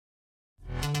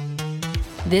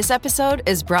This episode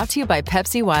is brought to you by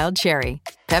Pepsi Wild Cherry.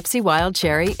 Pepsi Wild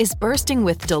Cherry is bursting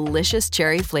with delicious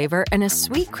cherry flavor and a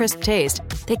sweet, crisp taste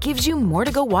that gives you more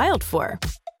to go wild for.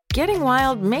 Getting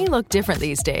wild may look different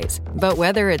these days, but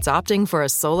whether it's opting for a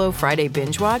solo Friday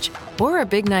binge watch or a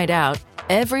big night out,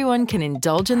 everyone can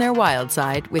indulge in their wild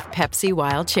side with Pepsi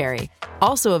Wild Cherry.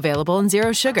 Also available in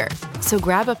Zero Sugar. So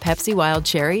grab a Pepsi Wild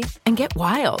Cherry and get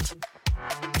wild.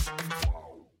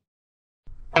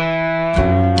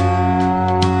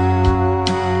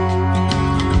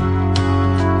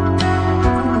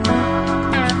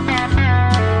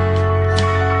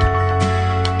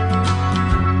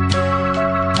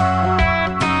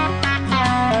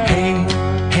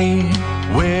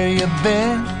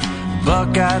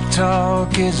 Buckeye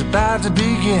Talk is about to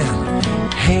begin.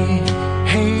 Hey,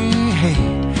 hey,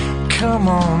 hey, come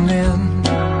on in.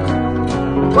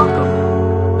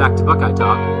 Welcome back to Buckeye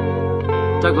Talk.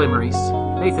 Doug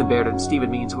Lesmerises, Nathan Baird, and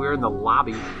Stephen Means. We're in the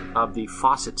lobby of the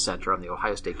Fawcett Center on the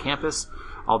Ohio State campus.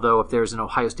 Although if there's an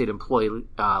Ohio State employee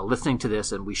listening to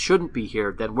this and we shouldn't be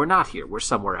here, then we're not here. We're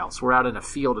somewhere else. We're out in a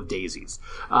field of daisies.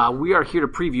 We are here to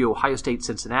preview Ohio State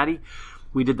Cincinnati.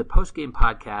 We did the post-game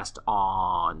podcast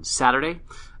on Saturday,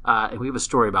 and we have a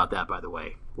story about that, by the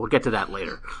way. We'll get to that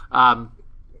later.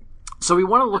 So we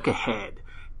want to look ahead,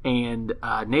 and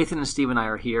Nathan and Steve and I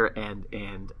are here,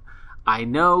 and I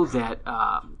know that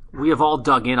we have all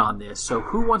dug in on this. So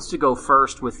who wants to go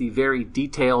first with the very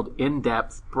detailed,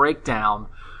 in-depth breakdown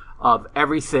of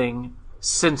everything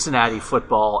Cincinnati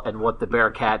football and what the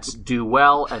Bearcats do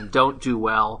well and don't do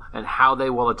well and how they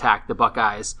will attack the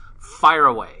Buckeyes? Fire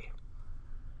away.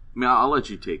 I mean, I'll let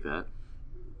you take that.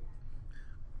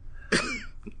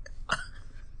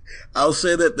 I'll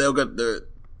say that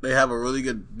they have a really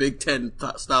good Big Ten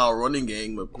style running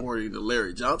game, according to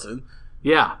Larry Johnson.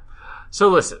 Yeah. So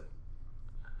listen,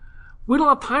 we don't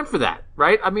have time for that,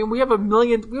 right? I mean, we have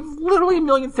literally a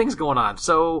million things going on.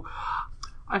 So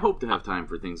I hope to have time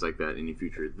for things like that in the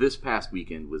future. This past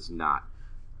weekend was not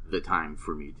the time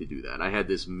for me to do that. I had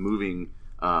this moving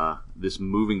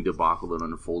debacle that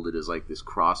unfolded as like this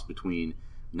cross between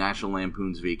National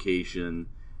Lampoon's Vacation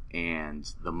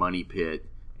and The Money Pit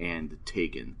and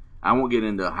Taken. I won't get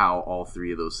into how all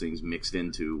three of those things mixed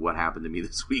into what happened to me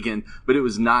this weekend, but it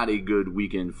was not a good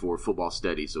weekend for football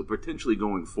study. So potentially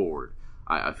going forward,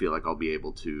 I feel like I'll be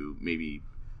able to maybe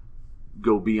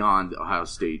go beyond Ohio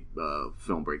State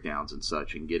film breakdowns and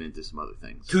such and get into some other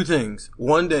things. Two things.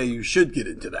 One day you should get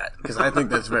into that because I think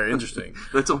that's very interesting.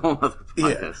 That's a whole other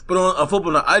podcast. Yeah. But on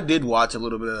football note, I did watch a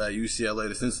little bit of that UCLA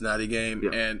to Cincinnati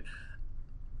game, and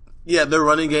yeah, their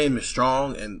running game is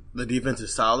strong and the defense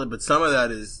is solid, but some of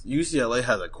that is UCLA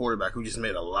has a quarterback who just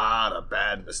made a lot of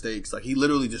bad mistakes. Like, he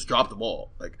literally just dropped the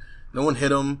ball. Like, no one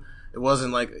hit him. It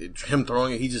wasn't like him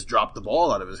throwing it. He just dropped the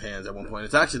ball out of his hands at one point.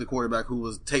 It's actually the quarterback who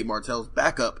was Tate Martell's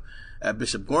backup at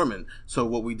Bishop Gorman. So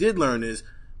what we did learn is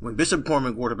when Bishop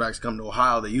Gorman quarterbacks come to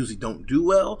Ohio, they usually don't do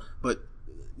well. But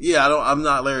yeah, I'm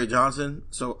not Larry Johnson,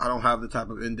 so I don't have the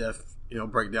type of in-depth,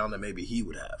 breakdown that maybe he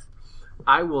would have.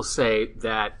 I will say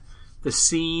that the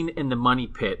scene in The Money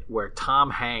Pit where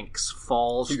Tom Hanks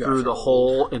falls through the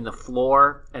hole in the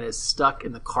floor and is stuck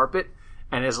in the carpet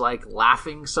and is like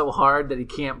laughing so hard that he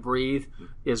can't breathe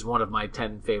is one of my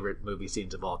 10 favorite movie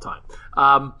scenes of all time.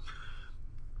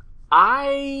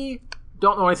 I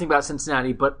don't know anything about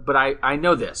Cincinnati, but I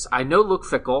know this. I know Luke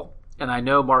Fickell, and I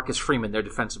know Marcus Freeman, their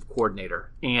defensive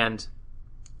coordinator. And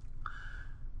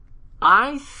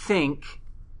I think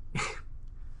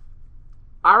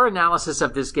our analysis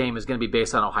of this game is going to be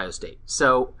based on Ohio State.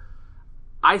 So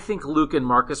I think Luke and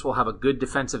Marcus will have a good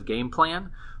defensive game plan.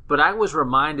 But I was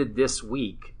reminded this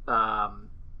week that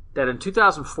in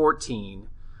 2014,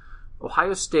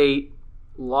 Ohio State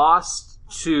lost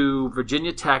to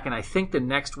Virginia Tech, and I think the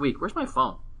next week, where's my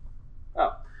phone?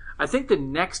 Oh, I think the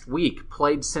next week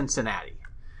played Cincinnati.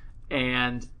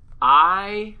 And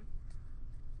I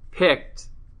picked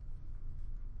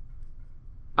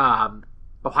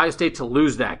Ohio State to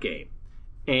lose that game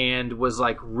and was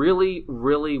like really,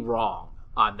 really wrong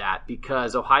on that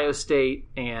because Ohio State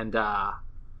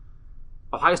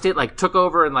like took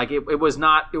over and like it was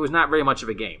not very much of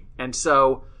a game. And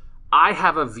so I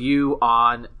have a view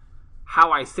on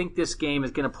how I think this game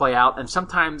is going to play out. And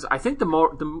sometimes I think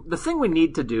the thing we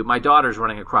need to do, my daughter's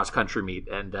running a cross country meet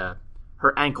and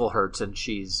her ankle hurts and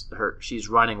she's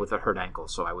running with a hurt ankle.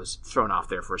 So I was thrown off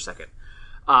there for a second.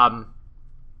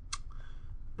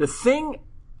 The thing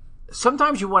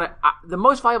sometimes you want to, the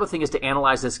most valuable thing is to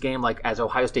analyze this game like as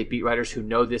Ohio State beat writers who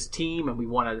know this team, and we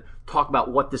want to talk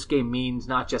about what this game means,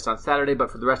 not just on Saturday,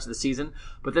 but for the rest of the season.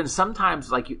 But then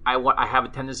sometimes like I have a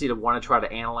tendency to want to try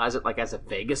to analyze it like as a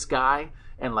Vegas guy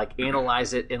and like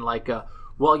analyze it in like a,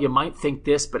 well, you might think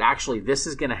this, but actually this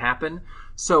is going to happen.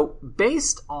 So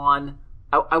based on,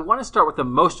 I want to start with the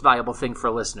most valuable thing for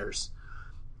listeners.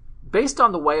 Based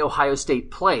on the way Ohio State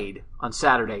played on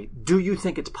Saturday, do you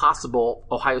think it's possible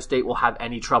Ohio State will have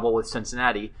any trouble with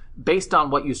Cincinnati based on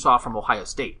what you saw from Ohio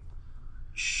State?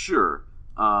 Sure.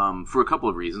 For a couple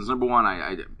of reasons. Number one,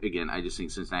 I just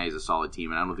think Cincinnati is a solid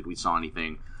team, and I don't think we saw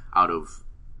anything out of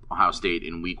Ohio State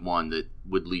in week one that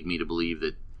would lead me to believe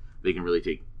that they can really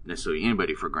take necessarily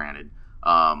anybody for granted.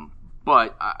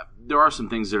 But there are some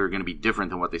things that are going to be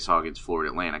different than what they saw against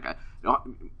Florida Atlantic.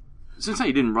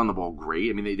 Cincinnati didn't run the ball great.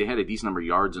 I mean, they had a decent number of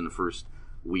yards in the first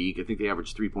week. I think they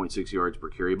averaged 3.6 yards per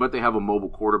carry, but they have a mobile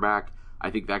quarterback. I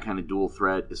think that kind of dual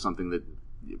threat is something that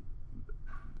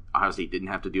Ohio State didn't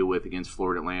have to deal with against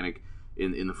Florida Atlantic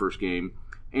in the first game.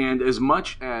 And as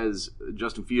much as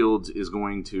Justin Fields is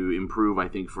going to improve, I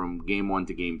think, from game one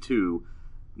to game two,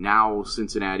 now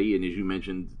Cincinnati, and as you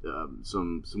mentioned,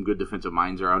 some good defensive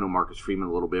minds there. I know Marcus Freeman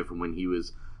a little bit from when he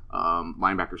was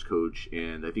linebackers coach,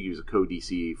 and I think he was a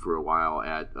co-DC for a while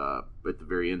at the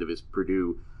very end of his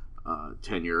Purdue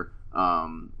tenure.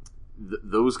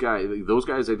 Those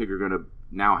guys, I think, are going to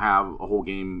now have a whole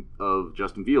game of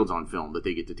Justin Fields on film that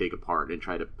they get to take apart and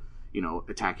try to,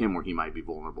 attack him where he might be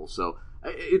vulnerable. So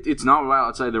it's not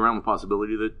outside the realm of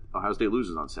possibility that Ohio State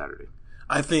loses on Saturday.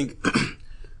 I think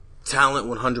talent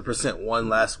 100% won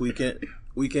last weekend.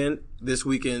 This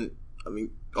weekend, I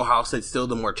mean, Ohio State's still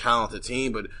the more talented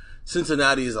team, but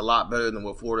Cincinnati is a lot better than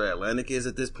what Florida Atlantic is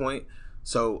at this point.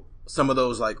 So some of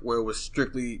those, like where it was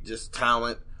strictly just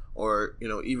talent, or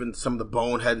even some of the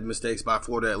boneheaded mistakes by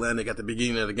Florida Atlantic at the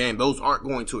beginning of the game, those aren't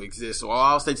going to exist. So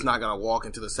Ohio State's not going to walk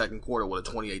into the second quarter with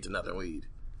a 28-0 lead.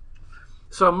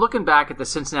 So I'm looking back at the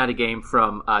Cincinnati game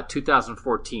from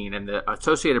 2014 and the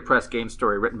Associated Press game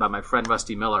story written by my friend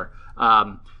Rusty Miller.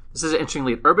 This is an interesting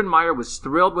lead. Urban Meyer was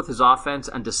thrilled with his offense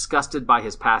and disgusted by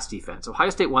his pass defense. Ohio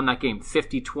State won that game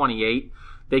 50-28.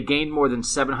 They gained more than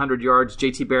 700 yards.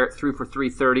 J.T. Barrett threw for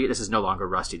 330. This is no longer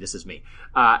Rusty. This is me.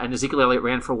 And Ezekiel Elliott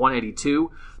ran for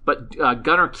 182. But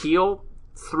Gunnar Kiel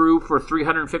threw for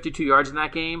 352 yards in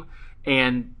that game.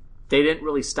 And they didn't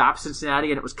really stop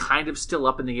Cincinnati. And it was kind of still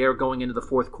up in the air going into the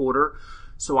fourth quarter.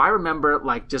 So I remember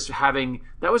just having,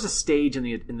 that was a stage in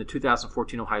the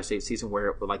 2014 Ohio State season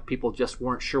where people just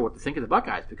weren't sure what to think of the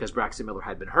Buckeyes because Braxton Miller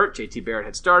had been hurt, J.T. Barrett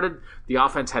had started, the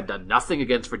offense had done nothing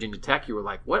against Virginia Tech. You were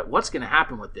like, what's going to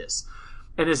happen with this?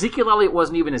 And Ezekiel Elliott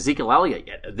wasn't even Ezekiel Elliott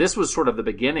yet. This was sort of the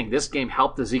beginning. This game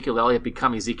helped Ezekiel Elliott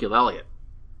become Ezekiel Elliott.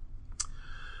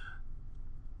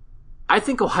 I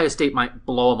think Ohio State might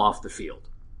blow him off the field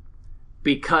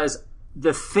because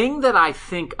the thing that I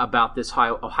think about this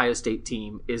Ohio State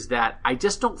team is that I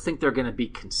just don't think they're going to be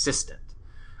consistent.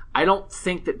 I don't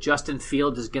think that Justin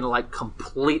Fields is going to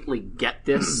completely get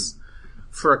this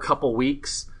for a couple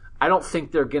weeks. I don't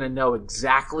think they're going to know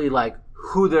exactly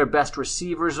who their best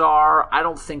receivers are. I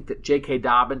don't think that J.K.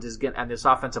 Dobbins and this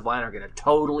offensive line are going to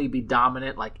totally be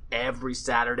dominant every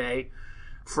Saturday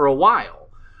for a while.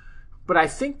 But I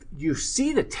think you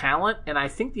see the talent, and I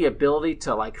think the ability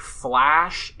to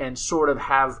flash and sort of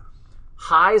have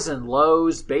highs and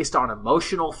lows based on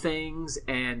emotional things.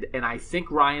 And I think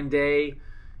Ryan Day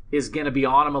is going to be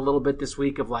on him a little bit this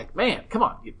week of man, come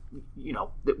on.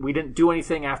 We didn't do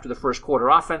anything after the first quarter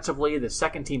offensively. The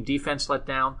second team defense let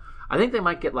down. I think they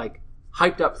might get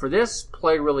hyped up for this,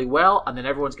 play really well, and then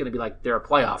everyone's going to be they're a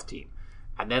playoff team.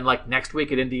 And then, next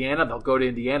week at Indiana, they'll go to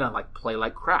Indiana and, play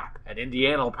like crap. And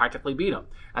Indiana will practically beat them.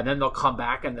 And then they'll come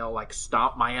back and they'll,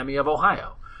 stomp Miami of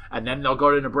Ohio. And then they'll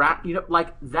go to Nebraska.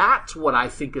 That's what I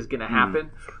think is going to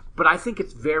happen. But I think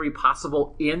it's very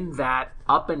possible in that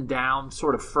up and down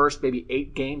sort of first maybe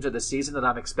 8 games of the season that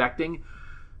I'm expecting,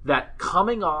 that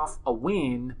coming off a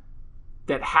win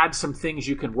that had some things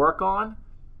you can work on,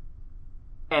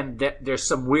 and that there's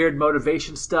some weird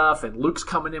motivation stuff, and Luke's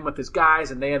coming in with his guys,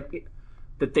 and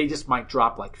that they just might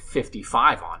drop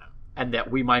 55 on him, and that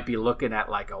we might be looking at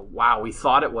wow, we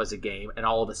thought it was a game, and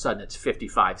all of a sudden it's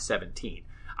 55-17.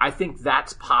 I think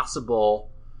that's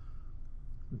possible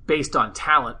based on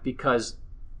talent because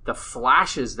the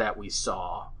flashes that we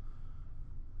saw,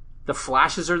 the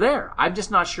flashes are there. I'm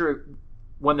just not sure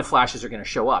when the flashes are going to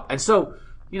show up. And so,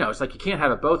 it's you can't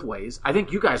have it both ways. I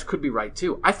think you guys could be right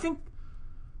too. I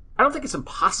don't think it's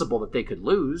impossible that they could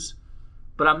lose,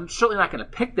 but I'm certainly not going to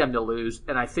pick them to lose,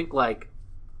 and I think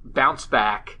bounce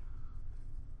back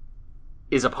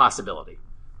is a possibility.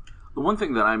 The one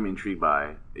thing that I'm intrigued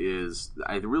by is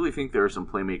I really think there are some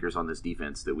playmakers on this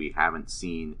defense that we haven't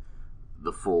seen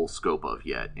the full scope of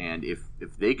yet. And if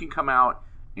they can come out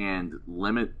and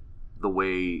limit the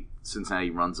way Cincinnati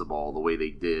runs the ball the way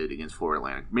they did against Florida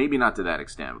Atlantic, maybe not to that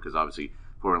extent because obviously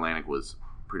Florida Atlantic was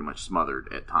pretty much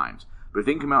smothered at times. But if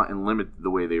they can come out and limit the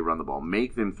way they run the ball,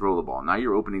 make them throw the ball, now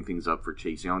you're opening things up for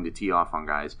Chase Young to tee off on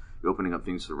guys. You're opening up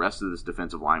things for the rest of this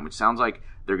defensive line, which sounds like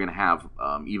they're going to have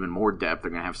even more depth.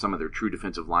 They're going to have some of their true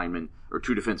defensive linemen, or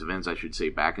true defensive ends, I should say,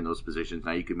 back in those positions.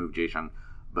 Now you can move Jay Young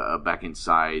back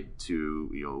inside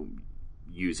to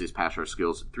use his pass rush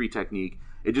skills, 3 technique.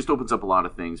 It just opens up a lot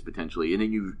of things potentially. And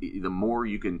then the more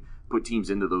you can put teams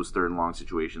into those third and long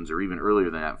situations, or even earlier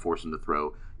than that, force them to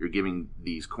throw, you're giving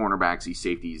these cornerbacks, these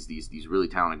safeties, these really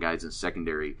talented guys in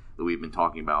secondary that we've been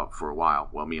talking about for a while.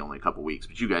 Well, me only a couple weeks,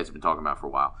 but you guys have been talking about for a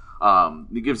while.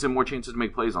 It gives them more chances to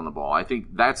make plays on the ball. I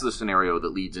think that's the scenario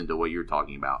that leads into what you're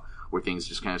talking about, where things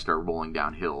just kind of start rolling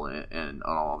downhill and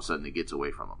all of a sudden it gets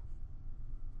away from them.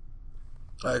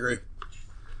 I agree.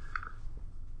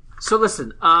 So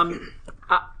listen,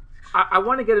 I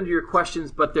want to get into your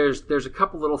questions, but there's a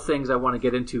couple little things I want to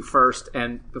get into first.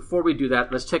 And before we do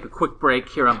that, let's take a quick break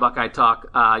here on Buckeye Talk.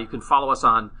 You can follow us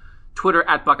on Twitter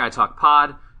at Buckeye Talk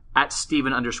Pod, at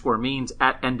Steven_Means,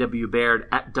 at NW Baird,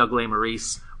 at Doug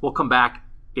Lesmerises. We'll come back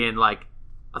in like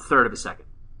a third of a second.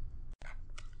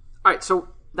 All right, so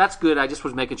that's good. I just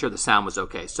was making sure the sound was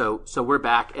okay. So we're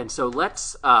back, and so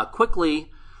let's quickly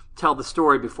tell the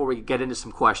story before we get into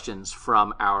some questions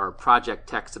from our Project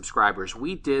Tech subscribers.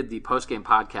 We did the postgame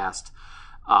podcast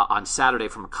on Saturday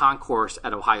from a concourse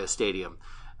at Ohio Stadium.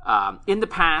 In the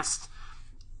past,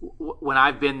 when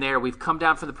I've been there, we've come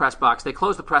down from the press box. They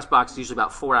close the press box usually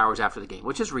about 4 hours after the game,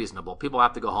 which is reasonable. People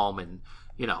have to go home and,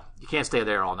 you can't stay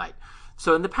there all night.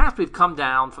 So in the past, we've come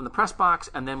down from the press box,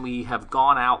 and then we have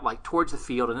gone out like towards the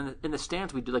field. And in the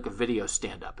stands, we do like a video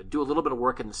stand-up and do a little bit of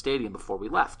work in the stadium before we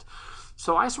left.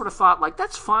 So I sort of thought, like,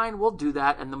 that's fine, we'll do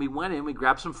that. And then we went in, we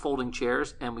grabbed some folding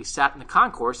chairs, and we sat in the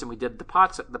concourse, and we did the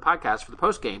podcast for the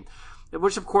postgame,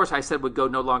 which, of course, I said would go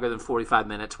no longer than 45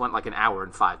 minutes, went like an hour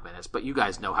and 5 minutes. But you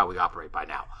guys know how we operate by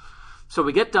now. So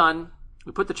we get done,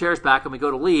 we put the chairs back, and we go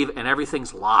to leave, and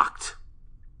everything's locked.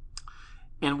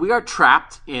 And we are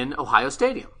trapped in Ohio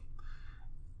Stadium.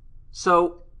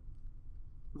 So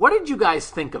what did you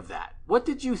guys think of that? What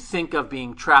did you think of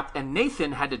being trapped? And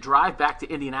Nathan had to drive back to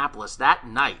Indianapolis that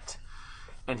night,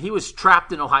 and he was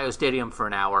trapped in Ohio Stadium for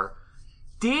an hour.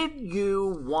 Did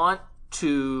you want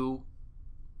to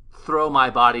throw my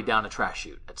body down a trash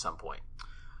chute at some point?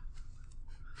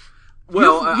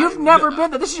 Well, you've never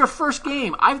been there. This is your first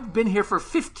game. I've been here for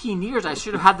 15 years. I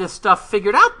should have had this stuff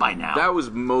figured out by now. That was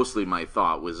mostly my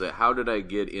thought, was that how did I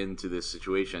get into this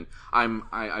situation?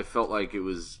 I felt like it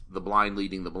was the blind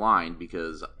leading the blind,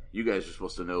 because you guys are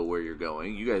supposed to know where you're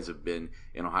going. You guys have been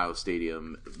in Ohio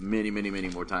Stadium many, many, many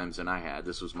more times than I had.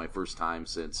 This was my first time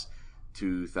since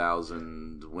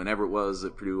 2000, whenever it was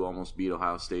that Purdue almost beat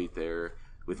Ohio State there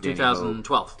with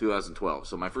 2012. 2012.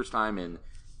 So my first time in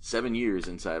 7 years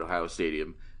inside Ohio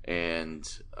Stadium, and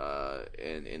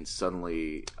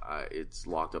suddenly it's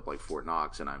locked up like Fort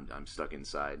Knox, and I'm stuck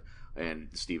inside. And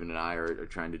Steven and I are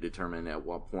trying to determine at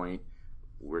what point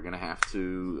we're going to have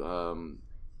to,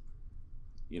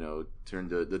 turn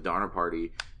to the Donner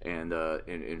Party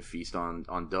and feast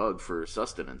on Doug for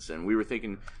sustenance. And we were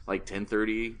thinking like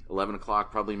 10:30, 11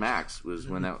 o'clock, probably max, was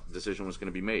when that decision was going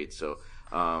to be made. So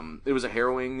it was a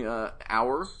harrowing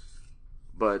hour,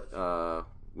 but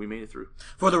we made it through.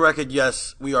 For the record,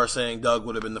 yes, we are saying Doug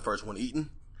would have been the first one eaten,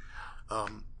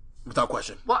 without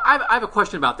question. Well, I have a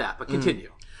question about that, but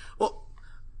continue. Well,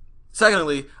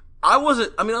 secondly, I was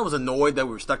annoyed that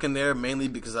we were stuck in there, mainly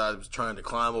because I was trying to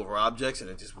climb over objects and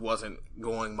it just wasn't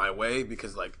going my way,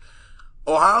 because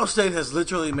Ohio State has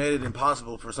literally made it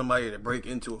impossible for somebody to break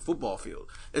into a football field.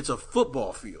 It's a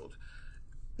football field,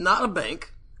 not a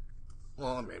bank.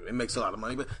 Well, I mean, it makes a lot of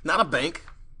money, but not a bank.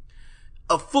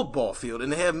 A football field,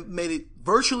 and they have made it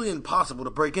virtually impossible to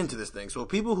break into this thing. So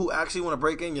people who actually want to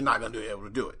break in, you're not going to be able to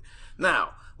do it.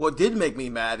 Now, what did make me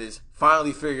mad is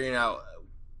finally figuring out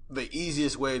the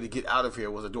easiest way to get out of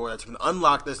here was a door that's been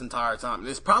unlocked this entire time. And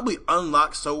it's probably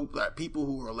unlocked so that people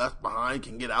who are left behind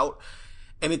can get out.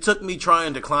 And it took me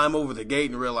trying to climb over the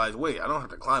gate and realize, wait, I don't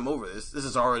have to climb over this. This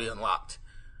is already unlocked.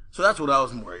 So that's what I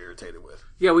was more irritated with.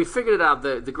 Yeah, we figured it out.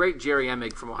 The great Jerry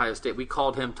Emig from Ohio State, we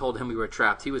called him, told him we were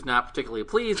trapped. He was not particularly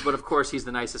pleased, but of course he's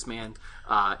the nicest man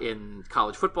in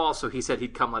college football, so he said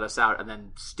he'd come let us out, and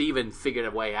then Steven figured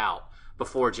a way out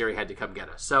before Jerry had to come get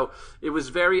us. So it was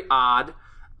very odd.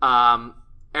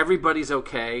 Everybody's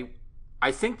okay.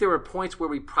 I think there were points where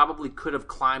we probably could have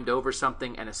climbed over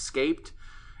something and escaped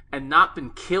and not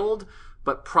been killed,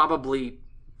 but probably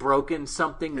broken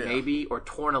something maybe, or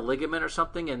torn a ligament or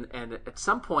something. And at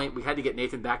some point, we had to get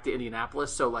Nathan back to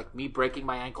Indianapolis. So, like, me breaking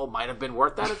my ankle might have been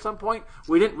worth that at some point.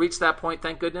 We didn't reach that point,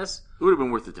 thank goodness. It would have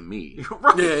been worth it to me.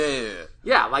 Right. Yeah.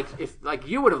 Yeah, like, if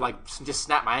you would have, like, just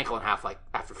snapped my ankle in half, like,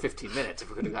 after 15 minutes if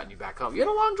we could have gotten you back home. You had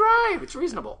a long drive. It's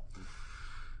reasonable.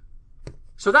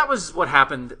 So that was what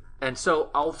happened. And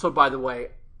so, also, by the way,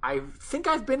 I think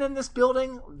I've been in this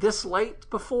building this late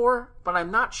before, but I'm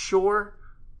not sure.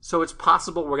 So it's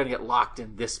possible we're going to get locked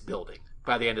in this building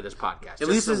by the end of this podcast. At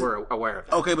least so we're aware of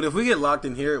it. Okay, but if we get locked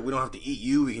in here, we don't have to eat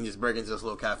you. We can just break into this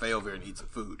little cafe over here and eat some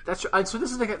food. That's right. So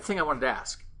this is the thing I wanted to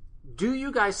ask. Do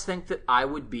you guys think that I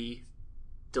would be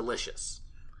delicious?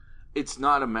 It's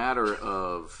not a matter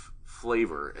of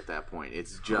flavor at that point.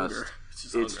 It's just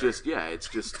it's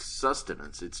just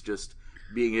sustenance. It's just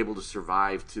being able to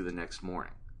survive to the next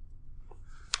morning.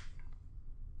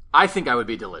 I think I would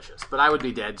be delicious, but I would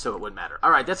be dead, so it wouldn't matter. All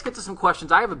right, let's get to some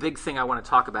questions. I have a big thing I want to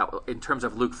talk about in terms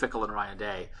of Luke Fickell and Ryan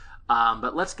Day.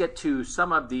 But let's get to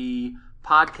some of the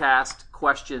podcast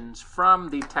questions from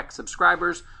the tech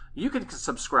subscribers. You can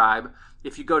subscribe.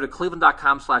 If you go to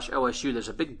cleveland.com/OSU, there's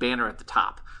a big banner at the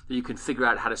top that you can figure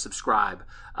out how to subscribe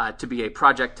to be a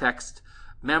Project Text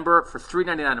member for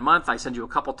 $3.99 a month. I send you a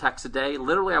couple texts a day.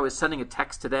 Literally, I was sending a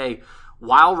text today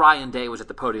while Ryan Day was at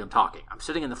the podium talking. I'm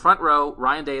sitting in the front row,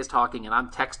 Ryan Day is talking, and I'm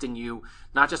texting you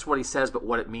not just what he says, but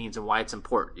what it means and why it's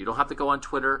important. You don't have to go on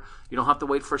Twitter. You don't have to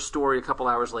wait for a story a couple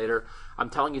hours later.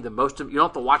 I'm telling you you don't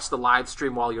have to watch the live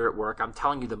stream while you're at work. I'm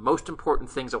telling you the most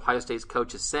important things Ohio State's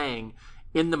coach is saying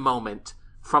in the moment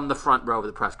from the front row of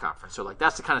the press conference. So, like,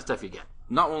 that's the kind of stuff you get.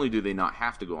 Not only do they not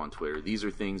have to go on Twitter, these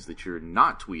are things that you're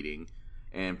not tweeting,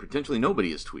 and potentially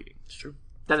nobody is tweeting. It's true.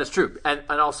 That is true. And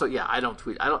also, yeah, I don't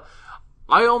tweet.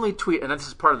 I only tweet, and this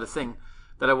is part of the thing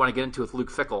that I want to get into with Luke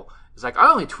Fickell, is like, I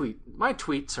only tweet. My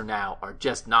tweets are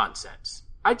just nonsense.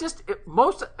 By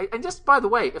the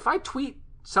way, if I tweet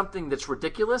something that's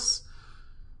ridiculous,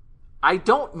 I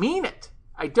don't mean it.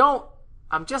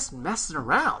 I'm just messing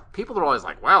around. People are always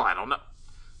like, well, I don't know.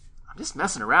 I'm just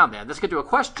messing around, man. Let's get to a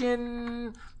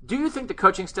question. Do you think the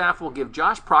coaching staff will give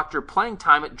Josh Proctor playing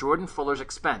time at Jordan Fuller's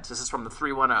expense? This is from the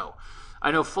 310. I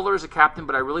know Fuller is a captain,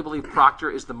 but I really believe Proctor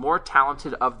is the more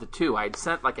talented of the two. I had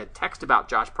sent like a text about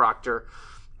Josh Proctor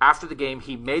after the game.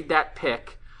 He made that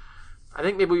pick. I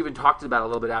think maybe we even talked about it a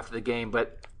little bit after the game,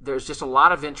 but there's just a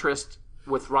lot of interest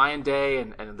with Ryan Day,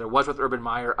 and there was with Urban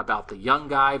Meyer, about the young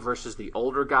guy versus the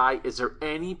older guy. Is there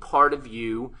any part of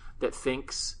you that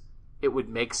thinks it would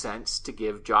make sense to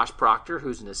give Josh Proctor,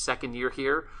 who's in his second year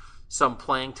here, some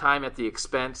playing time at the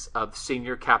expense of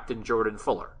senior captain Jordan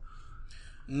Fuller?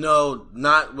 No,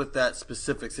 not with that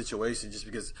specific situation, just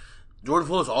because Jordan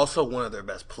Fuller is also one of their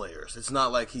best players. It's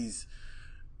not like I'm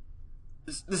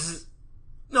just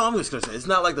going to say, it's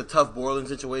not like the Tough Borland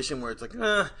situation where it's like,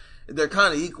 they're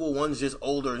kind of equal. One's just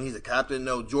older and he's a captain.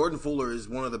 No, Jordan Fuller is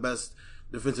one of the best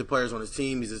defensive players on his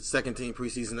team. He's a second-team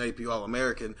preseason AP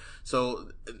All-American. So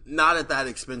not at that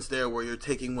expense there where you're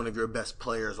taking one of your best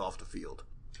players off the field.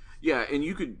 Yeah, and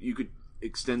you could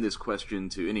extend this question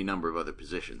to any number of other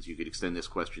positions. You could extend this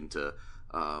question to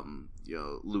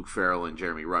Luke Farrell and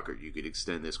Jeremy Ruckert. You could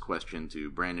extend this question to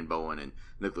Brandon Bowen and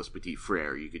Nicholas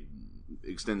Petit-Frere. You could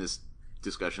extend this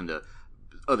discussion to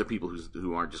other people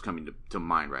who aren't just coming to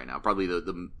mind right now. Probably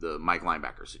the Mike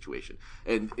linebacker situation.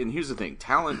 And here's the thing: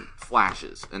 talent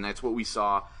flashes, and that's what we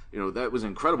saw. That was an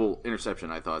incredible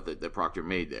interception, I thought, that Proctor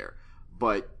made there.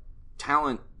 But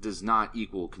talent does not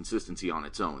equal consistency on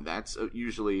its own. That's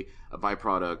usually a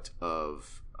byproduct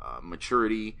of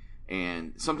maturity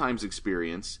and sometimes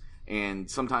experience, and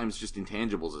sometimes just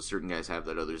intangibles that certain guys have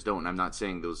that others don't. And I'm not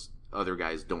saying those other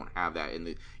guys don't have that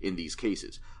in these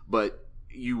cases, but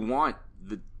you want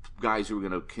the guys who are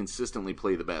going to consistently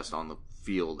play the best on the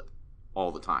field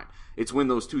all the time. It's when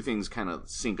those two things kind of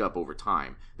sync up over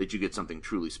time that you get something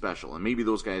truly special. And maybe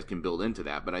those guys can build into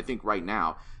that. But I think right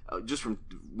now, just from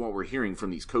what we're hearing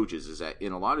from these coaches, is that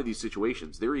in a lot of these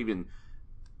situations, they're even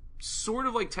sort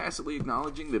of like tacitly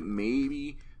acknowledging that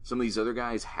maybe some of these other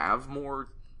guys have more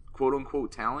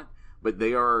quote-unquote talent, but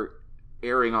they are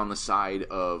erring on the side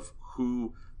of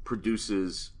who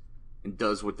produces and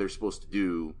does what they're supposed to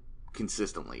do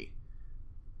consistently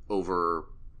over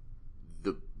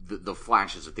the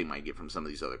flashes that they might get from some of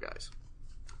these other guys.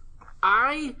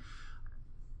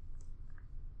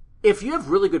 If you have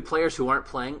really good players who aren't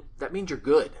playing, that means you're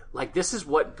good. Like, this is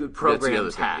what good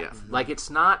programs have. Yeah. Like, it's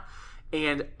not,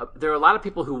 and there are a lot of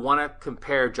people who want to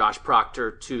compare Josh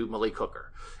Proctor to Malik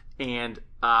Hooker. And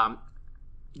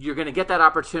you're going to get that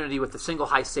opportunity with the single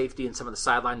high safety and some of the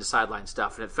sideline to sideline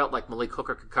stuff, and it felt like Malik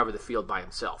Hooker could cover the field by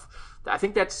himself. I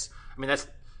think that's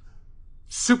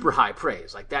super high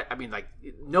praise. Like that,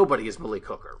 nobody is Malik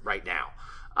Hooker right now.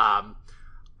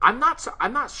 I'm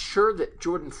not sure that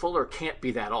Jordan Fuller can't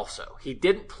be that also. He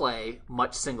didn't play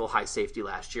much single high safety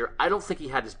last year. I don't think he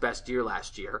had his best year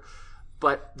last year.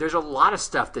 But there's a lot of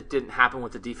stuff that didn't happen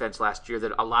with the defense last year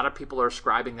that a lot of people are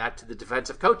ascribing that to the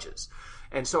defensive coaches.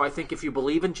 And so I think if you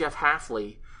believe in Jeff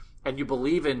Hafley and you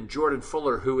believe in Jordan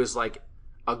Fuller, who is like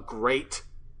a great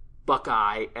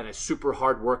Buckeye and a super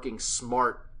hardworking,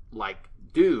 smart, like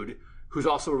dude who's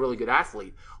also a really good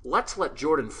athlete, let's let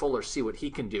Jordan Fuller see what he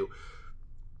can do.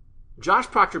 Josh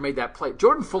Proctor made that play.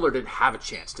 Jordan Fuller didn't have a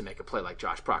chance to make a play like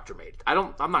Josh Proctor made.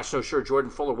 I'm not so sure Jordan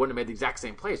Fuller wouldn't have made the exact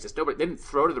same plays. They didn't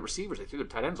throw to the receivers. They threw to the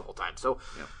tight ends the whole time.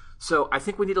 So I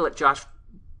think we need to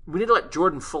let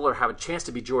Jordan Fuller have a chance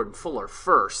to be Jordan Fuller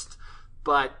first.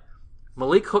 But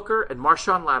Malik Hooker and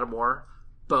Marshawn Lattimore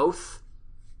both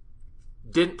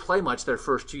didn't play much their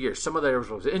first 2 years. Some of theirs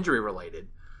was injury related.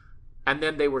 And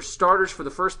then they were starters for the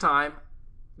first time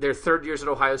their third years at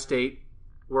Ohio State,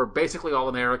 were basically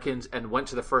All-Americans and went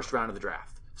to the first round of the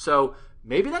draft. So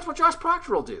maybe that's what Josh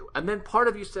Proctor will do. And then part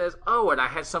of you says, and I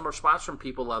had some response from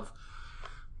people of,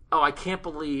 I can't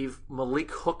believe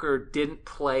Malik Hooker didn't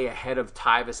play ahead of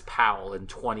Tyvis Powell in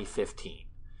 2015,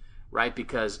 right?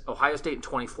 Because Ohio State in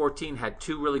 2014 had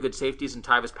two really good safeties in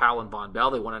Tyvis Powell and Von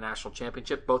Bell. They won a national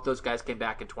championship. Both those guys came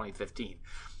back in 2015.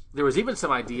 There was even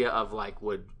some idea of like,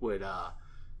 would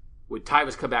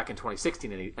Tyvis come back in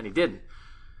 2016, and he didn't.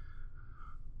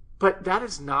 But that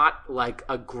is not like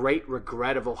a great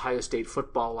regret of Ohio State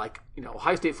football. Like,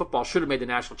 Ohio State football should have made the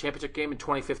national championship game in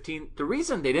 2015. The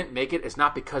reason they didn't make it is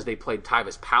not because they played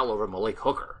Tyvis Powell over Malik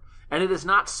Hooker. And it is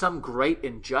not some great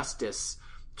injustice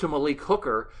to Malik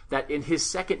Hooker that in his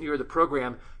second year of the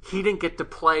program, he didn't get to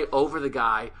play over the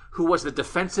guy who was the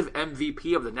defensive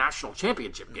MVP of the national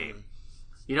championship game.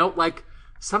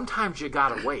 Sometimes you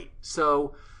gotta wait.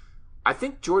 So I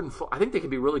think they can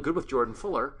be really good with Jordan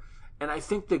Fuller. And I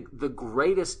think the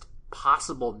greatest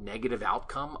possible negative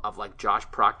outcome of like Josh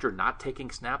Proctor not taking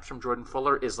snaps from Jordan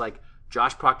Fuller is like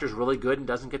Josh Proctor's really good and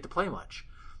doesn't get to play much.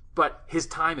 But his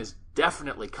time is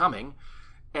definitely coming.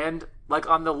 And like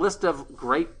on the list of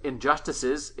great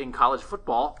injustices in college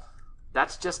football,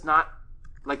 that's just not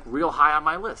like real high on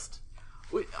my list.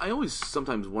 I always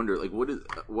sometimes wonder, like, what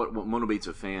motivates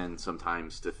a fan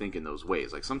sometimes to think in those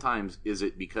ways? Like, sometimes is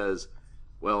it because,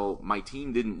 well, my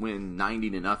team didn't win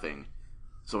 90-0,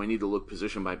 so I need to look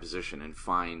position by position and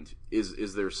find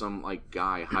is there some like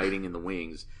guy hiding in the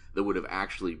wings that would have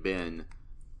actually been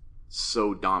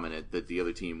so dominant that the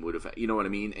other team would have, you know what I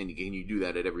mean? And can you do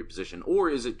that at every position, or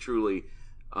is it truly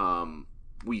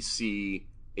we see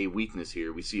a weakness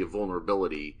here, we see a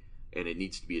vulnerability, and it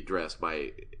needs to be addressed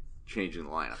by changing the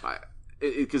lineup?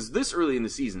 Because this early in the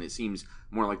season, it seems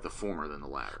more like the former than the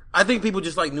latter. I think people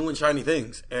just like new and shiny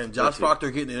things. And Josh Proctor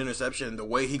getting an interception, the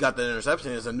way he got that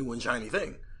interception is a new and shiny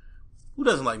thing. Who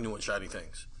doesn't like new and shiny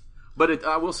things? But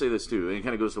I will say this, too, and it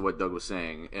kind of goes to what Doug was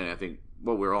saying, and I think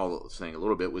what we're all saying a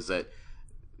little bit was that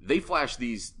they flashed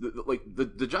these, like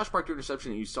the Josh Proctor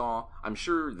interception that you saw, I'm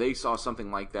sure they saw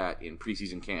something like that in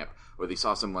preseason camp, or they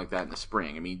saw something like that in the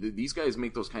spring. I mean, these guys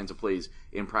make those kinds of plays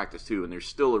in practice too, and there's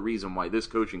still a reason why this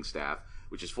coaching staff,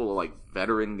 which is full of like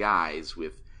veteran guys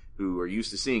who are used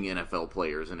to seeing NFL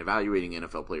players and evaluating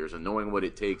NFL players and knowing what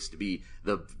it takes to be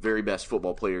the very best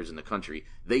football players in the country,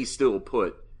 they still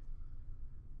put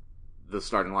the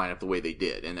starting lineup the way they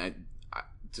did. And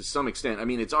to some extent, I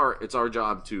mean, it's our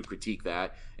job to critique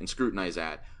that and scrutinize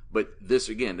that. But this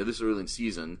early in the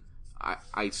season,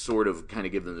 I sort of kind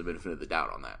of give them the benefit of the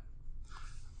doubt on that.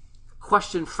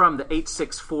 Question from the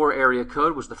 864 area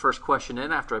code was the first question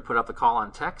in after I put up the call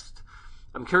on text.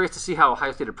 I'm curious to see how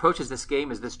Ohio State approaches this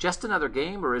game. Is this just another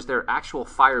game, or is there actual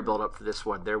fire build-up for this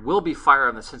one? There will be fire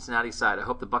on the Cincinnati side. I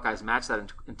hope the Buckeyes match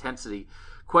that intensity.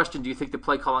 Question, do you think the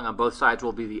play calling on both sides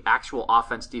will be the actual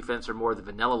offense, defense, or more the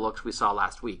vanilla looks we saw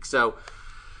last week? So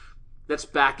let's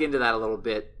back into that a little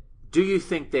bit. Do you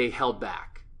think they held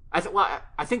back? I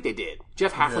think they did.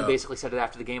 Jeff Hafley basically said it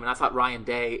after the game, and I thought Ryan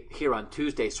Day here on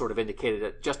Tuesday sort of indicated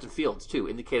it. Justin Fields, too,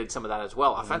 indicated some of that as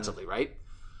well, offensively, right?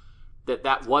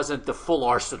 That wasn't the full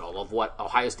arsenal of what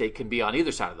Ohio State can be on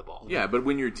either side of the ball. Yeah, but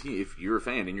when if you're a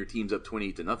fan and your team's up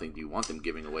 28-0, do you want them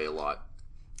giving away a lot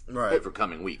for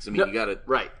coming weeks? I mean, you got to...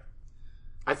 Right.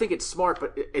 I think it's smart,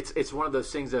 but it's one of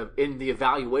those things of in the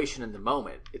evaluation in the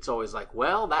moment, it's always like,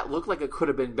 well, that looked like it could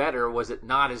have been better. Was it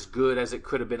not as good as it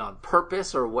could have been on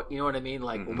purpose, or what? You know what I mean?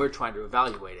 Like when we're trying to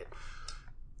evaluate it.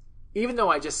 even though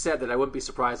I just said that I wouldn't be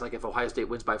surprised if Ohio State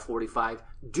wins by 45,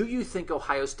 do you think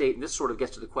Ohio State, and this sort of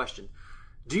gets to the question,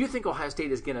 do you think Ohio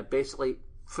State is going to basically,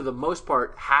 for the most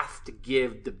part, have to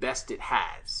give the best it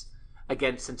has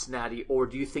against Cincinnati, or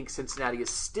do you think Cincinnati is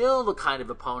still the kind of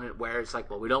opponent where it's like,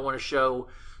 well, we don't want to show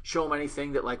them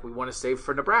anything that we want to save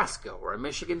for Nebraska or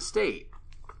Michigan State?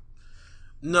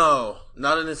 No,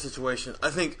 not in this situation. I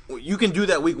think you can do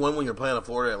that week one when you're playing a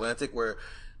Florida Atlantic where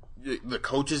the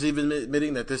coach is even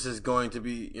admitting that this is going to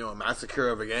be, a massacre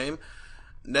of a game.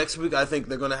 Next week, I think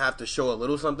they're going to have to show a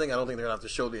little something. I don't think they're going to have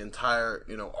to show the entire,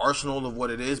 arsenal of what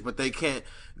it is, but they can't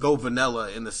go vanilla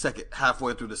in the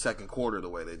halfway through the second quarter the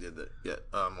way they did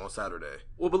on Saturday.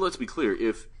 Well, but let's be clear.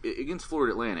 If against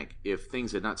Florida Atlantic, if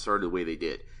things had not started the way they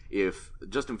did, if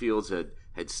Justin Fields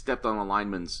had stepped on a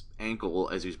lineman's ankle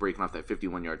as he was breaking off that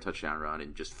 51-yard touchdown run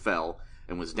and just fell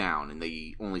and was down, and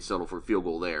they only settled for a field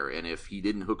goal there, and if he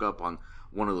didn't hook up on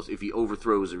one of those, if he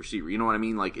overthrows the receiver, you know what I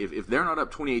mean? If they're not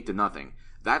up 28-0,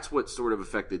 that's what sort of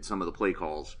affected some of the play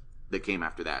calls that came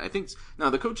after that. I think now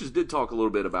the coaches did talk a little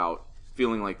bit about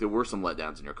feeling like there were some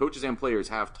letdowns in there. Coaches and players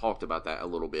have talked about that a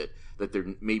little bit, that there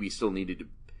maybe still needed to,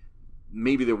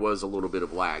 maybe there was a little bit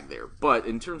of lag there. But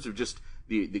in terms of just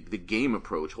the game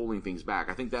approach, holding things back,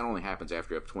 I think that only happens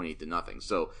after you're up 28-0.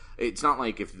 So it's not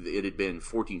like if it had been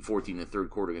 14-14 in the third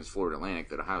quarter against Florida Atlantic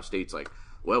that Ohio State's like,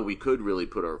 well, we could really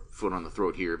put our foot on the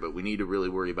throat here, but we need to really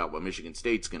worry about what Michigan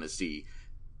State's going to see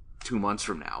 2 months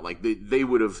from now. They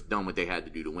would have done what they had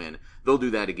to do to win. They'll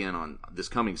do that again on this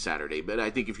coming Saturday. But I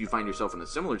think if you find yourself in a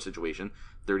similar situation,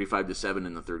 35-7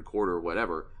 in the third quarter or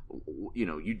whatever,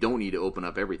 you don't need to open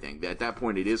up everything. At that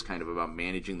point, it is kind of about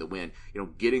managing the win.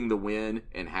 Getting the win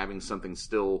and having something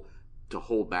still to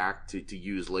hold back to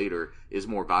use later is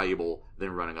more valuable than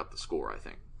running up the score, I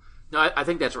think. No, I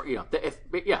think that's right.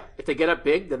 If they get up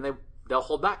big, then they'll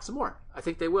hold back some more. I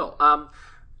think they will.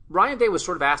 Ryan Day was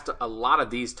sort of asked a lot of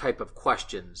these type of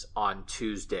questions on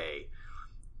Tuesday,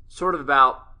 sort of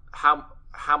about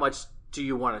how much do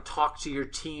you want to talk to your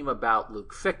team about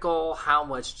Luke Fickell? How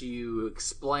much do you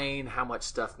explain how much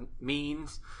stuff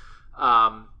means?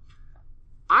 I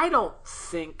don't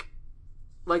think,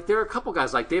 there are a couple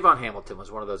guys, like Davon Hamilton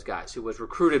was one of those guys who was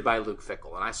recruited by Luke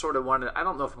Fickell, and I sort of wanted, I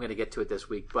don't know if I'm going to get to it this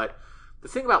week, but the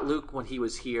thing about Luke when he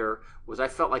was here was I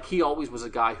felt like he always was a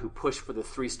guy who pushed for the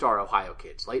 3-star Ohio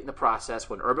kids. Late in the process,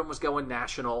 when Urban was going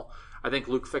national, I think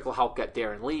Luke Fickell helped get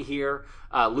Darren Lee here.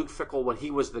 Luke Fickell, when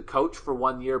he was the coach for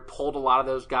 1 year, pulled a lot of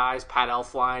those guys, Pat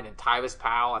Elflein and Tyvis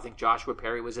Powell. I think Joshua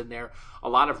Perry was in there. A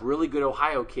lot of really good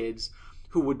Ohio kids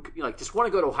who would just want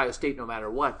to go to Ohio State no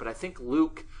matter what. But I think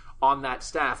Luke on that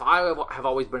staff, I have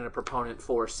always been a proponent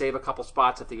for save a couple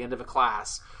spots at the end of a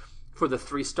class for the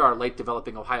 3-star late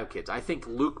developing Ohio kids. I think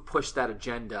Luke pushed that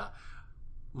agenda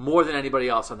more than anybody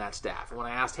else on that staff. And when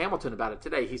I asked Hamilton about it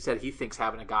today, he said he thinks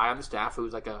having a guy on the staff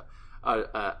who's like an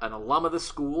alum of the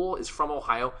school, is from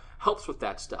Ohio, helps with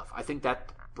that stuff. I think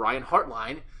that Brian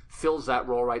Hartline fills that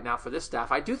role right now for this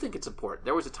staff. I do think it's important.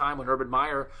 There was a time when Urban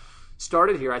Meyer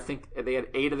started here, I think they had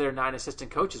 8 of their 9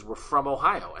 assistant coaches were from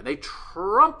Ohio, and they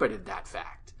trumpeted that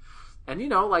fact. And,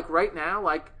 right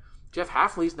now, Jeff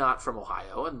Hafley's not from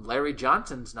Ohio, and Larry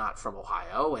Johnson's not from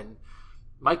Ohio, and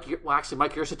Mike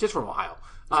Yurcich is from Ohio.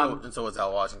 And so is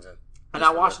Al Washington. And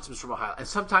Al Washington's from Ohio. And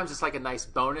sometimes it's like a nice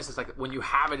bonus. It's like when you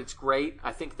have it, it's great.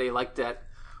 I think they like that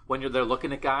when they're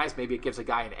looking at guys. Maybe it gives a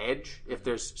guy an edge if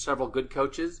there's several good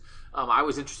coaches. I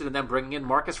was interested in them bringing in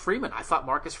Marcus Freeman. I thought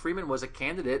Marcus Freeman was a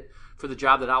candidate for the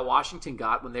job that Al Washington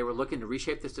got when they were looking to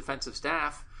reshape this defensive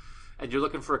staff. And you're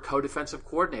looking for a co-defensive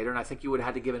coordinator, and I think you would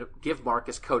have had to give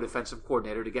Marcus co-defensive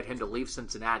coordinator to get him to leave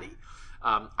Cincinnati.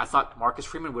 I thought Marcus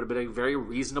Freeman would have been a very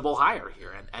reasonable hire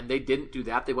here, and they didn't do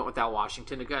that. They went with Al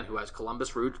Washington, again, who has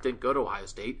Columbus roots, didn't go to Ohio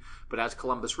State, but has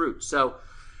Columbus roots. So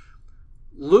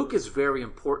Luke is very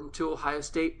important to Ohio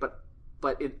State, but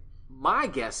my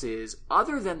guess is,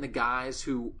 other than the guys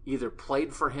who either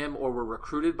played for him or were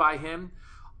recruited by him,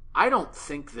 I don't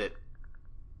think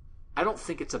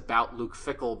it's about Luke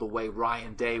Fickell the way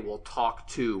Ryan Day will talk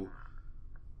to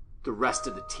the rest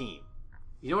of the team.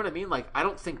 You know what I mean? I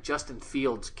don't think Justin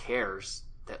Fields cares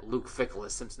that Luke Fickell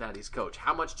is Cincinnati's coach.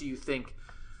 How much do you think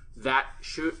that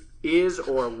is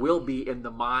or will be in the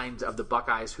minds of the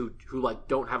Buckeyes who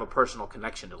don't have a personal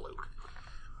connection to Luke?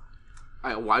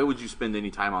 Why would you spend any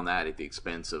time on that at the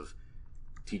expense of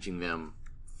teaching them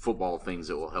football things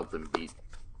that will help them beat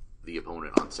the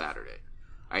opponent on Saturday?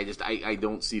 I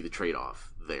don't see the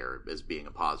trade-off there as being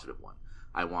a positive one.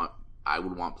 I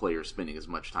would want players spending as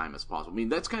much time as possible. I mean,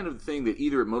 that's kind of the thing that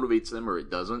either it motivates them or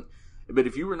it doesn't. But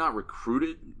if you were not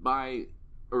recruited by,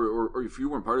 or if you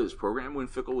weren't part of this program when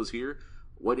Fickell was here,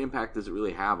 what impact does it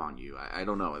really have on you? I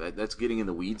don't know. That's getting in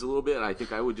the weeds a little bit. I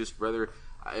think I would just rather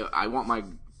I want my,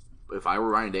 if I were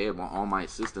Ryan Day, I want all my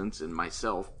assistants and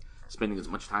myself spending as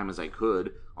much time as I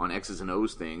could on X's and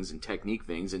O's things and technique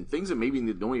things and things that maybe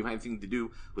don't even have anything to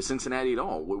do with Cincinnati at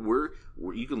all.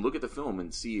 You can look at the film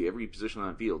and see every position on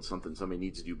the field, somebody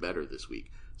needs to do better this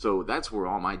week. So that's where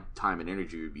all my time and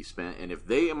energy would be spent. And if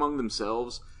they among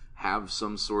themselves have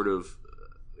some sort of,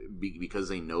 because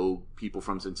they know people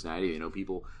from Cincinnati, they know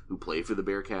people who play for the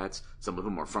Bearcats, some of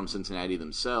them are from Cincinnati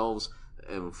themselves,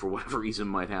 and for whatever reason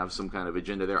might have some kind of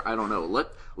agenda there. I don't know.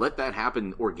 Let that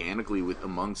happen organically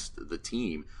amongst the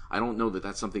team. I don't know that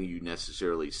that's something you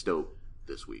necessarily stoke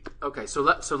this week. Okay, so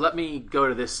let me go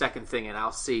to this second thing, and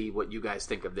I'll see what you guys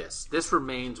think of this. This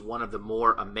remains one of the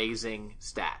more amazing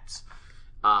stats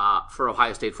for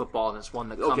Ohio State football, and it's one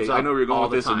that comes up I know where you're going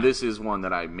with this, time. And this is one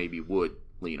that I maybe would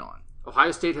lean on.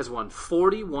 Ohio State has won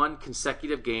 41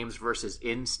 consecutive games versus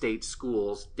in-state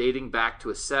schools, dating back to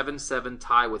a 7-7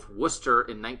 tie with Worcester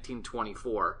in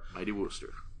 1924. Mighty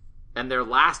Worcester. And their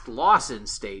last loss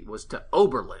in-state was to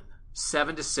Oberlin,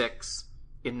 7-6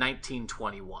 in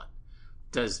 1921.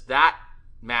 Does that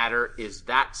matter? Is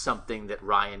that something that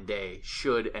Ryan Day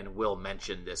should and will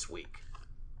mention this week?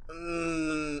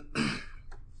 I'm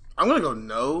going to go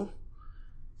no.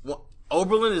 Well,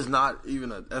 Oberlin is not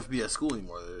even an FBS school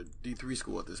anymore. They're a D3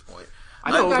 school at this point.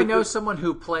 I know someone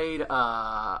who played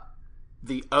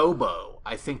the oboe,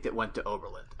 I think, that went to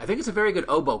Oberlin. I think it's a very good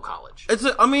oboe college.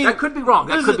 That could be wrong.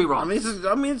 That could be wrong.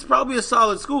 It's probably a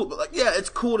solid school. But, it's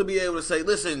cool to be able to say,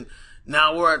 listen,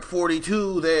 now we're at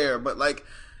 42 there. But,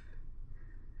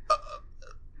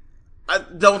 I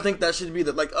don't think that should be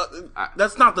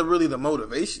that's not really the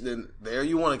motivation there.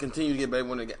 You want to continue to get better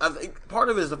when again. I think part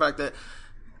of it is the fact that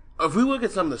if we look at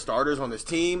some of the starters on this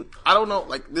team, I don't know,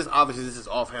 this is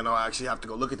offhand, I'll actually have to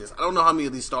go look at this. I don't know how many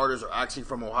of these starters are actually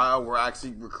from Ohio, were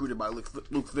actually recruited by Luke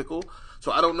Fickell.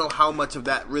 So I don't know how much of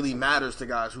that really matters to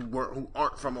guys who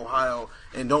aren't from Ohio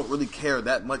and don't really care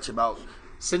that much about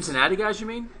Cincinnati guys, you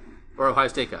mean? Or Ohio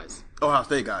State guys? Ohio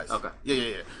State guys. Okay.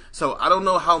 Yeah. So I don't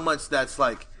know how much that's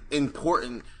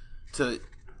important to.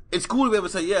 It's cool to be able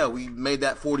to say, yeah, we made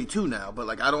that 42 now,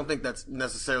 but I don't think that's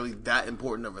necessarily that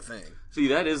important of a thing. See,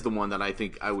 that is the one that I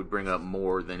think I would bring up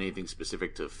more than anything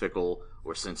specific to Fickell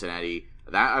or Cincinnati.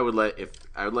 That I would let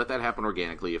that happen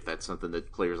organically if that's something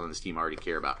that players on this team already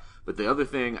care about. But the other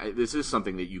thing, this is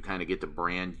something that you kind of get to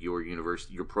brand your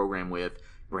university, your program with,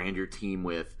 brand your team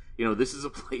with. This is a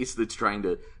place that's trying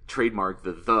to trademark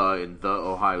the in the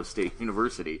Ohio State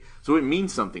University. So it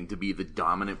means something to be the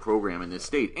dominant program in this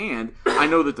state. And I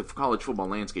know that the college football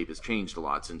landscape has changed a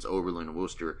lot since Oberlin and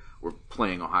Worcester were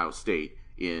playing Ohio State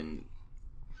in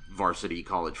varsity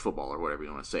college football or whatever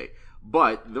you want to say.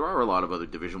 But there are a lot of other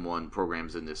Division I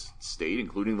programs in this state,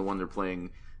 including the one they're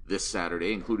playing this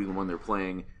Saturday, including the one they're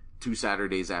playing 2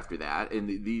 Saturdays after that.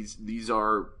 And these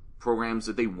are programs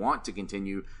that they want to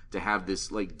continue to have this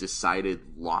decided,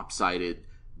 lopsided,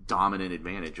 dominant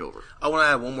advantage over. I want to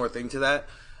add one more thing to that.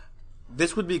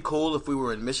 This would be cool if we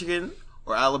were in Michigan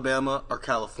or Alabama or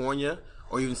California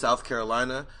or even South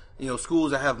Carolina. Schools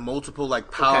that have multiple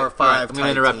Power 5 right, I'm going to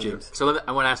interrupt teams. you. So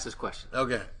I want to ask this question.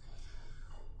 Okay.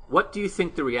 What do you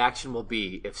think the reaction will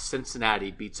be if Cincinnati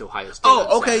beats Ohio State?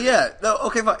 Oh, okay, yeah. No,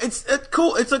 okay, fine. It's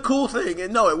cool. It's a cool thing.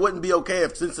 And no, it wouldn't be okay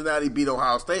if Cincinnati beat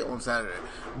Ohio State on Saturday.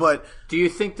 But do you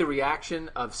think the reaction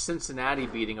of Cincinnati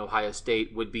beating Ohio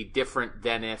State would be different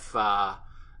than if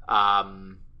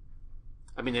than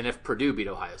if Purdue beat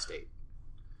Ohio State?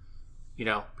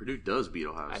 Purdue does beat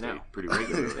Ohio State pretty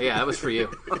regularly. Yeah, that was for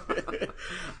you.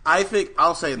 I think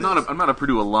I'll say this. I'm not a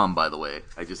Purdue alum, by the way.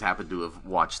 I just happen to have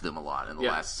watched them a lot in the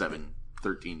last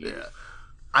 13 years. Yeah.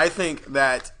 I think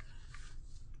that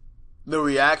the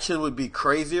reaction would be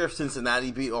crazier if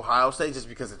Cincinnati beat Ohio State, just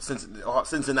because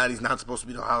Cincinnati's not supposed to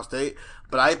beat Ohio State.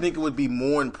 But I think it would be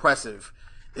more impressive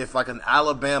if an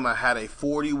Alabama had a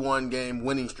 41-game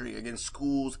winning streak against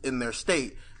schools in their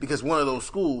state, because one of those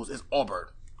schools is Auburn.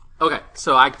 Okay,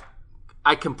 so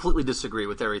I completely disagree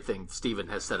with everything Steven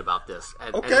has said about this.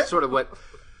 And it's sort of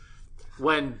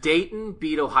when Dayton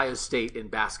beat Ohio State in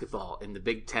basketball in the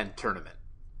Big Ten tournament,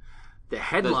 the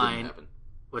headline...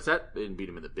 What's that? They didn't beat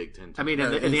them in the Big Ten tournament. I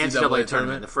mean, in the NCAA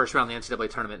tournament, the first round of the NCAA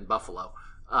tournament in Buffalo.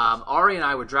 Ari and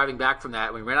I were driving back from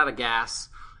that. We ran out of gas,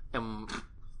 and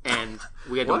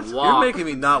we had to walk. You're making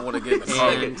me not want to get in the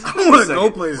car. I want to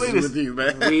go places with you,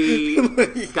 man.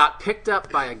 We got picked up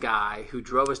by a guy who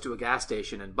drove us to a gas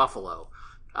station in Buffalo.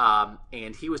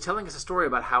 And he was telling us a story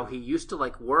about how he used to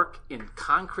work in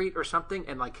concrete or something,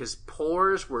 and his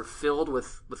pores were filled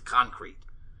with concrete.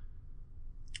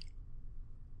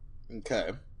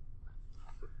 Okay.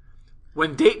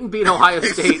 When Dayton beat Ohio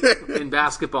State in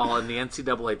basketball in the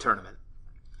NCAA tournament,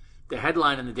 the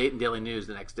headline in the Dayton Daily News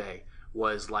the next day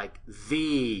was like,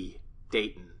 the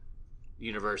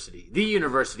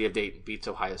University of Dayton beats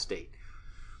Ohio State.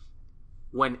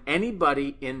 When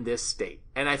anybody in this state,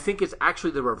 and I think it's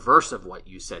actually the reverse of what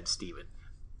you said, Stephen,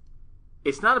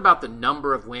 it's not about the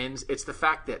number of wins, it's the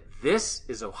fact that this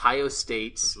is Ohio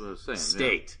State's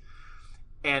state.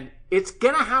 Yeah. And it's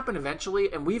going to happen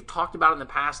eventually, and we've talked about it in the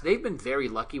past. They've been very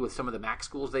lucky with some of the MAC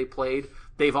schools they played.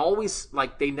 They've always,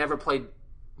 they never played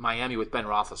Miami with Ben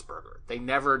Roethlisberger. They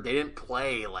didn't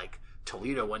play like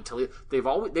Toledo when Toledo.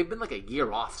 They've been like a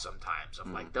year off sometimes. Of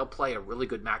like they'll play a really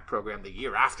good MAC program the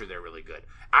year after they're really good,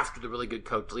 after the really good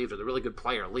coach leaves or the really good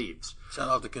player leaves. Shout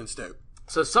out to Kent State.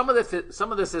 So some of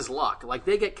this is luck. Like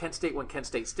they get Kent State when Kent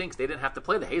State stinks. They didn't have to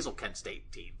play the Hazel Kent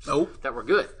State teams that were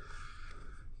good.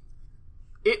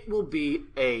 It will be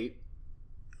a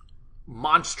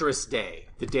monstrous day,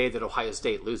 the day that Ohio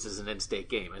State loses an in-state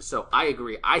game. And so I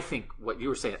agree. I think what you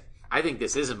were saying, I think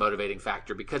this is a motivating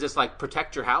factor because it's like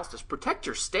protect your house, just protect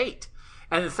your state.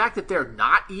 And the fact that they're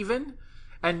not even,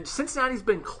 and Cincinnati's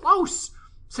been close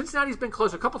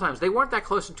a couple times. They weren't that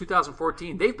close in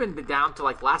 2014. They've been down to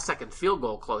like last-second field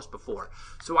goal close before.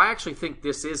 So I actually think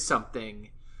this is something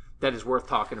that is worth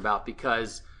talking about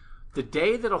because the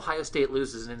day that Ohio State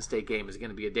loses an in-state game is going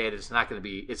to be a day that it's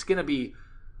going to be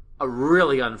a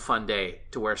really unfun day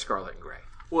to wear scarlet and gray.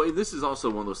 Well, this is also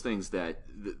one of those things that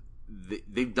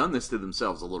they've done this to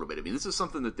themselves a little bit. I mean, this is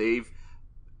something that they've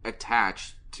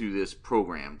attached to this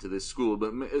program, to this school,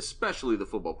 but especially the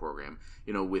football program,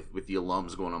 with the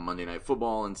alums going on Monday Night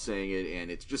Football and saying it, and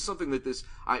it's just something that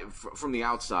from the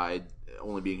outside,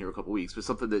 only being here a couple weeks, but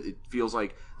something that it feels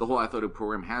like the whole athletic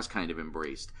program has kind of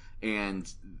embraced. And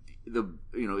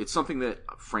it's something that,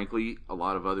 frankly, a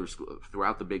lot of other schools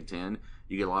throughout the Big Ten,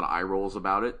 you get a lot of eye rolls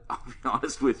about it, I'll be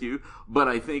honest with you. But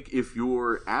I think if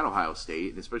you're at Ohio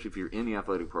State, and especially if you're in the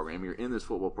athletic program, you're in this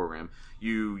football program,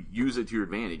 you use it to your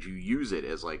advantage. You use it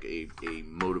as like a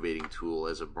motivating tool,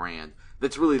 as a brand.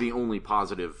 That's really the only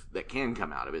positive that can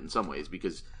come out of it in some ways,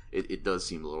 because it does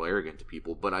seem a little arrogant to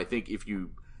people. But I think if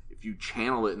you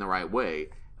channel it in the right way,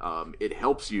 it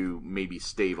helps you maybe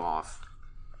stave off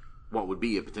what would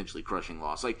be a potentially crushing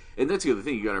loss. And that's the other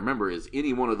thing you got to remember is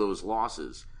any one of those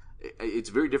losses, it's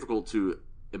very difficult to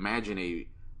imagine a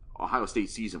Ohio State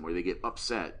season where they get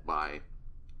upset by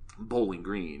Bowling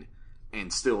Green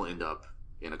and still end up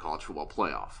in a college football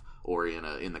playoff or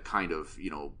in the kind of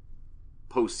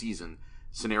postseason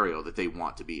scenario that they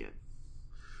want to be in.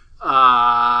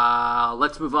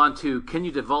 Let's move on to, can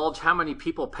you divulge how many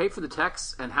people pay for the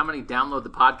texts and how many download the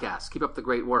podcast? Keep up the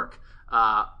great work.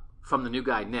 From the new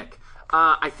guy, Nick.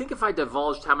 I think if I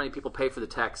divulged how many people pay for the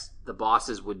text, the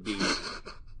bosses would be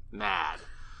mad.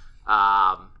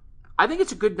 I think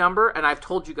it's a good number, and I've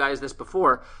told you guys this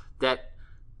before, that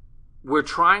we're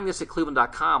trying this at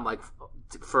Cleveland.com,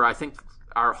 for I think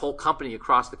our whole company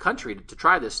across the country to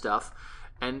try this stuff,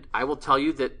 and I will tell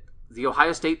you that the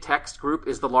Ohio State text group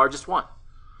is the largest one.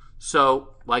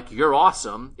 So, you're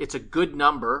awesome. It's a good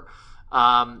number.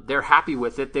 They're happy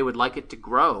with it. They would like it to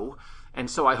grow. And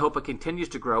so I hope it continues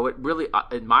to grow. It really,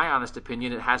 in my honest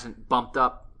opinion, it hasn't bumped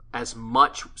up as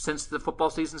much since the football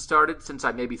season started, since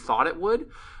I maybe thought it would.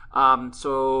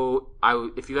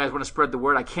 If you guys want to spread the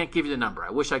word, I can't give you the number. I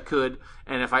wish I could.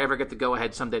 And if I ever get the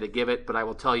go-ahead someday to give it, but I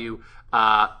will tell you,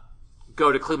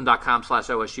 go to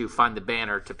cleveland.com/OSU, find the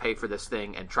banner to pay for this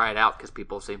thing, and try it out because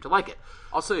people seem to like it.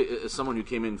 I'll say, as someone who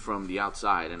came in from the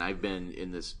outside, and I've been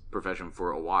in this profession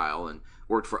for a while and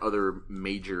worked for other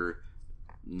major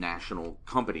national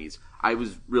companies, I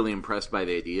was really impressed by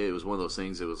the idea. It was one of those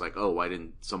things that was like, oh, why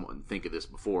didn't someone think of this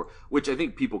before? Which I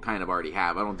think people kind of already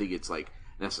have. I don't think it's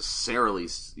necessarily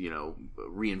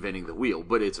reinventing the wheel,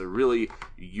 but it's a really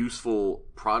useful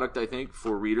product, I think,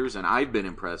 for readers, and I've been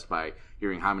impressed by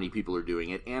hearing how many people are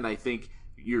doing it, and I think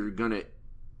you're going to,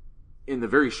 in the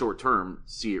very short term,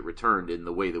 see it returned in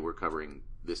the way that we're covering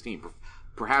this team.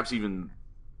 Perhaps even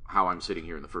how I'm sitting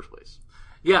here in the first place.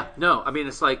 Yeah, no, I mean,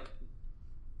 it's like,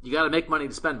 you got to make money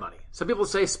to spend money. Some people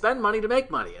say spend money to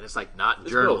make money, and it's not in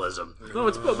journalism. Both. No,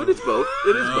 it's both, but it's both.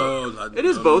 It is both. It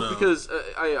is both because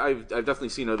I've definitely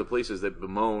seen other places that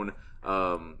bemoan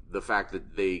the fact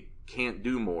that they can't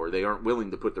do more. They aren't willing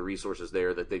to put the resources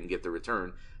there that they can get the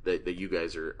return that you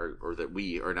guys are or that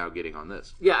we are now getting on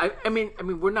this. Yeah, I mean,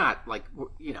 we're not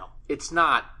it's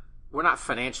not, we're not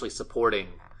financially supporting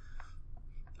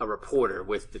a reporter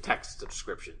with the text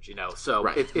subscriptions, So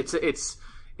right.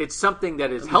 It's something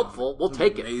that is helpful. We'll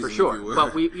take it for sure.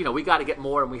 But we got to get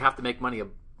more, and we have to make money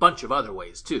bunch of other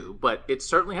ways too, but it's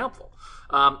certainly helpful.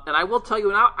 And I will tell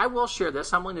you, and I will share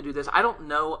this. I'm willing to do this. I don't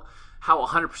know how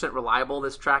 100% reliable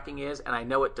this tracking is, and I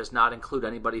know it does not include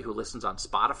anybody who listens on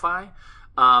Spotify.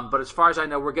 But as far as I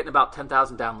know, we're getting about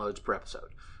 10,000 downloads per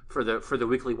episode for the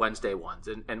weekly Wednesday ones.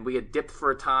 And we had dipped for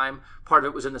a time. Part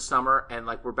of it was in the summer, and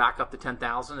like we're back up to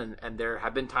 10,000, and there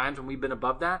have been times when we've been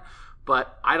above that.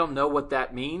 But I don't know what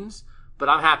that means, but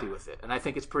I'm happy with it. And I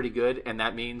think it's pretty good, and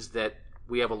that means that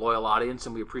we have a loyal audience,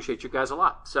 and we appreciate you guys a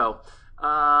lot. So,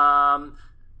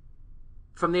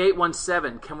 from the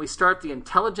 817, can we start the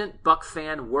Intelligent Buck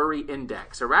Fan Worry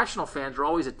Index? Irrational fans are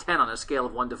always a 10 on a scale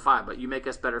of 1 to 5, but you make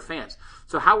us better fans.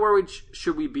 So how worried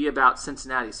should we be about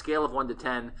Cincinnati? Scale of 1 to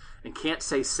 10, and can't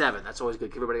say 7. That's always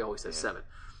good. Everybody always says 7.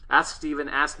 Ask Steven,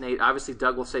 ask Nate. Obviously,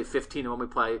 Doug will say 15, and when we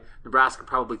play Nebraska,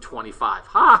 probably 25.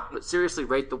 Ha! But seriously,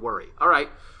 rate the worry. All right,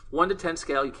 1 to 10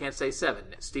 scale, you can't say 7.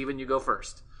 Steven, you go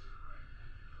first.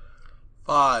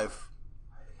 5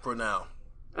 for now.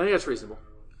 I think that's reasonable.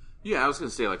 Yeah, I was going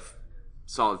to say like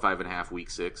solid 5.5 week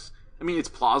 6. I mean, it's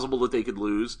plausible that they could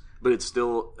lose, but it's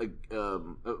still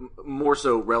more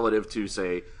so relative to,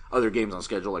 say, other games on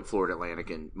schedule like Florida Atlantic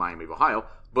and Miami of Ohio,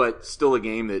 but still a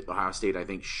game that Ohio State, I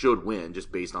think, should win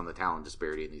just based on the talent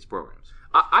disparity in these programs.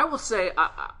 I will say,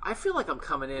 I feel like I'm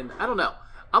coming in, I don't know,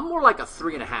 I'm more like a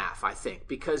 3.5, I think,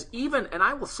 because and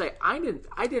I will say, I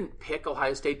didn't pick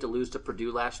Ohio State to lose to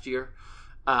Purdue last year.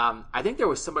 I think there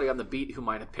was somebody on the beat who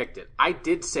might have picked it. I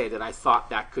did say that I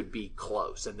thought that could be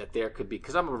close and that there could be,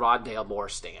 because I'm a Rod Dale Moore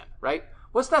stan, right?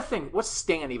 What's that thing? What's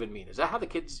stan even mean? Is that how the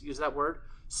kids use that word?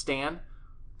 Stan?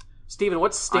 Steven,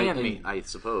 what's stan mean? I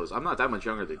suppose. I'm not that much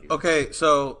younger than you. Okay,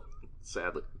 so...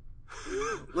 Sadly.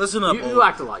 Listen up. You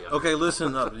act a lot younger. Okay,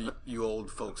 listen up, you old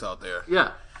folks out there.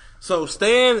 Yeah. So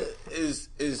Stan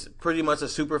is pretty much a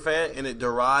super fan, and it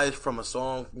derives from a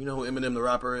song. You know who Eminem the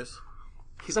rapper is?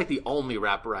 He's like the only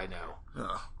rapper I know.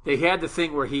 Oh. They had the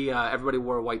thing where he everybody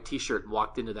wore a white T-shirt and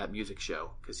walked into that music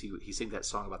show because he sang that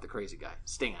song about the crazy guy,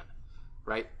 Stan.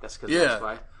 Right? That's because that's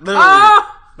why.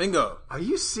 Bingo. Are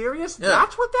you serious? Yeah.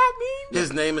 That's what that means?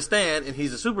 His name is Stan, and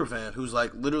he's a super fan who's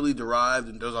like literally derived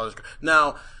and does all this.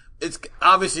 Now, it's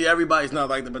obviously everybody's not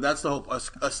like that, but that's the hope.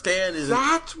 A Stan is.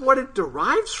 That's what it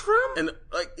derives from. And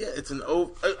it's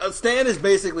a Stan is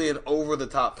basically an over the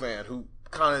top fan who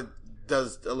kind of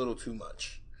does a little too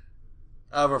much.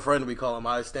 I have a friend, we call him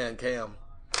I Stan Cam,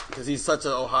 because he's such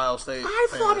an Ohio State I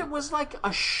fan. thought it was like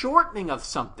a shortening of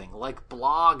something, like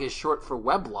blog is short for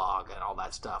weblog and all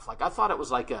that stuff. Like I thought it was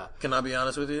like a. Can I be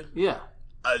honest with you? Yeah.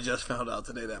 I just found out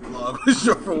today that blog was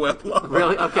short for weblog.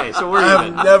 Really? Okay, so we're I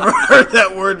even. have never heard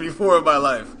that word before in my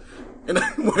life, and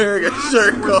I'm wearing a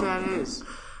shirt What called. that is.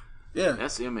 Yeah,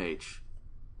 SMH.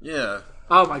 yeah,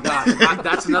 Oh my God,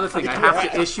 that's another thing. I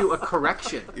have to issue a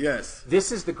correction. yes.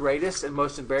 This is the greatest and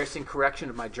most embarrassing correction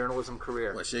of my journalism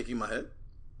career. What, shaking my head?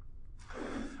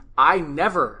 I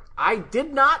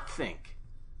did not think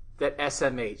that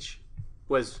SMH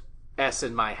was S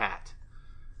in my hat.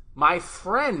 My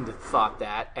friend thought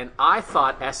that, and I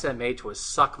thought SMH was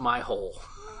suck my hole.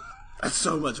 That's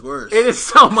so much worse. It is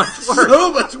so much worse.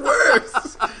 so much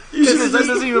worse. That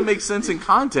doesn't even make sense in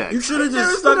context. You should have just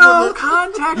There's stuck no with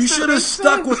context. You should have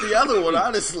stuck with the other one,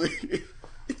 honestly.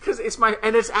 Because it's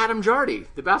Adam Jardy,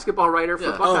 the basketball writer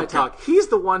for Buckeye okay. Talk. He's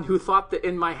the one who thought the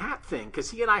in my hat thing, because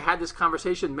he and I had this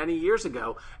conversation many years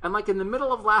ago. And like in the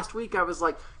middle of last week, I was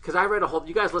like, because I read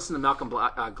you guys listen to Malcolm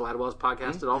Gladwell's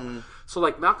podcast at all? So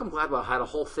like Malcolm Gladwell had a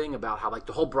whole thing about how like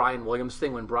the whole Brian Williams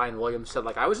thing, when Brian Williams said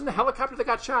like, I was in the helicopter that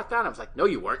got shot down. I was like, no,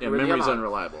 you weren't. Yeah, You were in the memory's helicopter.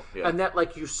 unreliable. Yeah. And that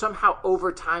like you somehow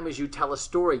over time as you tell a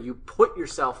story, you put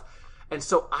yourself. And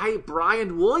so I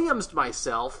Brian Williams'd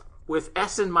myself with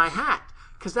S in my hat.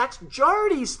 Because that's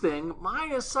Jardy's thing.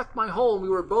 Mine is suck my hole. And we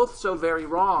were both so very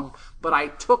wrong. But I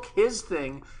took his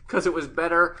thing because it was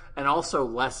better and also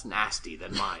less nasty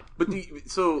than mine. But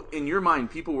so in your mind,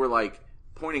 people were like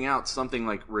pointing out something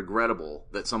like regrettable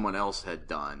that someone else had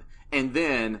done, and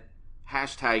then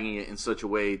hashtagging it in such a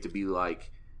way to be like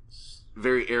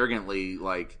very arrogantly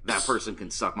like that person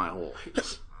can suck my hole.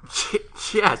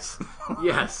 Yes.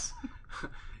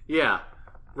 Yeah.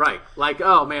 Right. Like,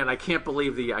 oh man, I can't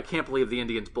believe the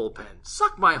Indians bullpen.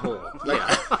 Suck my hole.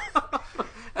 Yeah.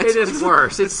 It is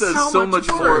worse. It says so much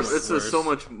more. worse. It says so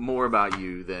much more about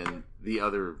you than the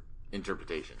other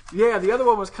interpretation. Yeah, the other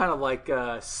one was kind of like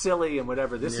silly and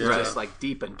whatever. This is just like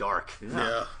deep and dark.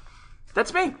 Yeah.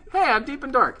 That's me. Hey, I'm deep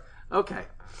and dark. Okay.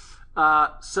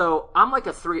 So I'm like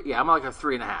a 3. Yeah, I'm like a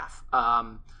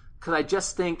 3.5. Because I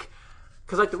just think,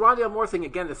 Because like the Rondale Moore thing,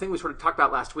 again, the thing we sort of talked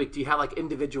about last week, do you have like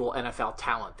individual NFL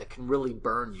talent that can really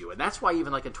burn you? And that's why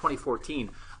even like in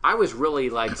 2014, I was really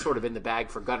like sort of in the bag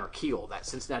for Gunnar Kiel, that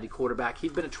Cincinnati quarterback.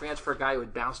 He'd been a transfer guy who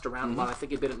had bounced around a lot. I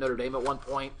think he'd been at Notre Dame at one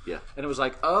point. Yeah. And it was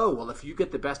like, oh, well, if you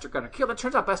get the best of Gunnar Kiel, that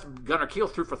turns out Gunnar Kiel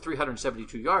threw for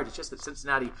 372 yards. It's just that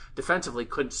Cincinnati defensively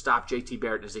couldn't stop J.T.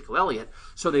 Barrett and Ezekiel Elliott,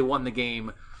 so they won the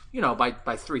game,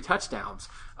 by 3 touchdowns.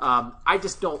 I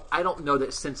don't know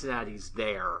that Cincinnati's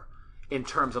there in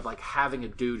terms of like having a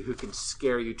dude who can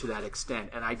scare you to that extent.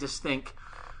 And I just think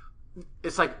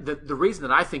it's like the reason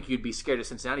that I think you'd be scared of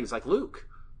Cincinnati is like Luke.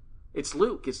 It's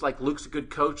Luke. It's like Luke's a good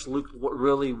coach. Luke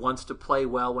really wants to play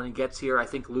well when he gets here. I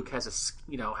think Luke has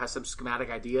has some schematic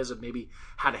ideas of maybe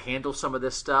how to handle some of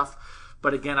this stuff.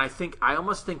 But again, I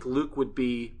almost think Luke would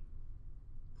be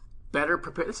better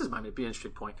prepared. This might be an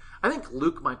interesting point. I think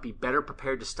Luke might be better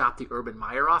prepared to stop the Urban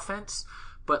Meyer offense.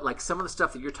 But like some of the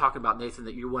stuff that you're talking about, Nathan,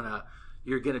 that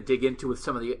you're gonna dig into with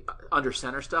some of the under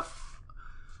center stuff,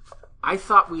 I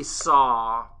thought we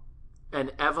saw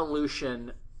an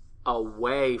evolution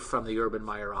away from the Urban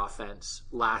Meyer offense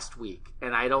last week,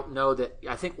 and I don't know that.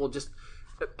 I think we'll just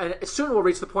soon we'll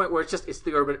reach the point where it's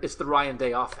the Ryan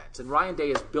Day offense, and Ryan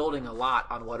Day is building a lot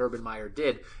on what Urban Meyer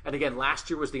did. And again, last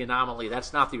year was the anomaly.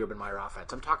 That's not the Urban Meyer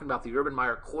offense. I'm talking about the Urban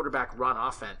Meyer quarterback run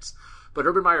offense. But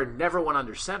Urban Meyer never went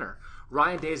under center.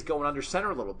 Ryan Day's going under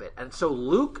center a little bit. And so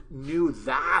Luke knew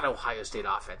that Ohio State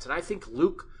offense. And I think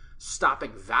Luke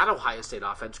stopping that Ohio State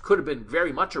offense could have been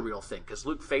very much a real thing because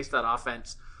Luke faced that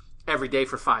offense every day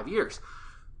for 5 years.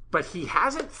 But he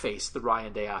hasn't faced the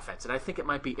Ryan Day offense. And I think it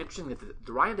might be interesting that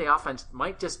the Ryan Day offense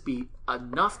might just be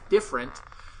enough different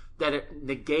that it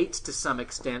negates to some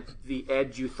extent the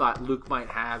edge you thought Luke might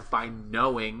have by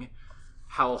knowing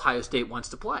how Ohio State wants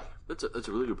to play. That's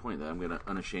a really good point that I'm going to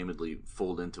unashamedly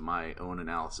fold into my own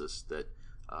analysis that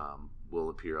will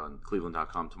appear on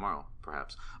Cleveland.com tomorrow,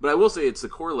 perhaps. But I will say it's the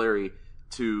corollary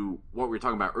to what we were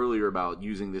talking about earlier about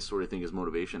using this sort of thing as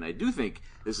motivation. I do think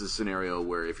this is a scenario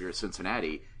where if you're at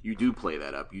Cincinnati, you do play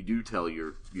that up. You do tell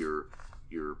your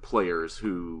players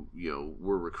who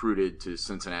were recruited to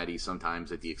Cincinnati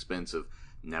sometimes at the expense of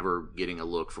never getting a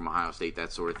look from Ohio State,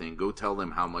 that sort of thing. Go tell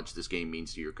them how much this game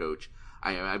means to your coach.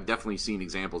 I've definitely seen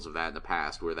examples of that in the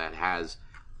past where that has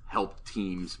helped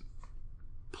teams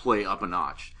play up a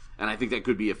notch. And I think that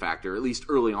could be a factor, at least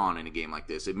early on in a game like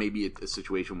this. It may be a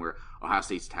situation where Ohio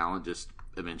State's talent just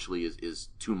eventually is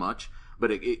too much.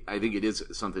 But I think it is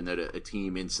something that a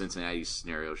team in Cincinnati's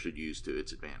scenario should use to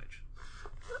its advantage.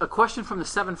 A question from the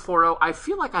 740. I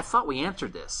feel like I thought we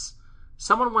answered this.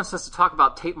 Someone wants us to talk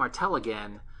about Tate Martell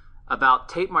again, about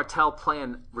Tate Martell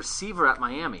playing receiver at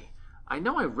Miami. I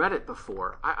know I read it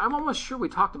before. I'm almost sure we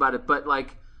talked about it, but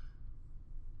like,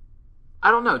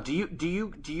 I don't know. Do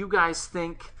you guys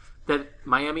think that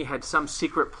Miami had some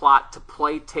secret plot to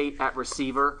play Tate at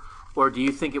receiver, or do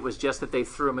you think it was just that they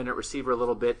threw him in at receiver a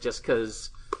little bit just because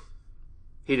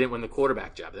he didn't win the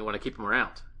quarterback job? They want to keep him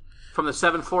around. From the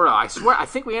 740, I swear, I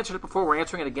think we answered it before. We're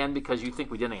answering it again because you think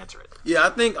we didn't answer it. Yeah,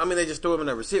 they just threw him in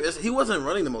at receiver. He wasn't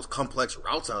running the most complex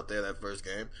routes out there that first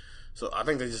game. So I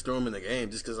think they just threw him in the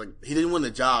game just because he didn't win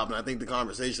the job. And I think the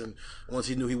conversation, once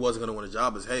he knew he wasn't going to win a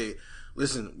job, is, hey,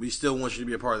 listen, we still want you to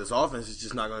be a part of this offense. It's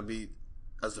just not going to be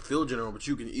as the field general, but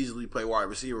you can easily play wide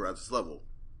receiver at this level.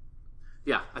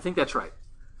 Yeah, I think that's right.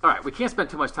 All right, we can't spend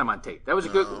too much time on Tate. That was a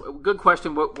good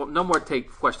question. No more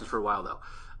Tate questions for a while, though.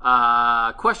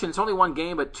 Question, it's only one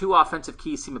game, but 2 offensive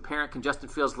keys seem apparent. Can Justin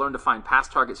Fields learn to find pass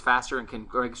targets faster, and can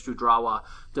Greg Studrawa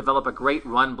develop a great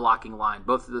run-blocking line?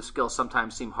 Both of those skills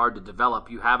sometimes seem hard to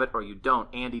develop. You have it or you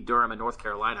don't. Andy Durham in North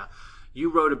Carolina.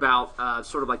 You wrote about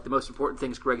sort of like the most important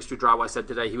things Greg Studrawa said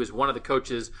today. He was one of the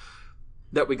coaches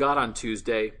that we got on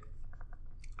Tuesday.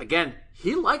 Again,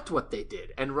 he liked what they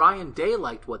did, and Ryan Day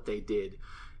liked what they did.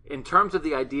 In terms of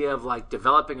the idea of like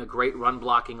developing a great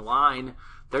run-blocking line,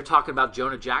 they're talking about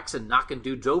Jonah Jackson knocking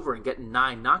dudes over and getting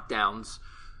 9 knockdowns.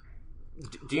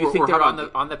 Do you think they're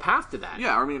on the path to that?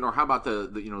 Yeah, I mean, or how about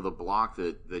the block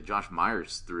that Josh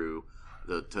Myers threw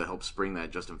to help spring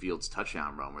that Justin Fields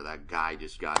touchdown run, where that guy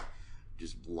just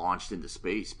launched into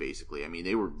space, basically. I mean,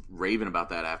 they were raving about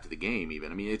that after the game,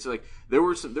 even. I mean, it's like there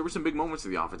were some big moments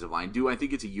of the offensive line. Do I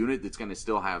think it's a unit that's going to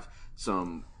still have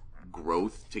some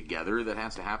growth together that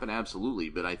has to happen? Absolutely.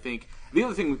 But I think the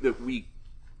other thing that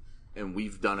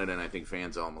we've done it, and I think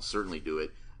fans almost certainly do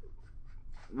it,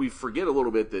 we forget a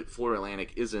little bit that Florida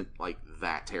Atlantic isn't like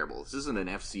that terrible. This isn't an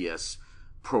FCS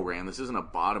program. This isn't a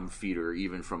bottom feeder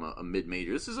even from a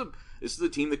mid-major. This is a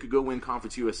team that could go win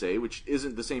Conference USA, which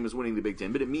isn't the same as winning the Big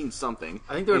Ten, but it means something.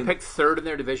 I think they were picked third in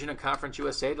their division in Conference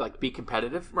USA to be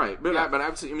competitive. Right, but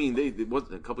absolutely, I mean,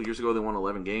 a couple years ago they won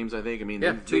 11 games, I think. I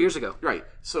mean, 2 years ago. Right.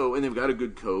 So, and they've got a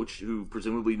good coach who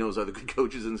presumably knows other good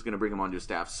coaches and is going to bring them onto his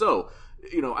staff. So,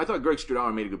 I thought Greg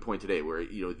Stradauer made a good point today where,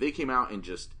 they came out and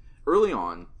just early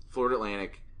on, Florida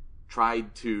Atlantic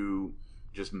tried to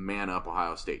just man up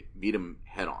Ohio State, beat them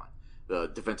head on. The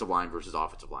defensive line versus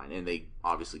offensive line, and they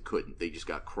obviously couldn't. They just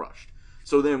got crushed.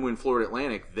 So then when Florida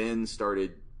Atlantic then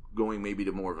started going maybe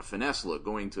to more of a finesse look,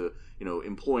 going to,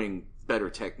 employing better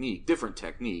technique, different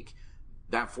technique,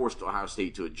 that forced Ohio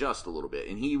State to adjust a little bit.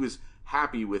 And he was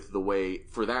happy with the way,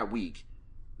 for that week,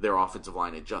 their offensive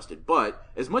line adjusted. But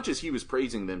as much as he was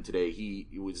praising them today, he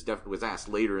was asked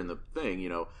later in the thing,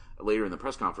 later in the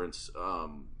press conference,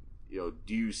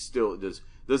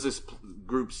 does this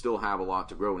group still have a lot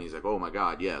to grow? And he's like, oh my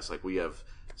God, yes. Like, we have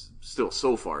still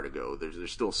so far to go. There's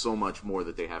still so much more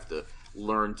that they have to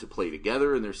learn to play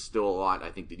together, and there's still a lot, I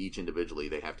think, that each individually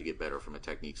they have to get better from a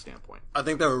technique standpoint. I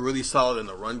think they were really solid in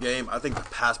the run game. I think the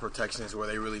pass protection is where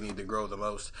they really need to grow the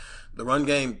most. The run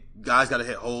game, guys got to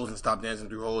hit holes and stop dancing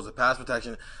through holes. The pass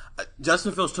protection,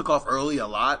 Justin Fields took off early a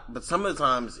lot, but some of the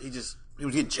times he was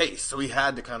getting chased, so he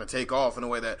had to kind of take off in a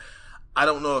way that I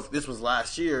don't know if this was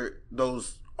last year,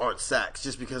 those aren't sacks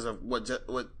just because of what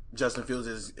Justin Fields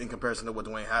is in comparison to what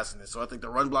Dwayne Haskins is. So I think the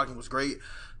run blocking was great.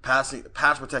 Pass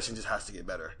protection just has to get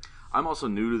better. I'm also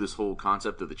new to this whole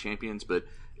concept of the champions, but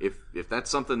if that's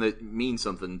something that means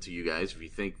something to you guys, if you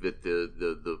think that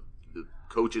the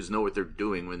coaches know what they're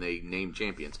doing when they name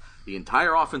champions, the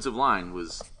entire offensive line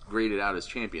was graded out as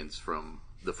champions from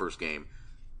the first game.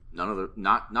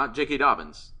 Not J.K.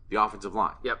 Dobbins, the offensive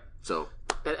line. Yep. So.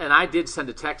 And I did send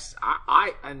a text.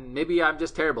 And maybe I'm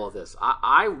just terrible at this.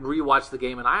 I rewatched the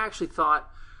game, and I actually thought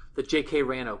that J.K.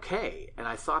 ran okay. And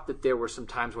I thought that there were some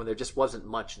times when there just wasn't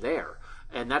much there.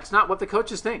 And that's not what the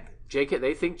coaches think.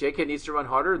 They think J.K. needs to run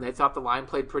harder, and they thought the line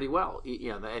played pretty well,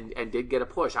 and did get a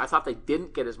push. I thought they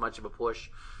didn't get as much of a push,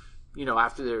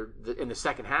 after in the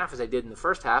second half as they did in the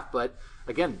first half. But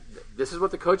again, this is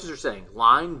what the coaches are saying: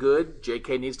 line good,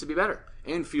 J.K. needs to be better,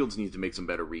 and Fields needs to make some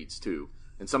better reads too.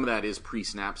 And some of that is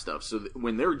pre-snap stuff. So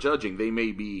when they're judging, they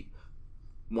may be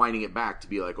winding it back to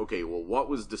be like, okay, well, what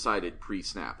was decided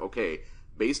pre-snap? Okay,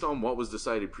 based on what was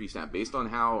decided pre-snap, based on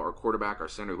how our quarterback, our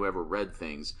center, whoever read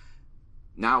things,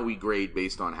 now we grade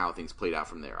based on how things played out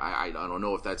from there. I don't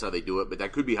know if that's how they do it, but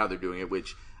that could be how they're doing it,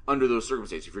 which under those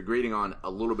circumstances, if you're grading on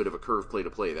a little bit of a curve play to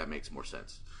play, that makes more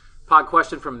sense. Pod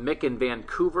question from Mick in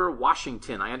Vancouver,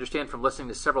 Washington. I understand from listening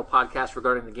to several podcasts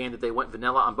regarding the game that they went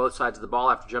vanilla on both sides of the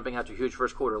ball after jumping out to a huge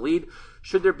first quarter lead.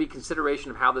 Should there be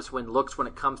consideration of how this win looks when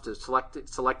it comes to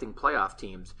selecting playoff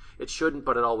teams? It shouldn't,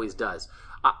 but it always does.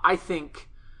 I think,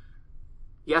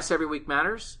 yes, every week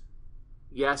matters.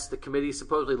 Yes, the committee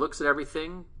supposedly looks at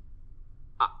everything.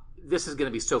 This is going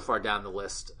to be so far down the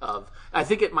list of, I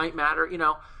think it might matter,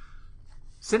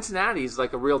 Cincinnati's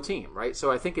like a real team, right?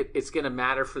 So I think it's going to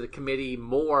matter for the committee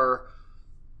more.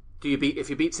 If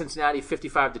you beat Cincinnati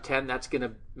 55-10, that's going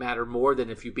to matter more than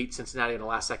if you beat Cincinnati in a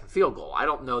last-second field goal. I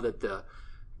don't know that the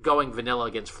going vanilla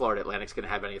against Florida Atlantic is going to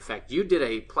have any effect. You did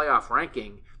a playoff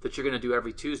ranking that you're going to do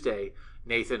every Tuesday,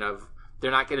 Nathan. They're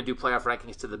not going to do playoff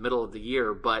rankings to the middle of the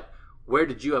year, but where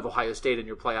did you have Ohio State in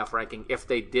your playoff ranking if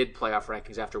they did playoff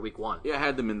rankings after week one? Yeah, I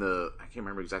had them I can't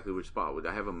remember exactly which spot. Would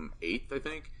I have them 8th, I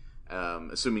think?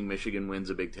 Assuming Michigan wins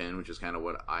a Big Ten, which is kind of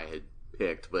what I had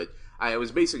picked. But I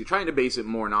was basically trying to base it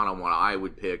more not on what I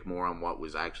would pick, more on what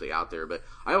was actually out there. But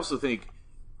I also think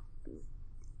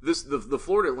the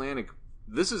Florida Atlantic,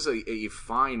 this is a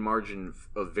fine margin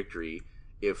of victory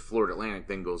if Florida Atlantic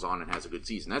then goes on and has a good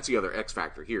season. That's the other X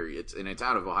factor here. It's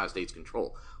out of Ohio State's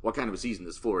control. What kind of a season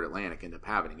does Florida Atlantic end up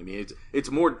having? I mean,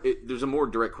 there's a more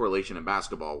direct correlation in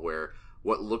basketball where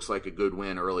what looks like a good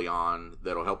win early on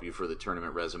that'll help you for the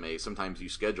tournament resume. Sometimes you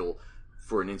schedule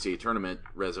for an NCAA tournament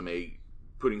resume,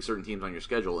 putting certain teams on your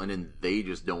schedule, and then they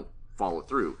just don't follow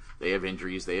through. They have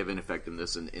injuries, they have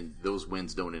ineffectiveness, and those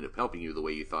wins don't end up helping you the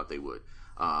way you thought they would.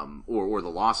 Or the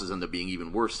losses end up being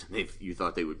even worse than you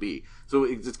thought they would be. So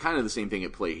it's kind of the same thing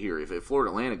at play here. If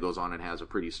Florida Atlantic goes on and has a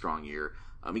pretty strong year,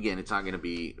 again, it's not going to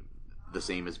be the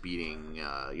same as beating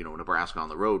Nebraska on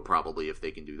the road probably if they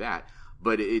can do that.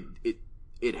 But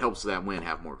it helps that win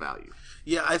have more value.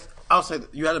 Yeah, I'll say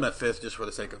that you had them at 5th just for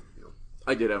the sake of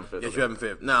I did have them 5th. Yes, you have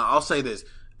them 5th. Now I'll say this: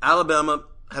 Alabama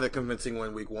had a convincing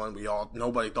win week 1.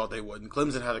 Nobody thought they wouldn't.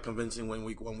 Clemson had a convincing win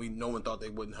week 1. No one thought they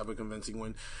wouldn't have a convincing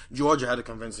win. Georgia had a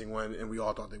convincing win, and we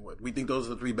all thought they would. We think those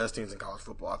are the 3 best teams in college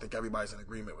football. I think everybody's in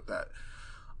agreement with that.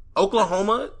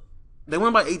 Oklahoma, they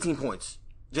won by 18 points.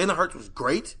 Jalen Hurts was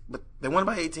great, but they won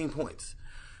by 18 points.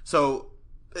 So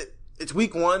it's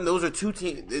week one. Those are two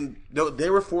teams, and they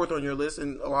were fourth on your list,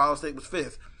 and Ohio State was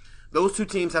fifth. Those two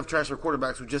teams have transfer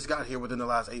quarterbacks who just got here within the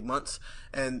last 8 months,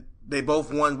 and they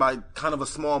both won by kind of a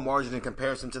small margin in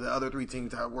comparison to the other three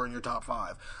teams that were in your top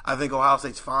five. I think Ohio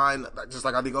State's fine, just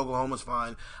like I think Oklahoma's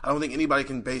fine. I don't think anybody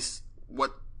can base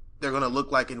what they're going to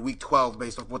look like in week 12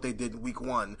 based off what they did in week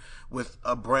one with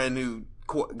a brand new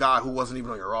guy who wasn't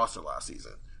even on your roster last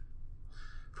season.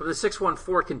 From the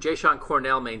 614, can Jayshon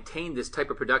Cornell maintain this type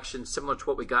of production similar to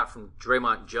what we got from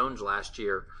Draymond Jones last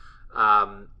year?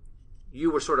 You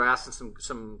were sort of asking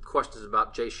some questions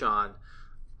about Jayshon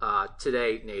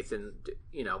today, Nathan.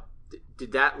 You know,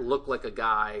 did that look like a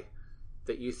guy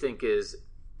that you think is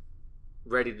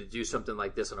ready to do something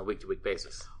like this on a week-to-week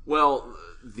basis? Well,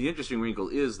 the interesting wrinkle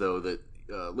is, though, that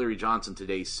Larry Johnson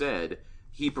today said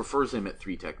he prefers him at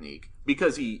 3 technique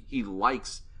because he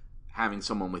likes having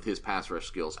someone with his pass rush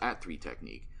skills at 3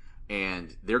 technique,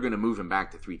 and they're going to move him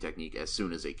back to 3 technique as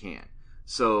soon as they can.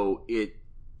 So it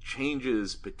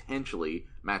changes potentially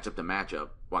matchup to matchup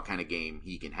what kind of game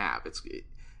he can have.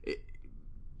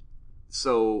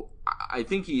 So I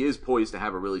think he is poised to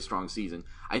have a really strong season.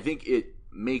 I think it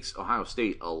makes Ohio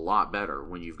State a lot better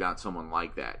when you've got someone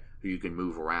like that who you can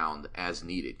move around as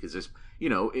needed, because there's,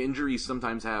 injuries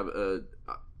sometimes have a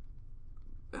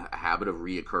habit of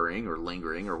reoccurring or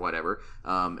lingering or whatever.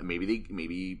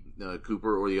 Maybe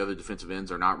Cooper or the other defensive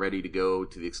ends are not ready to go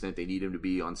to the extent they need him to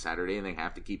be on Saturday, and they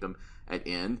have to keep him at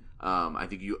end. I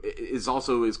think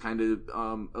is kind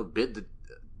of a bit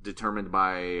determined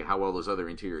by how well those other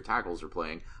interior tackles are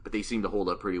playing, but they seem to hold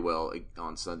up pretty well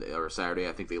on Sunday or Saturday.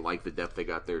 I think they like the depth they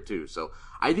got there too. So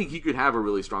I think he could have a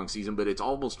really strong season, but it's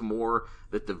almost more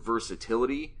that the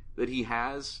versatility that he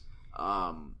has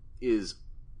is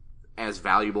as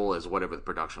valuable as whatever the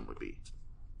production would be.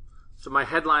 So my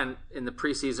headline in the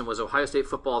preseason was Ohio State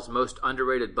football's most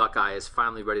underrated Buckeye is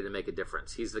finally ready to make a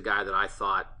difference. He's the guy that I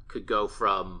thought could go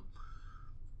from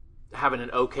having an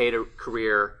okay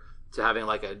career to having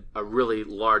like a really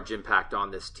large impact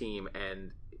on this team.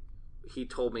 And he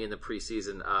told me in the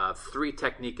preseason, 3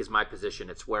 technique is my position.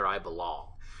 It's where I belong.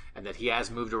 And that he has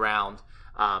moved around,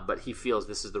 but he feels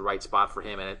this is the right spot for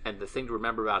him. And the thing to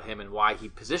remember about him and why he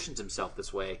positions himself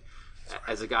this way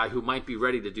as a guy who might be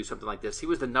ready to do something like this, he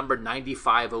was the number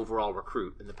 95 overall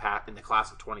recruit in the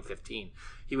class of 2015.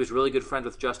 He was really good friends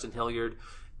with Justin Hilliard.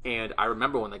 And I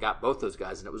remember when they got both those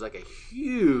guys, and it was like a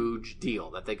huge deal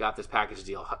that they got this package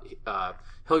deal.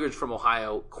 Hilliard's from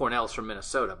Ohio, Cornell's from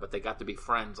Minnesota, but they got to be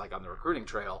friends like on the recruiting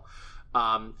trail.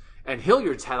 And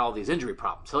Hilliard's had all these injury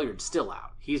problems. Hilliard's still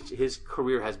out. His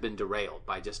career has been derailed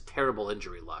by just terrible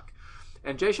injury luck.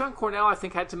 And Jayshon Cornell, I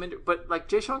think, had some injury, but like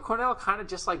Jayshon Cornell kind of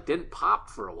just like didn't pop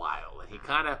for a while, and he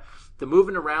kind of the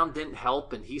moving around didn't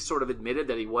help, and he sort of admitted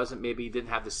that he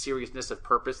didn't have the seriousness of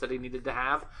purpose that he needed to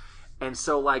have. And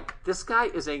so, like, this guy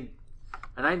is and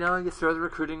I know you throw the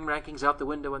recruiting rankings out the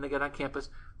window when they get on campus.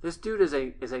 This dude is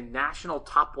a national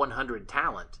top 100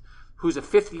 talent who's a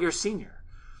 5th-year senior.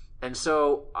 And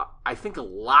so I think a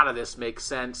lot of this makes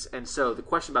sense. And so the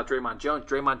question about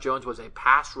Draymond Jones was a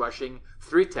pass-rushing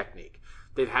 3 technique.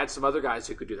 They've had some other guys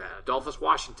who could do that. Adolphus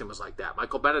Washington was like that.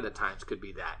 Michael Bennett at times could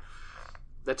be that.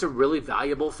 That's a really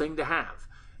valuable thing to have.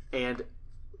 And,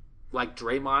 like,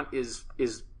 Draymond is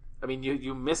I mean,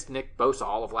 you missed Nick Bosa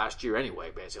all of last year anyway,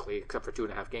 basically, except for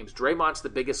 2.5 games. Draymond's the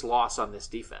biggest loss on this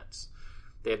defense.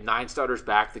 They have 9 starters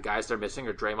back. The guys they're missing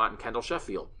are Draymond and Kendall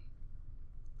Sheffield.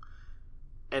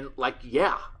 And, like,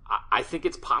 yeah, I think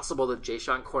it's possible that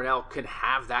Jayshon Cornell can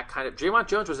have that kind of... Draymond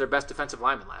Jones was their best defensive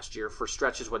lineman last year for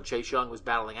stretches when Chase Young was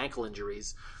battling ankle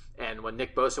injuries. And when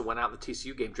Nick Bosa went out in the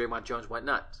TCU game, Draymond Jones went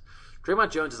nuts. Draymond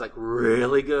Jones is, like,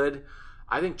 really good.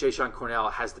 I think Jayshon Cornell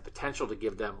has the potential to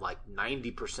give them like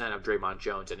 90% of Draymond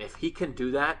Jones, and if he can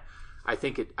do that, I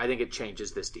think it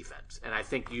changes this defense. And I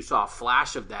think you saw a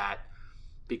flash of that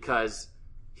because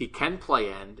he can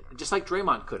play end, just like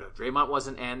Draymond could have. Draymond was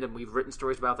an end, and we've written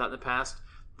stories about that in the past.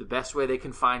 The best way they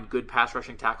can find good pass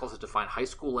rushing tackles is to find high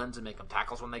school ends and make them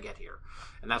tackles when they get here,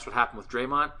 and that's what happened with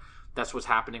Draymond. That's what's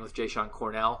happening with Jayshon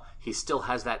Cornell. He still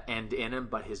has that end in him,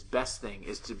 but his best thing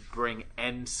is to bring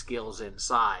end skills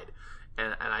inside.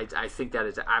 And I think that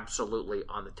is absolutely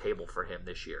on the table for him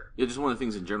this year. Yeah, just one of the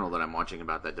things in general that I'm watching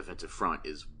about that defensive front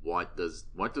is what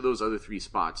do those other 3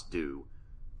 spots do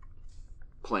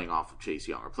playing off of Chase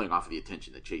Young or playing off of the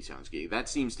attention that Chase Young's getting? That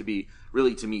seems to be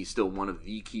really, to me, still one of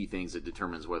the key things that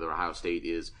determines whether Ohio State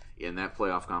is in that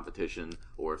playoff competition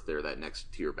or if they're that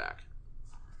next tier back.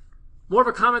 More of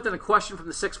a comment than a question from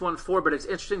the 614, but it's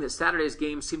interesting that Saturday's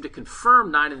games seem to confirm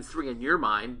 9-3 in your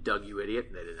mind, Doug, you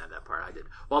idiot. They didn't have that part, I did.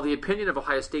 While the opinion of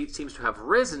Ohio State seems to have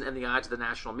risen in the eyes of the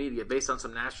national media, based on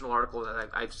some national articles that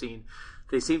I've seen,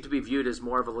 they seem to be viewed as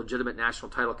more of a legitimate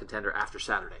national title contender after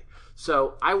Saturday.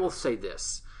 So I will say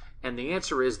this, and the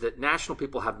answer is that national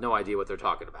people have no idea what they're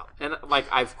talking about. And,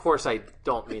 of course I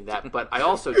don't mean that, but I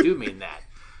also do mean that.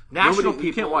 National people,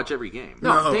 you can't watch every game.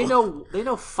 No, they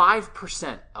know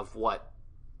 5% of what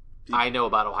I know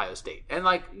about Ohio State, and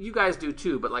you guys do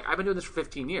too. But I've been doing this for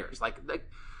 15 years.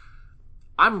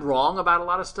 I'm wrong about a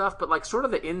lot of stuff, but sort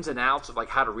of the ins and outs of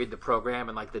how to read the program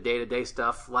and the day-to-day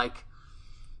stuff.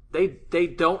 They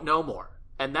don't know more,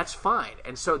 and that's fine.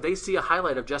 And so they see a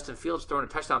highlight of Justin Fields throwing a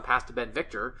touchdown pass to Ben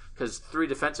Victor because 3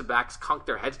 defensive backs conked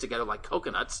their heads together like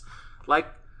coconuts.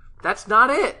 That's not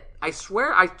it. I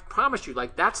swear, I promise you,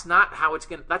 that's not how it's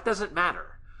going to... That doesn't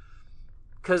matter.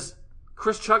 Because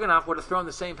Chris Chugunov would have thrown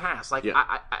the same pass. I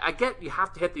get you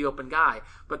have to hit the open guy,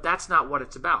 but that's not what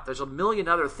it's about. There's a million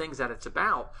other things that it's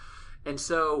about. And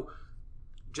so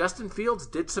Justin Fields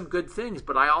did some good things,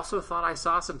 but I also thought I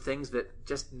saw some things that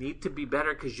just need to be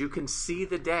better because you can see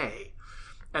the day.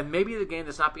 And maybe the game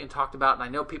that's not being talked about, and I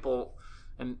know people...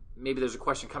 And maybe there's a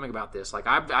question coming about this.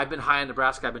 I've been high on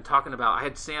Nebraska. I've been talking about... I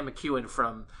had Sam McEwen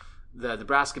from the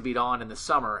Nebraska Beat on in the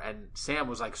summer, and Sam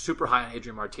was super high on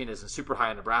Adrian Martinez and super high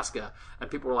on Nebraska. And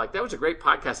people were like, that was a great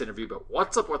podcast interview, but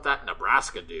what's up with that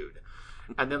Nebraska dude?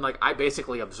 And then I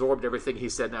basically absorbed everything he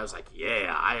said, and I was like,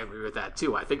 yeah, I agree with that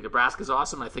too. I think Nebraska's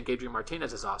awesome. I think Adrian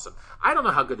Martinez is awesome. I don't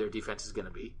know how good their defense is going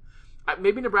to be.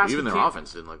 Maybe Nebraska... Even their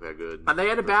offense didn't look that good. And they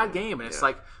had a bad game. And it's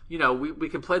we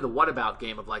can play the what-about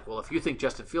game of well, if you think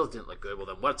Justin Fields didn't look good, well,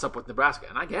 then what's up with Nebraska?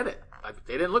 And I get it.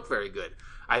 They didn't look very good.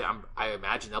 I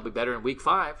imagine they'll be better in Week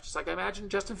 5, just like I imagine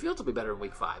Justin Fields will be better in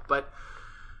Week 5. But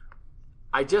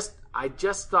I just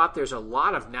thought there's a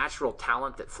lot of natural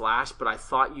talent that flashed, but I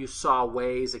thought you saw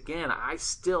ways, again, I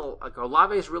still...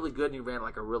 Olave is really good, and he ran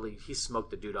he smoked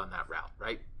the dude on that route,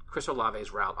 right? Chris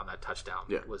Olave's route on that touchdown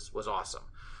was awesome.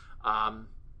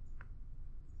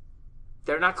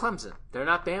 They're not Clemson. They're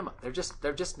not Bama.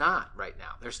 They're just not right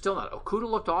now. They're still not. Okudah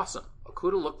looked awesome.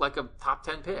 Okudah looked like a top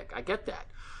 10 pick. I get that.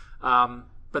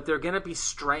 But they're going to be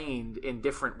strained in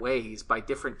different ways by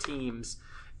different teams.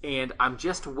 And I'm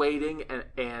just waiting.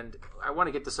 And I want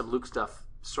to get to some Luke stuff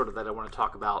sort of that I want to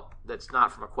talk about that's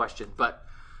not from a question. But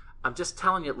I'm just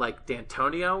telling you,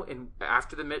 D'Antonio,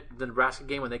 after the Nebraska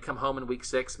game, when they come home in Week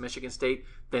 6, Michigan State,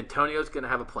 D'Antonio's going to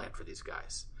have a plan for these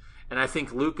guys. And I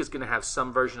think Luke is going to have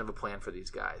some version of a plan for these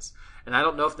guys. And I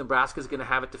don't know if Nebraska is going to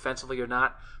have it defensively or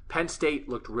not. Penn State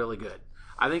looked really good.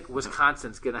 I think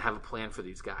Wisconsin's going to have a plan for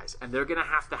these guys. And they're going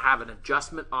to have an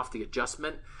adjustment off the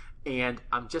adjustment. And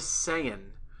I'm just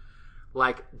saying,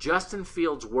 Justin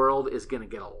Fields' world is going to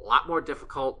get a lot more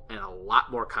difficult and a lot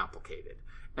more complicated.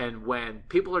 And when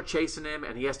people are chasing him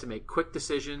and he has to make quick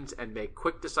decisions and make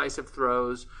quick decisive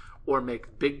throws or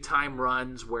make big-time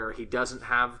runs where he doesn't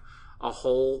have a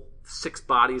whole 6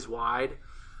 bodies wide,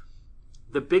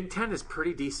 the Big Ten is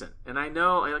pretty decent. And I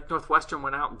know Northwestern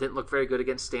went out and didn't look very good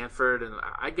against Stanford, and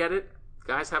I get it.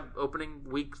 Guys have opening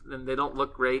weeks and they don't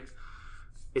look great.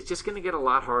 It's just going to get a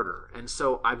lot harder. And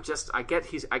so I get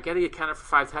he accounted for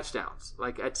 5 touchdowns.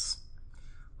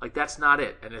 That's not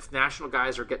it. And if national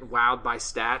guys are getting wowed by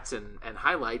stats and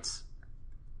highlights,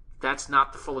 that's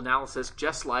not the full analysis,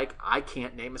 just like I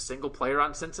can't name a single player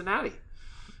on Cincinnati.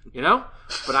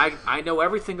 But I know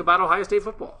everything about Ohio State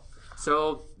football.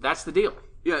 So that's the deal.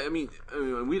 Yeah, I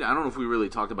don't know if we really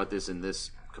talked about this in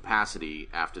this capacity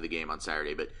after the game on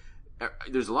Saturday, but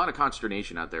there's a lot of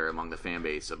consternation out there among the fan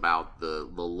base about the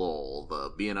lull,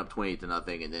 the being up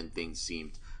 20-0, and then things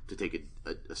seemed to take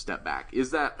a step back.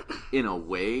 Is that, in a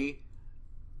way,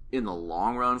 in the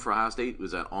long run for Ohio State,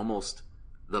 was that almost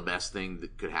the best thing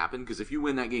that could happen? Because if you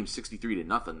win that game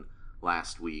 63-0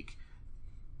 last week,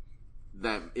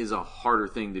 that is a harder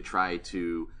thing to try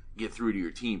to get through to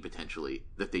your team, potentially,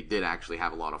 that they did actually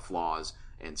have a lot of flaws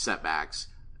and setbacks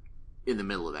in the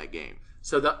middle of that game.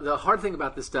 So the hard thing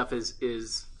about this stuff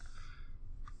is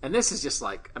and this is just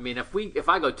if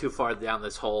I go too far down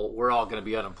this hole, we're all going to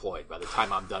be unemployed by the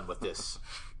time I'm done with this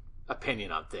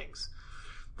opinion on things.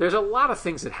 There's a lot of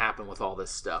things that happen with all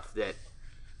this stuff that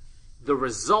the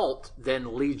result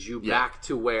then leads you back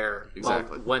to where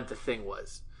when the thing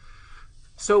was.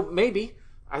 So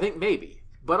I think maybe.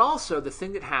 But also the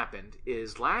thing that happened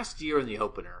is last year in the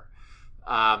opener,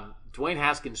 Dwayne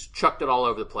Haskins chucked it all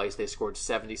over the place. They scored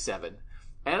 77.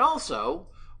 And also,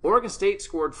 Oregon State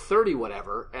scored 30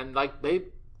 whatever, and they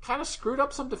kind of screwed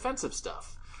up some defensive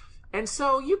stuff. And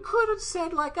so you could have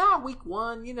said week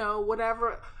 1,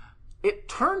 whatever. It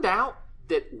turned out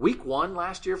that week 1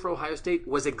 last year for Ohio State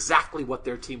was exactly what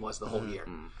their team was the whole year.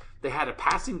 They had a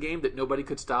passing game that nobody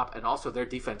could stop, and also their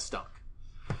defense stunk.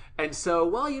 And so,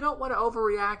 well, you don't want to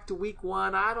overreact to week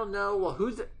 1. I don't know. Well,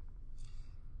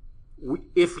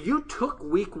 if you took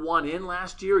week 1 in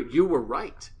last year, you were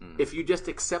right. If you just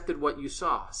accepted what you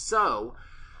saw. So,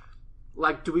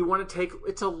 like, do we want to take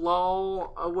it's a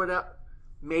lull or whatever?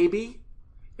 Maybe.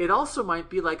 It also might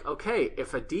be like, okay,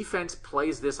 if a defense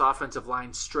plays this offensive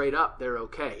line straight up, they're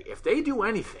okay. If they do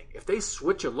anything, if they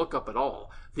switch a look up at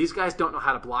all, these guys don't know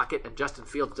how to block it, and Justin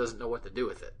Fields doesn't know what to do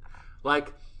with it.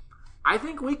 Like, I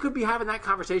think we could be having that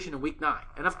conversation in week 9.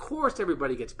 And of course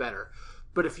everybody gets better.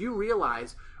 But if you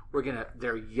realize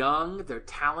they're young, they're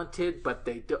talented, but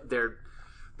they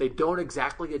don't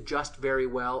exactly adjust very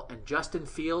well. And Justin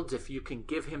Fields, if you can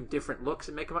give him different looks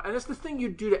and make him, and it's the thing you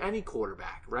do to any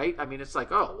quarterback, right? I mean, it's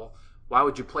like, oh, well, why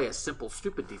would you play a simple,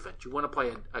 stupid defense? You want to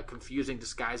play a confusing,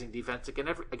 disguising defense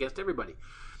against everybody.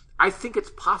 I think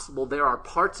it's possible there are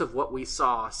parts of what we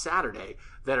saw Saturday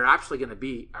that are absolutely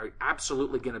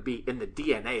going to be in the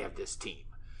DNA of this team.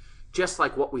 Just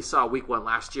like what we saw week 1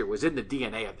 last year was in the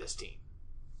DNA of this team.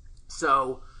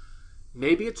 So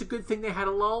maybe it's a good thing they had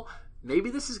a lull.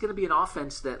 Maybe this is going to be an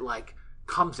offense that like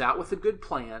comes out with a good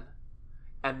plan,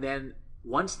 and then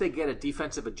once they get a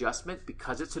defensive adjustment,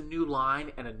 because it's a new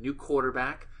line and a new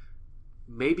quarterback,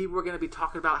 maybe we're going to be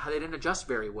talking about how they didn't adjust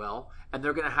very well, and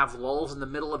they're going to have lulls in the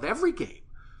middle of every game.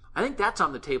 I think that's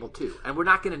on the table too, and we're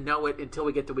not going to know it until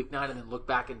we get to week 9 and then look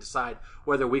back and decide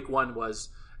whether week 1 was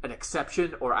an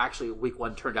exception or actually week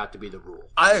 1 turned out to be the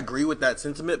rule. I agree with that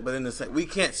sentiment, but we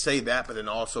can't say that, but then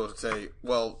also say,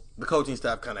 well, the coaching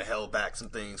staff kind of held back some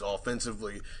things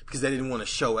offensively because they didn't want to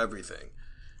show everything.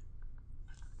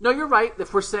 No, you're right.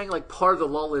 If we're saying like part of the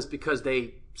lull is because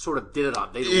they sort of did it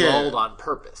lulled on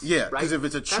purpose. Yeah, because if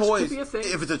it's a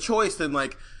choice, then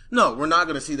like, no, we're not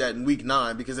going to see that in week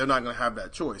 9 because they're not going to have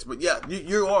that choice. But yeah,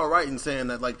 you're all right in saying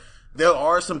that like there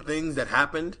are some things that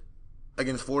happened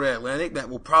against Florida Atlantic that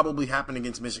will probably happen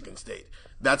against Michigan State.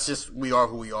 That's just, we are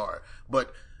who we are.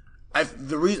 But I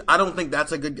don't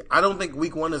think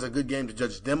week 1 is a good game to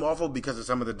judge them off of because of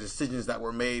some of the decisions that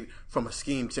were made from a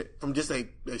scheme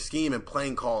and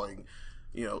playing calling,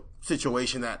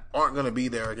 situation that aren't going to be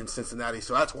there against Cincinnati.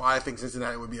 So that's why I think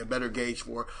Cincinnati would be a better gauge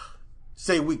for,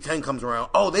 say week 10 comes around.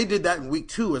 Oh, they did that in week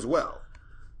 2 as well.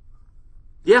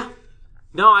 Yeah.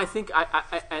 No, I think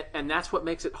and that's what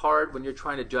makes it hard when you're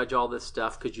trying to judge all this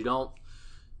stuff because you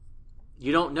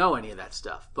don't know any of that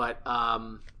stuff. But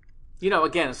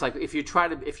again, it's like if we're trying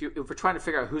to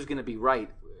figure out who's going to be right,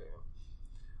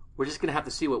 we're just going to have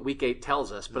to see what week 8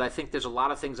 tells us. But I think there's a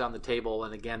lot of things on the table,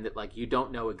 and again, that like you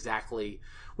don't know exactly,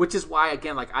 which is why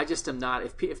again, like I just am not.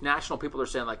 If national people are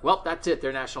saying like, well, that's it,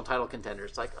 they're national title contenders.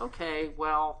 It's like, okay,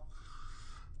 well,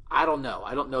 I don't know.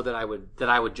 I don't know that I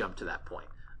would jump to that point.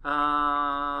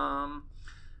 From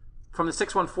the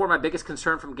 614, my biggest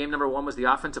concern from game number 1 was the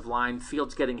offensive line,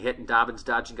 Fields getting hit and Dobbins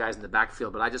dodging guys in the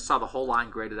backfield, but I just saw the whole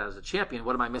line graded out as a champion.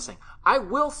 What am I missing? I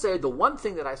will say the one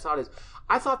thing that I saw is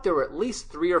I thought there were at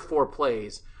least 3 or 4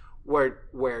 plays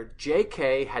where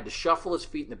J.K. had to shuffle his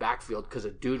feet in the backfield because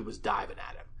a dude was diving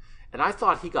at him. And I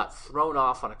thought he got thrown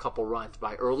off on a couple runs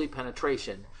by early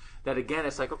penetration that, again,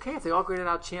 it's like, okay, if they all graded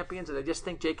out champions and they just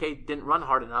think J.K. didn't run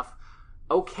hard enough,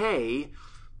 okay.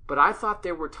 But I thought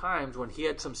there were times when he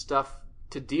had some stuff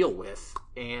to deal with,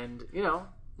 and,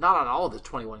 not on all of the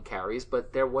 21 carries,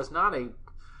 but there was not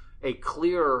a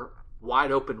clear,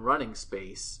 wide-open running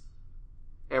space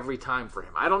every time for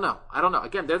him. I don't know.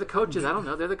 Again, they're the coaches. I don't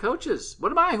know. They're the coaches.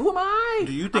 What am I? Who am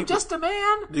I? I'm just a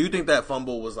man. Do you think that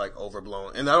fumble was, like,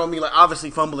 overblown? And I don't mean, like,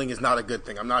 obviously fumbling is not a good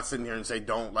thing. I'm not sitting here and say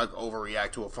don't, like,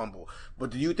 overreact to a fumble.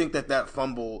 But do you think that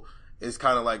fumble is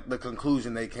kind of like the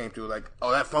conclusion they came to, like,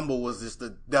 oh, that fumble was just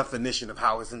the definition of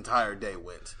how his entire day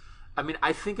went? I mean,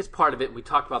 I think it's part of it. We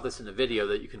talked about this in the video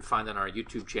that you can find on our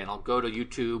YouTube channel. Go to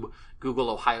YouTube, Google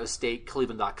Ohio State,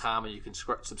 Cleveland.com, and you can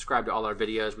subscribe to all our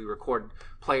videos. We record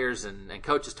players and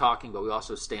coaches talking, but we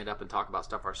also stand up and talk about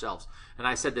stuff ourselves. And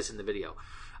I said this in the video.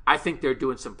 I think they're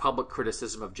doing some public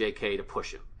criticism of J.K. to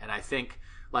push him. And I think,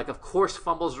 like, of course,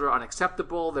 fumbles are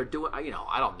unacceptable. They're doing, I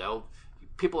don't know.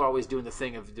 People are always doing the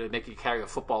thing of making you carry a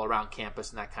football around campus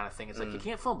and that kind of thing. It's like, you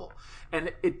can't fumble.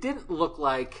 And it didn't look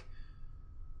like,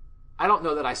 I don't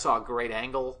know that I saw a great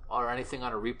angle or anything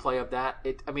on a replay of that.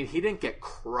 He didn't get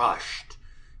crushed.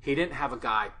 He didn't have a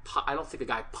guy, I don't think a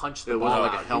guy punched the ball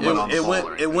out. Like a helmet on the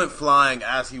ball. It went flying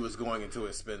as he was going into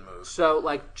his spin move. So,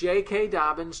 like, J.K.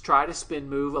 Dobbins tried a spin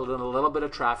move, a little bit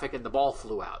of traffic, and the ball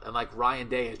flew out. And, like, Ryan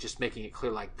Day is just making it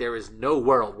clear, like, there is no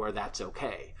world where that's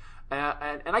okay.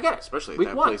 And I get it. Especially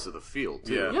at that place of the field,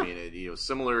 too. Yeah. I mean,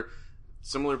 similar.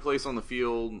 similar place on the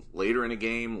field later in a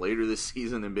game, later this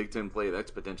season in Big Ten play,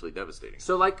 that's potentially devastating.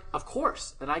 So, like, of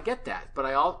course, and I get that, but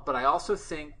I also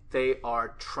think they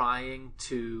are trying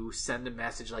to send a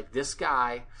message like this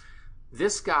guy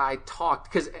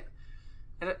talked because.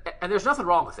 And there's nothing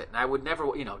wrong with it. And I would never,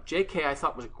 J.K. I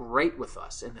thought was great with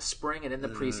us in the spring and in the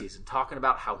preseason, talking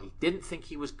about how he didn't think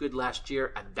he was good last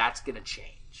year, and that's going to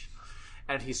change.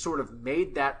 And he sort of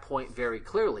made that point very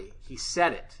clearly. He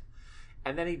said it.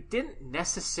 And then he didn't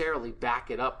necessarily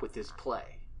back it up with his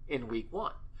play in week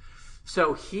 1.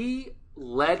 So he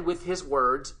led with his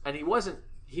words, and he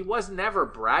was never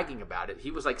bragging about it.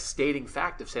 He was like stating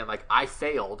fact of saying, like, I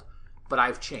failed, but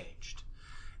I've changed.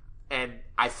 And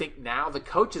I think now the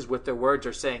coaches with their words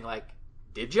are saying, like,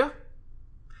 did you?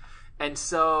 And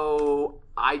so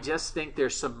I just think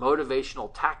there's some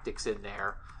motivational tactics in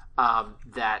there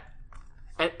that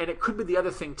 – and it could be the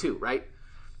other thing too, right?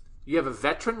 You have a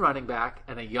veteran running back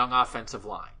and a young offensive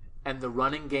line, and the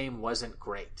running game wasn't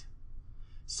great.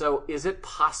 So is it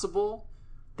possible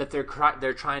that they're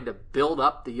trying to build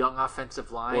up the young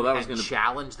offensive line and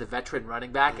challenge the veteran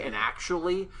running back, and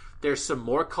actually – there's some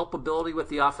more culpability with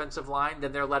the offensive line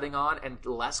than they're letting on and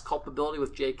less culpability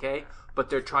with J.K.,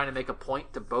 but they're trying to make a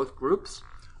point to both groups?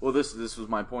 Well, this was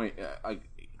my point.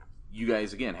 You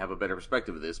guys, again, have a better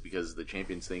perspective of this because the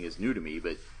champions thing is new to me,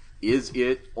 but is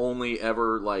it only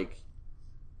ever like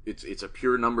it's a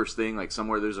pure numbers thing, like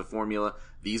somewhere there's a formula,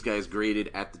 these guys graded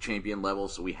at the champion level,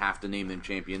 so we have to name them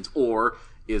champions, or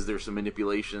is there some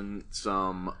manipulation,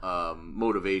 some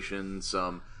motivation,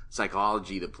 some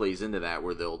psychology that plays into that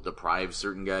where they'll deprive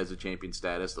certain guys of champion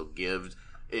status, they'll give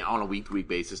on a week-to-week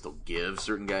basis, they'll give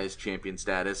certain guys champion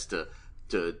status to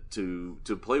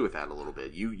play with that a little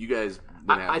bit. You guys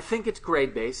would have... I think it's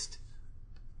grade-based,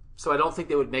 so I don't think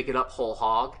they would make it up whole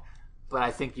hog, but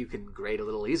I think you can grade a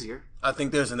little easier. I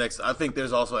think there's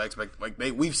also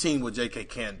we've seen what JK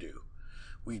can do.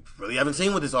 We really haven't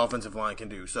seen what this offensive line can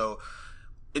do. So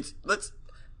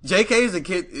JK is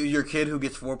your kid who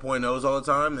gets 4.0s all the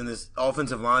time, and this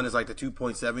offensive line is like the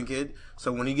 2.7 kid.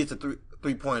 So when he gets a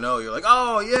 3.0, you're like,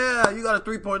 oh yeah, you got a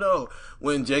 3.0.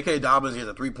 When J.K. Dobbins gets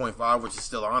a 3.5, which is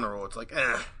still honor roll, it's like,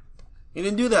 he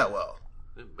didn't do that well.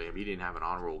 But he didn't have an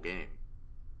honor roll game.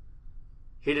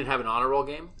 He didn't have an honor roll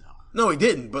game? No, he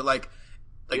didn't. But like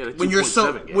when you're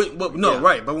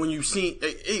right. But when you see,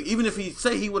 even if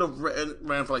he would have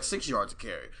ran for like 6 yards a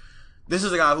carry. This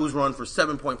is a guy who's run for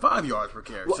 7.5 yards per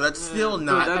carry, so that's still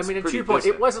not. I mean, to your point,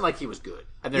 it wasn't like he was good,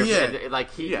 and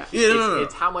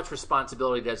it's how much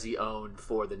responsibility does he own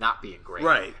for the not being great,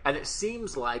 right? And it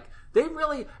seems like they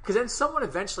really, because then someone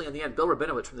eventually in the end, Bill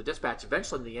Rabinowitz from the Dispatch,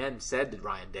 eventually in the end said to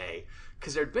Ryan Day,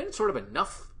 because there had been sort of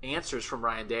enough answers from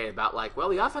Ryan Day about like, well,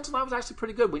 the offensive line was actually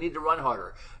pretty good. We need to run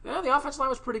harder. Yeah, the offensive line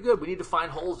was pretty good. We need to find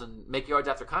holes and make yards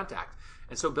after contact.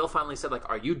 And so Bill finally said, like,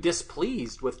 are you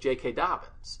displeased with J.K.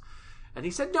 Dobbins? And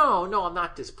he said, no, I'm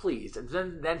not displeased. And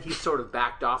then he sort of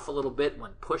backed off a little bit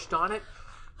when pushed on it.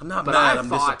 I'm not mad, I'm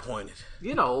disappointed.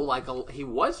 He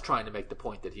was trying to make the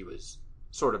point that he was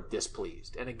sort of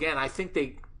displeased. And again, I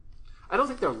don't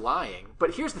think they're lying.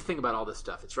 But here's the thing about all this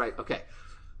stuff. It's right. Okay.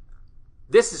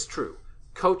 This is true.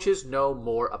 Coaches know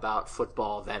more about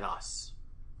football than us.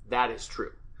 That is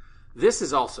true. This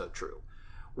is also true.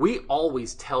 We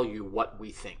always tell you what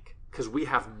we think because we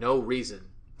have no reason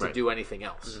to do anything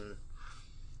else. Mm-hmm.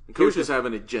 Coaches have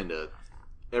an agenda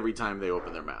every time they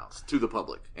open their mouths to the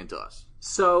public and to us.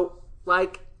 So,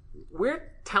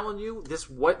 we're telling you this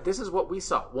is what we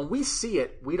saw. When we see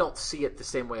it, we don't see it the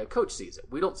same way a coach sees it.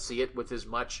 We don't see it with as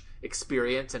much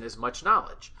experience and as much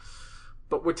knowledge.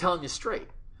 But we're telling you straight.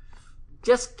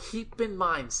 Just keep in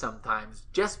mind sometimes,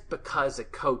 just because a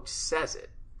coach says it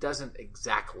doesn't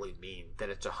exactly mean that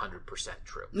it's 100%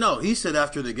 true. No, he said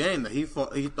after the game that he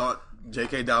thought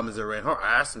J.K. Dobbins ran hard.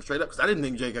 I asked him straight up because I didn't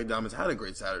think J.K. Dobbins had a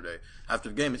great Saturday. After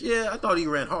the game, I thought he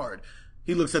ran hard.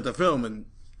 He looks at the film and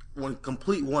went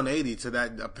complete 180 to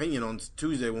that opinion on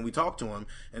Tuesday when we talked to him,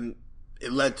 and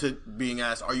it led to being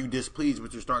asked, are you displeased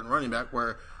with your starting running back,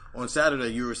 where on Saturday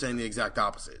you were saying the exact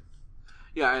opposite.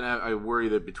 Yeah, and I worry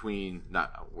that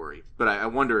I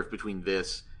wonder if between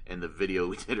this and the video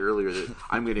we did earlier that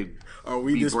I'm going to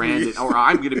be branded, or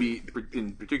I'm going to be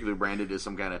in particular branded as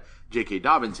some kind of J.K.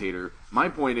 Dobbins hater. My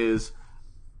point is,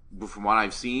 from what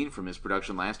I've seen from his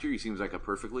production last year, he seems like a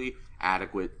perfectly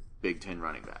adequate Big Ten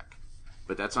running back.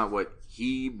 But that's not what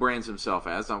he brands himself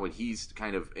as, not what he's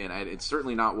kind of, and it's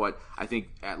certainly not what I think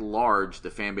at large,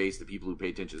 the fan base, the people who pay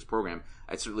attention to this program,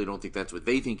 I certainly don't think that's what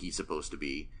they think he's supposed to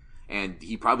be. And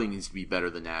he probably needs to be better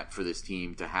than that for this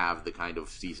team to have the kind of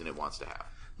season it wants to have.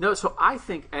 No, so I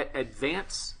think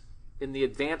advance in the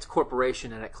Advanced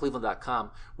Corporation and at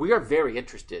Cleveland.com, we are very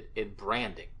interested in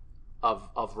branding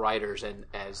of writers, and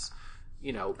as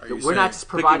you know, we're not just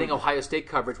providing Ohio State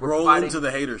coverage. We're roll providing into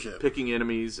the hatership, picking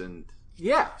enemies and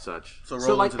such. So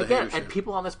like into the again, hatership. and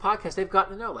people on this podcast, they've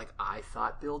gotten to know. Like, I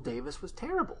thought Bill Davis was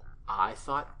terrible. I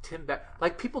thought Tim Beck.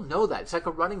 Like, people know that. It's like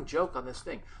a running joke on this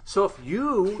thing. So if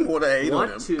you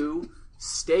want to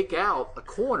stake out a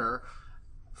corner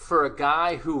for a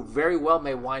guy who very well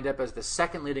may wind up as the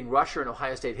second leading rusher in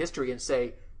Ohio State history and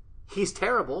say he's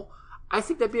terrible, I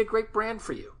think that'd be a great brand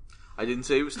for you. I didn't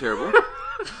say he was terrible.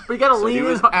 But you got to lean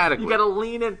in. Adequate. You got to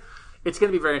lean in. It's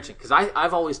going to be very interesting because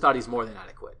I've always thought he's more than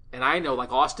adequate. And I know,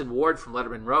 like, Austin Ward from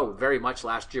Letterman Row very much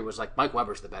last year was like, Mike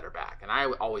Weber's the better back. And I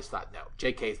always thought, no,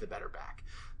 JK's the better back.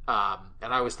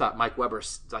 And I always thought Mike Weber,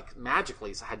 like,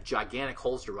 magically had gigantic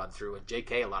holes to run through, and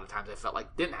JK a lot of times I felt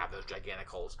like didn't have those gigantic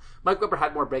holes. Mike Weber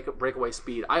had more breakaway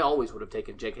speed. I always would have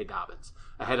taken JK Dobbins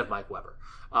ahead of Mike Weber,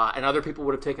 and other people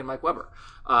would have taken Mike Weber.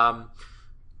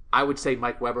 I would say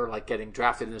Mike Weber, like, getting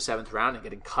drafted in the 7th round and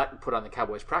getting cut and put on the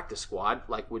Cowboys practice squad,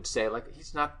 like, would say, like,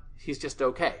 he's just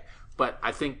okay. But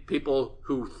I think people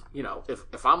who, you know,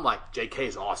 if I'm like,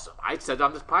 JK's awesome, I said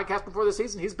on this podcast before the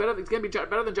season, he's going to be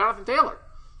better than Jonathan Taylor.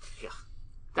 Yeah.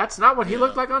 That's not what he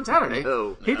looked like on Saturday.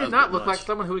 No, he did not look like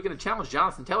someone who was going to challenge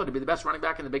Jonathan Taylor to be the best running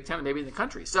back in the Big Ten and maybe in the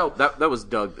country. So that was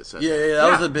Doug that said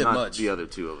that was a bit not much. The other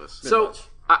two of us. So,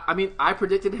 I mean, I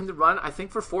predicted him to run, I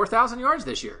think, for 4,000 yards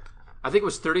this year. I think it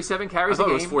was 37 carries a game. I thought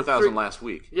it was 4,000 last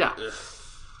week. Yeah.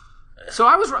 So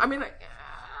I was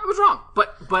wrong.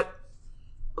 But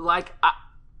like,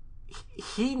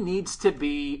 he needs to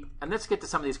be, and let's get to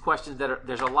some of these questions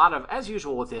there's a lot of, as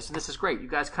usual with this, and this is great. You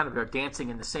guys kind of are dancing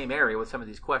in the same area with some of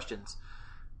these questions.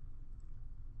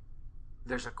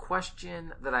 There's a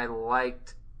question that I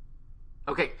liked.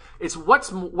 Okay, it's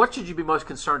what should you be most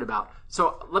concerned about?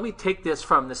 So let me take this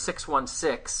from the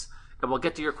 616, and we'll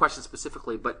get to your question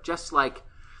specifically, but just like,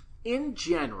 in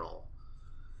general,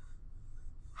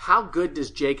 how good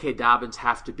does J.K. Dobbins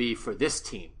have to be for this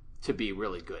team to be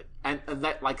really good? And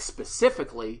that, like,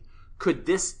 specifically, could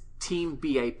this team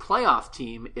be a playoff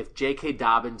team if J.K.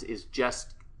 Dobbins is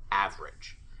just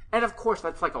average? And, of course,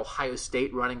 that's like Ohio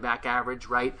State running back average,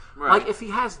 right? Like, if he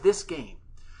has this game,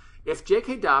 if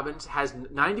J.K. Dobbins has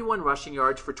 91 rushing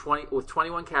yards with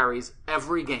 21 carries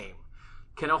every game,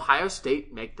 can Ohio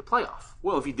State make the playoff?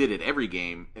 Well, if he did it every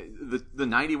game, the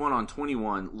 91 on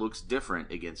 21 looks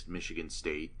different against Michigan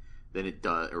State than it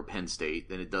does, or Penn State,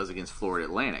 than it does against Florida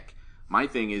Atlantic. My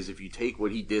thing is, if you take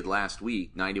what he did last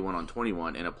week, 91 on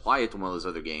 21, and apply it to one of those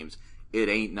other games, it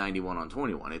ain't 91 on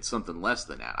 21. It's something less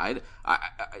than that.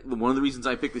 One of the reasons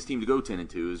I picked this team to go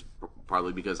 10-2 is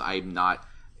probably because I'm not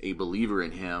a believer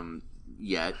in him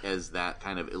yet as that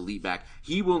kind of elite back.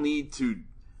 He will need to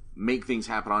make things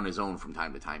happen on his own from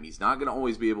time to time. He's not going to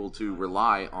always be able to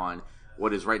rely on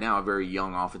what is right now a very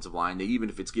young offensive line. That even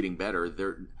if it's getting better,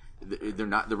 they're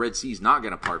not, the Red Sea's not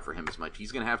going to part for him as much.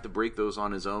 He's going to have to break those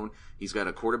on his own. He's got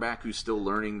a quarterback who's still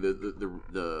learning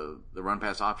the run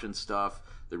pass option stuff,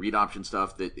 the read option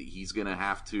stuff, that he's going to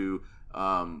have to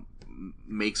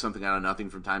make something out of nothing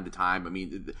from time to time. I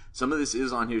mean, some of this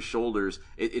is on his shoulders.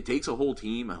 It takes a whole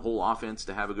team, a whole offense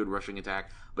to have a good rushing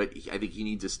attack, but I think he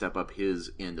needs to step up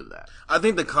his end of that. I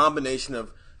think the combination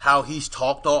of how he's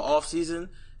talked all offseason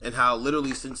and how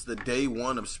literally since the day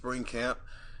one of spring camp,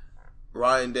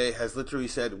 Ryan Day has literally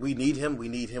said, we need him.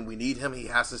 He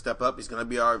has to step up. He's going to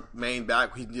be our main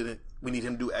back. We need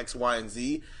him to do X, Y, and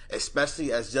Z,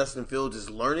 especially as Justin Fields is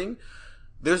learning.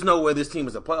 There's no way this team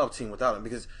is a playoff team without him,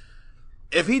 because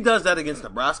if he does that against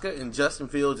Nebraska and Justin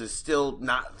Fields is still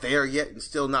not there yet and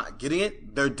still not getting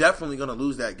it, they're definitely going to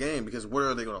lose that game, because where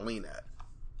are they going to lean at?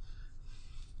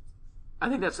 I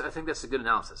think that's a good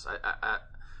analysis.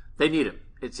 They need him.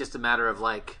 It's just a matter of,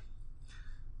 like,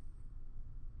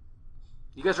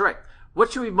 you guys are right.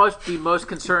 What should we be most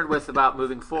concerned with about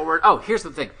moving forward? Oh, here's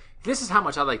the thing. This is how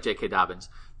much I like J.K. Dobbins.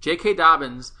 J.K.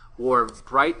 Dobbins wore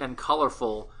bright and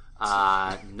colorful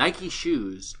Nike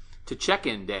shoes to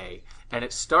check-in day, and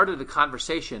it started a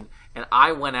conversation, and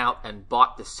I went out and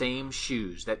bought the same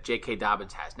shoes that J.K.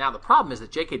 Dobbins has. Now, the problem is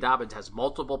that J.K. Dobbins has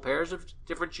multiple pairs of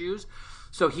different shoes,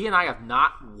 so he and I have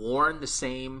not worn the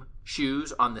same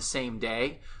shoes on the same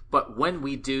day, but when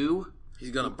we do,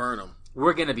 he's going to burn them.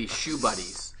 We're going to be shoe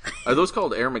buddies. Are those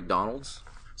called Air McDonald's?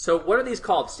 So what are these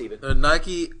called, Steven? They're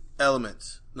Nike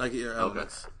Elements. Nike Air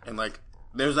Elements. Okay. And, like,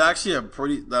 there's actually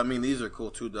these are cool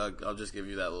too, Doug. I'll just give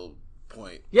you that little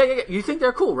point. Yeah. You think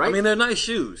they're cool, right? I mean, they're nice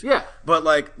shoes. Yeah. But,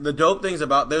 like, the dope things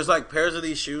about, there's, like, pairs of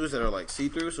these shoes that are, like,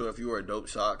 see-through, so if you wear dope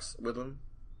socks with them.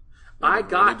 I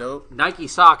got really Nike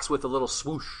socks with a little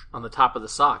swoosh on the top of the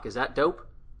sock. Is that dope?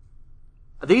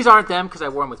 These aren't them because I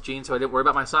wore them with jeans, so I didn't worry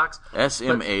about my socks.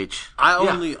 SMH. I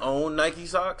only own Nike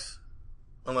socks,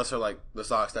 unless they're like the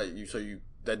socks that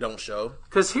that don't show.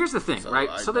 Because here's the thing,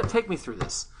 right? So that take me through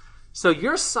this. So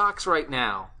your socks right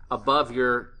now above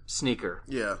your sneaker,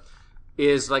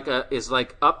 is like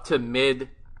up to mid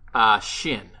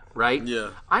shin, right?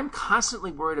 Yeah. I'm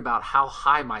constantly worried about how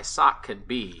high my sock can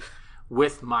be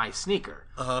with my sneaker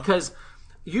because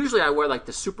usually I wear like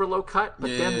the super low cut, but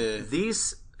then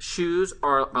these shoes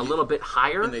are a little bit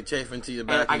higher, and they chafe into your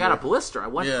back. And I got a blister. I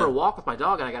went for a walk with my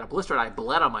dog, and I got a blister, and I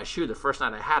bled on my shoe the first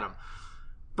night I had them.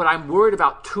 But I'm worried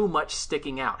about too much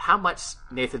sticking out. How much,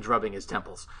 Nathan's rubbing his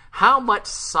temples, how much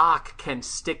sock can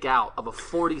stick out of a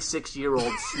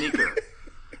 46-year-old sneaker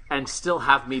and still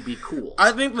have me be cool?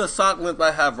 I think the sock length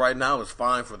I have right now is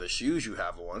fine for the shoes you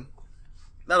have on.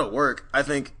 That'll work. I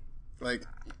think,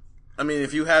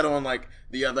 if you had on, the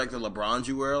LeBrons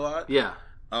you wear a lot. Yeah.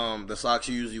 The socks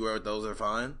you usually wear with those are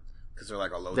fine. Because they're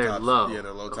like a low top. They're low. Yeah,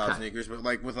 they're low top sneakers. But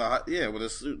with a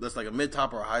suit that's like a mid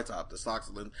top or a high top, the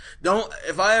socks don't.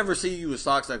 If I ever see you with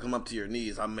socks that come up to your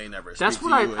knees, I may never. That's speak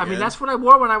what to you again. that's what I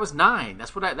wore when I was 9.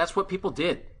 That's what people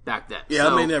did back then. Yeah,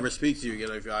 I may never speak to you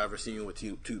again if I ever see you with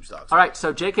tube socks. All right,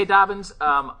 so J.K. Dobbins,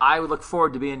 I would look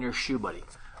forward to being your shoe buddy.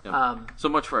 Yeah. So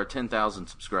much for our 10,000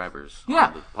 subscribers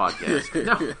on the podcast.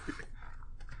 No.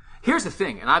 Here's the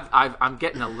thing, and I'm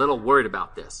getting a little worried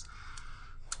about this.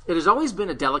 It has always been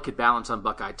a delicate balance on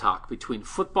Buckeye Talk between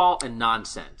football and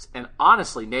nonsense. And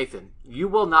honestly, Nathan, you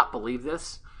will not believe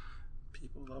this.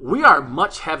 We are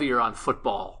much heavier on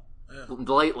football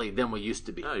lately than we used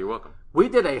to be. Oh, you're welcome. We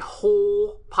did a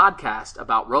whole podcast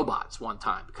about robots one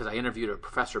time because I interviewed a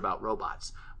professor about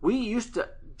robots. We used to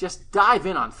just dive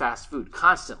in on fast food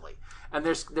constantly. And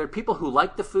there are people who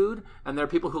like the food, and there are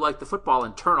people who like the football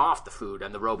and turn off the food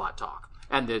and the robot talk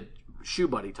and the shoe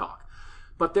buddy talk.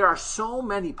 But there are so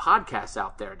many podcasts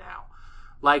out there now.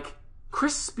 Like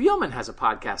Chris Spielman has a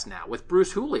podcast now with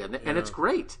Bruce Hooley, and it's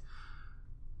great.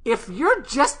 If you're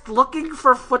just looking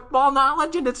for football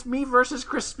knowledge and it's me versus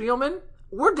Chris Spielman,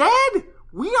 we're dead.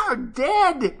 We are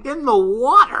dead in the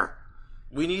water.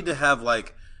 We need to have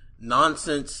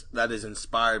nonsense that is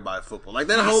inspired by football.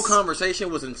 That whole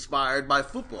conversation was inspired by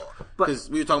football. Because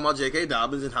we were talking about J.K.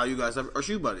 Dobbins and how you guys are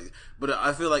shoe buddies. But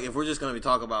I feel like if we're just going to be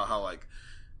talking about how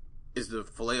is the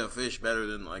Filet-O-Fish better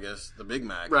than, I guess, the Big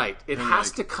Mac? Right. It has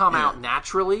to come out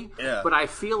naturally. Yeah. But I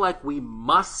feel like we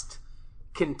must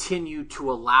continue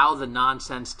to allow the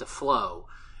nonsense to flow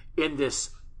in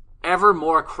this ever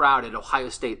more crowded Ohio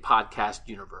State podcast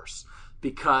universe.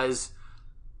 Because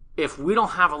if we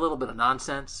don't have a little bit of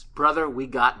nonsense, brother, we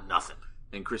got nothing.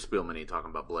 And Chris Spielman ain't talking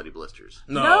about bloody blisters.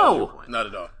 No, not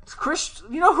at all.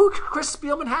 You know who Chris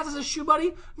Spielman has as his shoe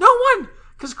buddy? No one.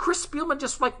 Because Chris Spielman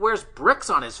just wears bricks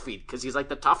on his feet because he's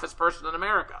the toughest person in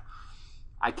America.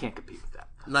 I can't compete with that.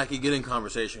 Nike, get in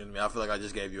conversation with me. I feel like I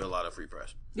just gave you a lot of free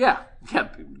press. Yeah.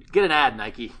 Get an ad,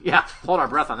 Nike. Yeah, hold our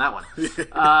breath on that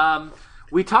one.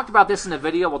 We talked about this in the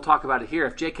video. We'll talk about it here.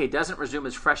 If JK doesn't resume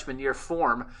his freshman year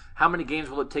form, how many games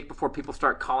will it take before people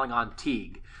start calling on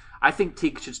Teague? I think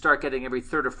Teague should start getting every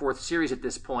third or fourth series at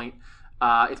this point.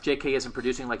 If JK isn't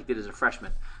producing like he did as a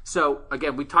freshman. So,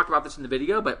 again, we talked about this in the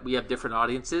video, but we have different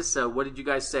audiences. So what did you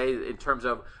guys say in terms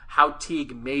of how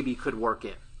Teague maybe could work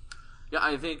in? Yeah,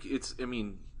 I think it's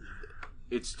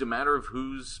a matter of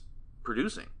who's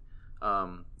producing.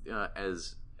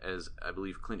 As I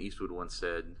believe Clint Eastwood once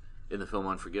said in the film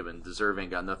Unforgiven, deserve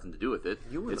ain't got nothing to do with it.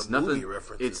 It's movie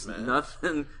references,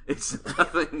 man. It's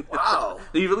nothing. Wow.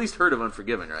 You've at least heard of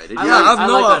Unforgiven, right?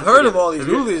 I've heard of all these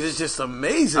movies. It's just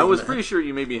amazing. I was pretty sure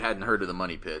you maybe hadn't heard of The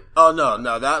Money Pit. Oh,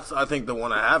 no. That's, I think, the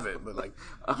one I haven't. But,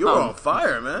 you're on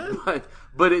fire, man.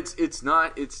 But it's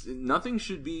not, nothing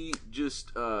should be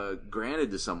just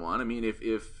granted to someone. I mean, if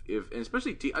and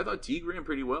especially I thought Teague ran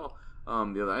pretty well.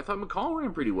 I thought McCall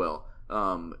ran pretty well.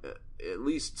 At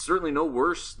least certainly no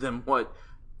worse than what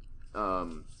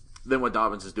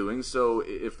Dobbins is doing. So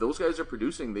if those guys are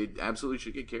producing, they absolutely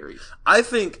should get carries. I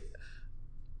think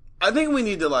we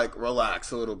need to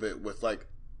relax a little bit with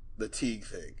the Teague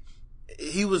thing.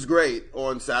 He was great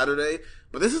on Saturday,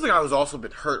 but this is a guy who's also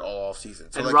been hurt all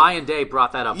offseason. So and Ryan Day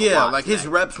brought that up. Yeah, a lot his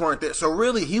reps weren't there. So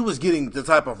really, he was getting the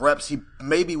type of reps he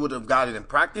maybe would have gotten in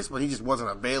practice, but he just wasn't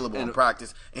available in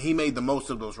practice, and he made the most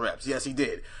of those reps. Yes, he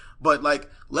did. But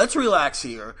let's relax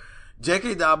here.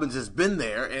 J.K. Dobbins has been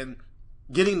there and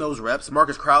getting those reps.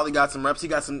 Marcus Crowley got some reps. He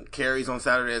got some carries on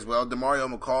Saturday as well.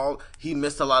 DeMario McCall, he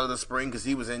missed a lot of the spring because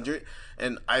he was injured.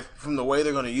 And from the way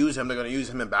they're going to use him, they're going to use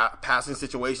him in passing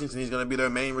situations, and he's going to be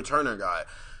their main returner guy.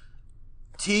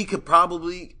 T could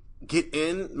probably get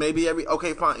in maybe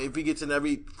okay, fine. If he gets in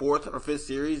every fourth or fifth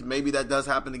series, maybe that does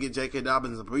happen to get J.K.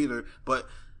 Dobbins a breather. But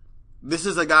this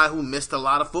is a guy who missed a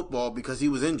lot of football because he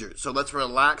was injured. So let's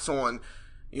relax on,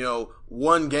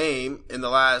 one game in the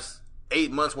last 8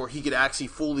 months where he could actually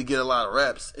fully get a lot of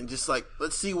reps and just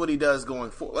let's see what he does going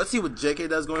forward. Let's see what J.K.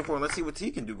 does going forward. And let's see what T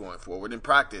can do going forward in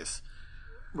practice.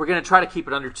 We're going to try to keep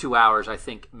it under 2 hours, I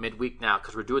think, midweek now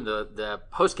because we're doing the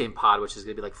post-game pod, which is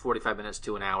going to be 45 minutes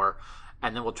to an hour.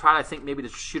 And then we'll try, I think, maybe to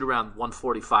shoot around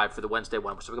 1:45 for the Wednesday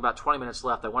one. So we've got about 20 minutes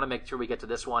left. I want to make sure we get to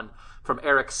this one from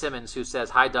Eric Simmons, who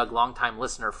says, "Hi, Doug, longtime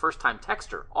listener, first-time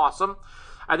texter. Awesome.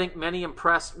 I think many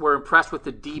were impressed with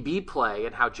the DB play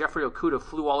and how Jeffrey Okudah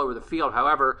flew all over the field.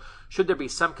 However, should there be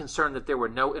some concern that there were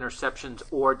no interceptions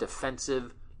or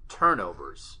defensive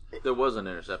turnovers?" There was an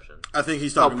interception. I think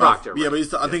he's talking Proctor, about. Yeah, right.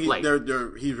 but I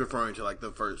think he's referring to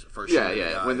the first.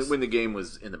 Yeah. When the game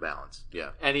was in the balance.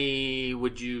 Yeah.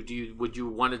 Would you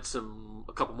wanted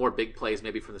a couple more big plays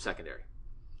maybe from the secondary?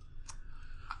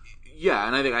 Yeah,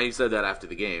 and I think I said that after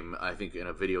the game. I think in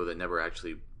a video that never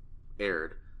actually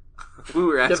aired. We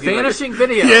were asking the vanishing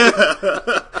video. Yeah.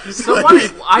 So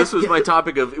this was my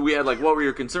topic of we had what were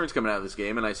your concerns coming out of this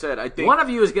game, and I said I think one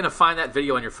of you is going to find that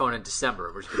video on your phone in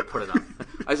December. We're just going to put it up.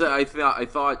 I said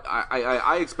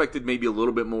I expected maybe a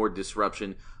little bit more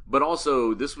disruption, but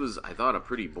also this was I thought a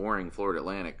pretty boring Florida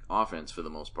Atlantic offense for the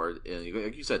most part. And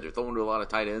like you said, they're throwing to a lot of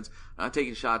tight ends, not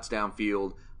taking shots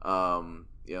downfield.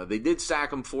 They did sack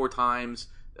them 4 times.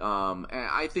 And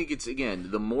I think it's,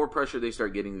 again, the more pressure they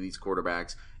start getting to these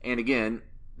quarterbacks, and again,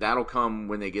 that'll come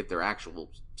when they get their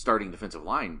actual starting defensive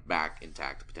line back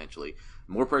intact, potentially.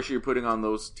 The more pressure you're putting on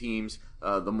those teams,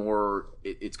 the more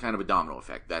it's kind of a domino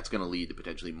effect. That's going to lead to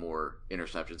potentially more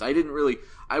interceptions.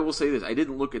 I will say this, I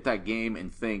didn't look at that game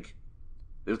and think,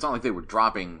 it's not like they were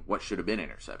dropping what should have been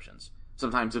interceptions.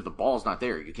 Sometimes if the ball's not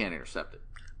there, you can't intercept it.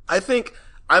 I think,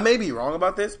 I may be wrong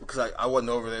about this, because I wasn't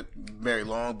over it very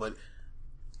long, but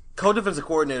co-defensive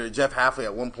coordinator Jeff Hafley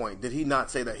at one point, did he not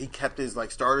say that he kept his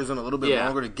starters in a little bit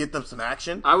longer to get them some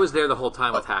action? I was there the whole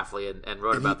time with Hafley and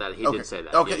wrote about that. He did say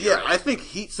that. Okay, yeah. Right. I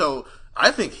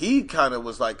think he kind of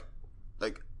was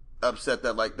upset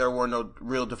that there were no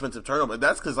real defensive turnover.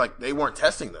 That's because they weren't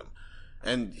testing them,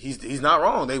 and he's not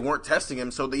wrong. They weren't testing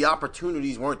him, so the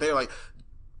opportunities weren't there.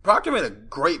 Proctor made a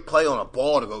great play on a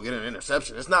ball to go get an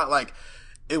interception. It's not like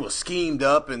it was schemed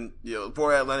up and,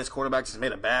 Florida Atlantic's quarterback just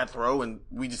made a bad throw and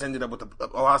we just ended up with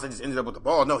Ohio State just ended up with the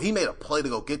ball. No, he made a play to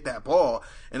go get that ball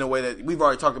in a way that we've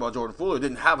already talked about. Jordan Fuller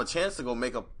didn't have a chance to go and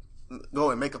make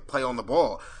a play on the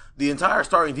ball. The entire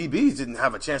starting DBs didn't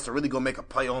have a chance to really go make a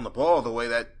play on the ball the way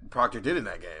that Proctor did in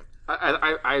that game.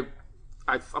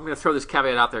 I'm going to throw this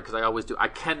caveat out there because I always do. I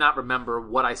cannot remember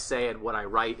what I say and what I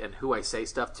write and who I say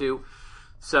stuff to.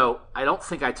 So I don't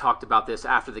think I talked about this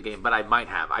after the game, but I might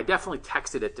have. I definitely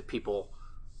texted it to people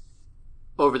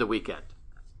over the weekend.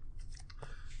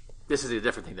 This is a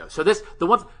different thing, though. So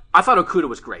I thought Okudah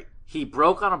was great. He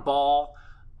broke on a ball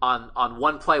on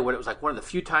one play when it was one of the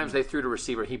few times they threw to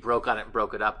receiver. He broke on it and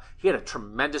broke it up. He had a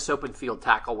tremendous open field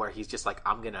tackle where he's just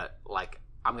I'm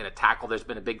gonna tackle. There's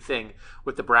been a big thing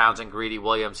with the Browns and Greedy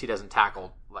Williams. He doesn't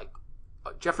tackle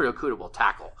Jeffrey Okudah will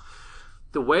tackle.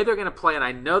 The way they're going to play, and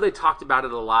I know they talked about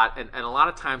it a lot, and a lot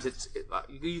of times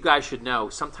you guys should know,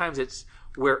 sometimes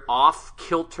we're off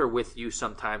kilter with you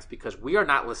sometimes because we are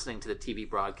not listening to the TV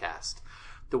broadcast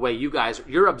the way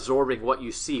you're absorbing what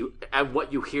you see and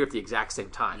what you hear at the exact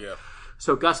same time. Yeah.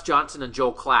 So Gus Johnson and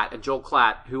Joel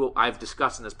Klatt, who I've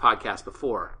discussed in this podcast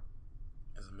before.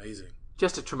 That's amazing.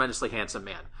 Just a tremendously handsome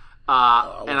man.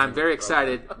 And I'm very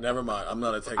excited. Never mind. I'm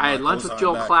not taking. I had lunch with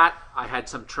Joel Klatt. I had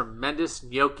some tremendous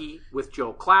gnocchi with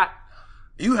Joel Klatt.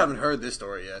 You haven't heard this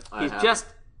story yet.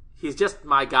 He's just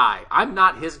my guy. I'm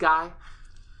not his guy,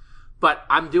 but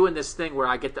I'm doing this thing where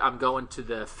I'm going to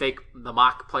the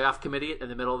mock playoff committee in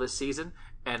the middle of this season,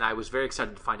 and I was very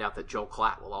excited to find out that Joel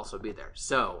Klatt will also be there.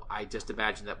 So I just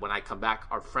imagine that when I come back,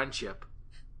 our friendship,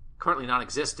 currently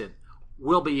non-existent,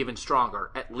 will be even stronger,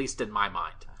 at least in my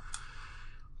mind.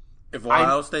 If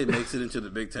Ohio State makes it into the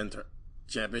Big Ten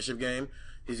championship game,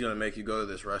 he's going to make you go to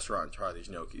this restaurant and try these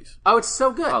gnocchis. Oh, it's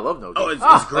so good. I love gnocchi. Oh,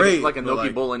 it's great. Like a gnocchi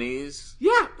bolognese.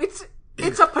 Yeah, it's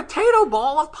a potato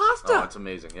ball of pasta. Oh, it's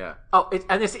amazing, yeah. Oh,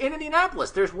 and it's in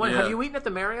Indianapolis. There's one. Yeah. Have you eaten at the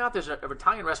Marriott? There's an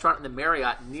Italian restaurant in the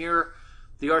Marriott near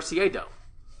the RCA Dome.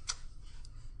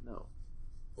 No.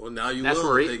 Well, now you That's will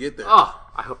where if they get there. Oh,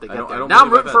 I hope they get there. I don't Now I'm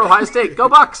believe rooting for that. Ohio State. Go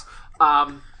Bucks!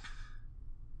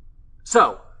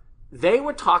 So they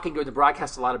were talking during the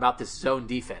broadcast a lot about this zone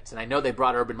defense, and I know they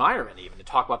brought Urban Meyer in even to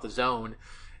talk about the zone.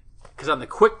 because on the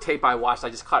quick tape I watched, I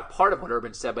just caught part of what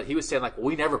Urban said, but he was saying, like, well,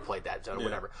 we never played that zone or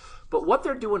whatever. But what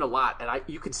they're doing a lot, and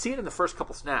you can see it in the first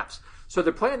couple snaps, so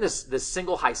they're playing this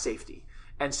single high safety.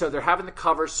 And so they're having the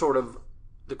covers sort of,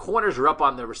 the corners are up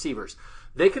on the receivers.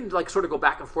 They can, like, sort of go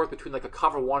back and forth between, like, a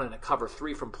cover 1 and a cover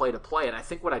 3 from play to play. And I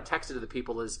think what I texted to the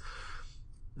people is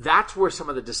that's where some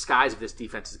of the disguise of this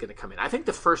defense is going to come in. I think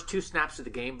the first 2 snaps of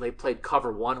the game, they played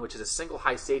cover 1, which is a single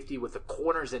high safety with the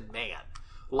corners in man.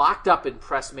 Locked up in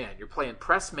press man. You're playing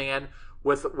press man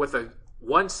with a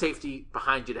one safety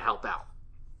behind you to help out.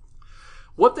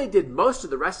 What they did most of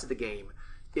the rest of the game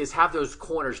is have those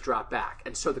corners drop back.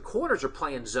 And so the corners are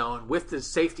playing zone with the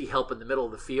safety help in the middle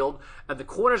of the field, and the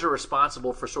corners are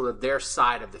responsible for sort of their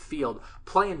side of the field,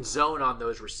 playing zone on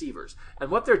those receivers.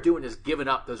 And what they're doing is giving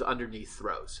up those underneath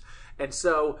throws. And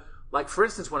so, like, for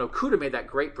instance, when Okudah made that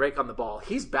great break on the ball,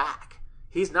 he's back.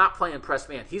 He's not playing press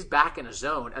man. He's back in a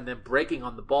zone and then breaking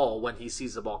on the ball when he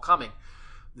sees the ball coming.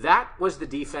 That was the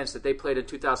defense that they played in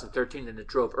 2013, and it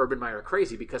drove Urban Meyer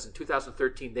crazy because in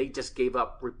 2013 they just gave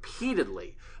up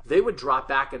repeatedly. They would drop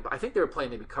back, and I think they were playing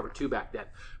maybe cover 2 back then,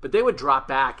 but they would drop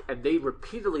back, and they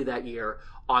repeatedly that year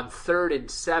on 3rd and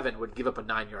 7 would give up a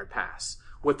 9-yard pass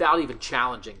without even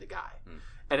challenging the guy.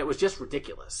 And it was just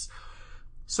ridiculous.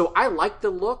 So I like the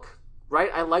look. Right,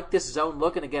 I like this zone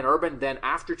look, and again, Urban then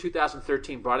after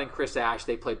 2013 brought in Chris Ash.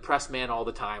 They played press man all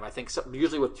the time. I think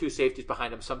usually with 2 safeties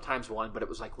behind him, sometimes 1. But it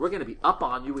was like, we're going to be up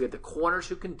on you. We have the corners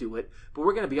who can do it, but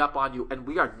we're going to be up on you, and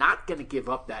we are not going to give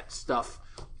up that stuff,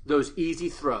 those easy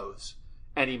throws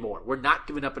anymore. We're not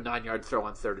giving up a 9-yard throw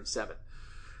on 3rd and 7.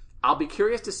 I'll be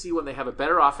curious to see when they have a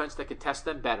better offense that can test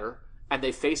them better, and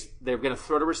they're going to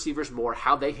throw to receivers more,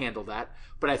 how they handle that.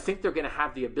 But I think they're going to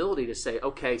have the ability to say,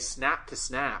 okay, snap to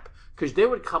snap. Because they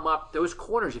would come up, those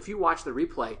corners, if you watch the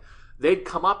replay, they'd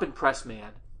come up in press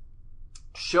man,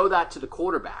 show that to the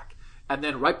quarterback, and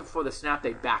then right before the snap,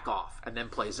 they'd back off and then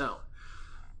play zone.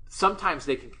 Sometimes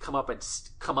they can come up and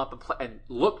play, and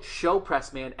show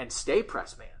press man and stay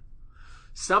press man.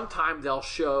 Sometimes they'll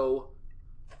show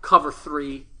cover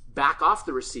 3, back off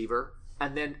the receiver,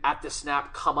 and then at the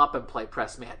snap, come up and play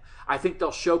press man. I think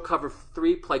they'll show cover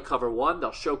 3, play cover 1.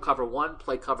 They'll show cover 1,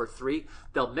 play cover 3.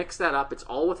 They'll mix that up. It's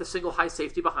all with a single high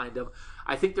safety behind them.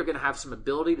 I think they're going to have some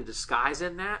ability to disguise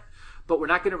in that, but we're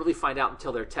not going to really find out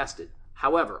until they're tested.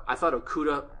 However, I thought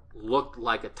Okudah looked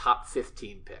like a top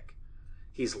 15 pick.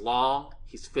 He's long.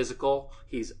 He's physical.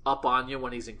 He's up on you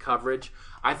when he's in coverage.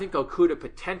 I think Okudah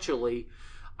potentially...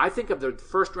 I think of the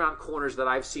first-round corners that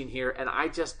I've seen here, and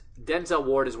Denzel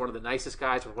Ward is one of the nicest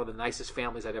guys, one of the nicest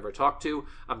families I've ever talked to.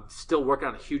 I'm still working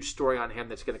on a huge story on him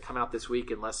that's going to come out this week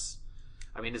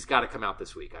it's got to come out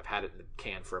this week. I've had it in the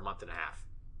can for a month and a half.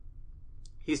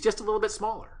 He's just a little bit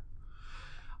smaller.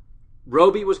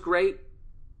 Roby was great.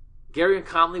 Gary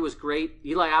Conley was great.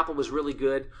 Eli Apple was really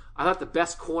good. I thought the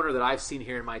best corner that I've seen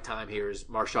here in my time here is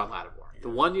Marshawn Lattimore. The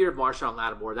 1 year of Marshawn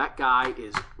Lattimore, that guy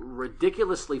is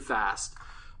ridiculously fast,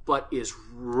 but is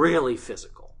really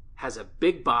physical, has a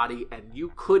big body, and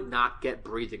you could not get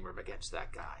breathing room against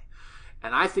that guy.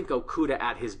 And I think Okudah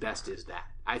at his best is that.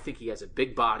 I think he has a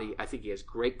big body. I think he has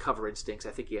great cover instincts. I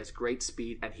think he has great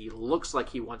speed, and he looks like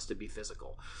he wants to be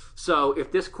physical. So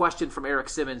if this question from Eric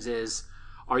Simmons is,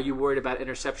 are you worried about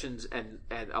interceptions and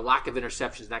a lack of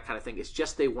interceptions, that kind of thing, it's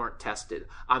just they weren't tested.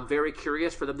 I'm very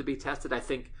curious for them to be tested. I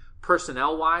think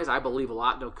personnel-wise, I believe a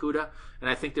lot in Okudah, and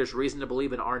I think there's reason to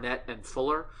believe in Arnett and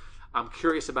Fuller. I'm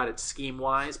curious about it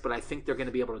scheme-wise, but I think they're going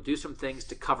to be able to do some things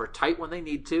to cover tight when they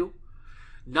need to.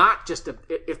 Not just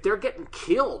if they're getting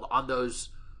killed on those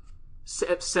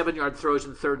 7-yard throws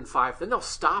in 3rd and 5, then they'll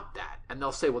stop that, and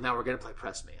they'll say, well, now we're going to play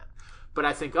press man. But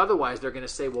I think otherwise they're going to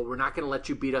say, well, we're not going to let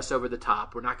you beat us over the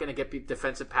top. We're not going to get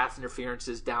defensive pass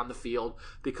interferences down the field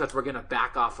because we're going to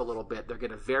back off a little bit. They're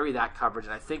going to vary that coverage.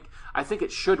 And I think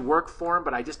it should work for them,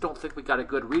 but I just don't think we got a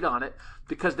good read on it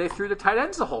because they threw the tight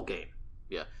ends the whole game.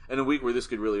 Yeah, and a week where this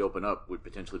could really open up would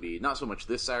potentially be not so much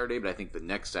this Saturday, but I think the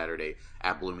next Saturday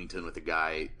at Bloomington with a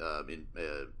guy in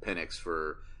Penix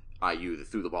for IU that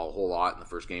threw the ball a whole lot in the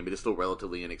first game, but is still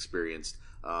relatively inexperienced.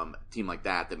 Team like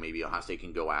that maybe Ohio State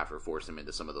can go after, force them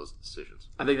into some of those decisions.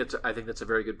 I think that's a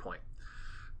very good point.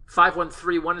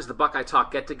 5131 is the Buckeye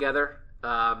Talk get together.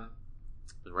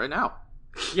 Right now.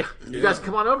 Yeah, you guys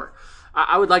come on over.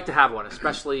 I would like to have one,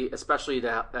 especially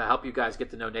to help you guys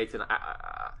get to know Nathan.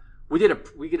 We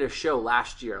did a show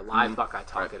last year, a live Buckeye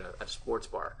Talk at a sports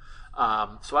bar.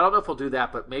 So I don't know if we'll do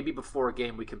that, but maybe before a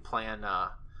game we can plan.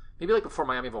 Maybe like before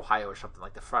Miami of Ohio or something,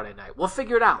 like the Friday night. We'll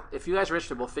figure it out. If you guys are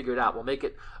interested, we'll figure it out. We'll make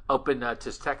it open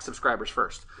to tech subscribers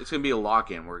first. It's going to be a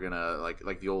lock-in. We're going to,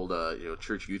 like the old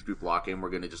church youth group lock-in, we're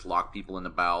going to just lock people in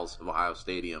the bowels of Ohio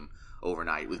Stadium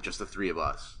overnight with just the three of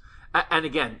us. And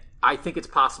again, I think it's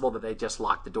possible that they just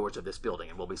locked the doors of this building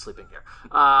and we'll be sleeping here.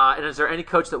 And is there any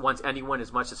coach that wants anyone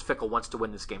as much as Fickell wants to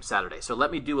win this game Saturday? So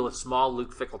let me do a small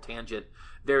Luke Fickell tangent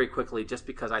very quickly, just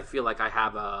because I feel like I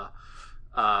have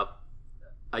a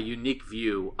unique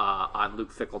view on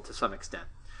Luke Fickell to some extent.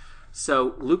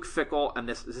 So Luke Fickell, and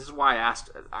this is why I asked.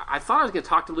 I thought I was going to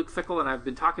talk to Luke Fickell, and I've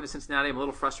been talking to Cincinnati. I'm a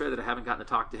little frustrated that I haven't gotten to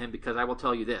talk to him, because I will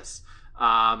tell you this.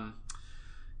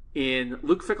 In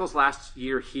Luke Fickell's last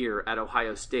year here at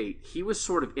Ohio State, he was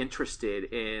sort of interested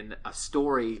in a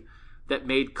story that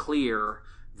made clear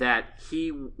that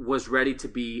he was ready to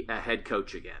be a head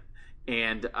coach again.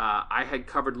 And I had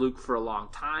covered Luke for a long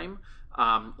time.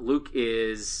 Luke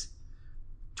is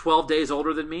 12 days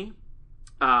older than me.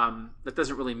 That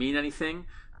doesn't really mean anything,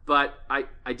 but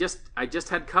I just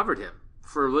had covered him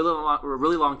for a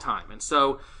really long time. And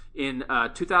so in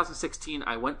 2016,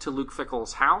 I went to Luke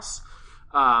Fickell's house.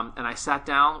 And I sat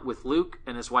down with Luke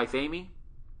and his wife, Amy.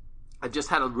 I just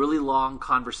had a really long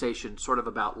conversation sort of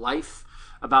about life,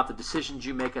 about the decisions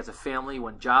you make as a family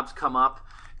when jobs come up.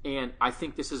 And I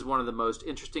think this is one of the most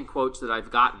interesting quotes that I've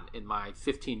gotten in my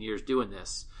 15 years doing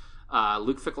this.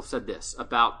 Luke Fickell said this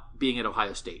about being at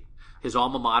Ohio State, his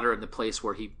alma mater and the place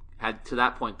where he had, to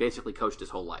that point, basically coached his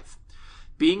whole life.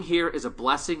 Being here is a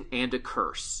blessing and a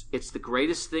curse. It's the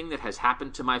greatest thing that has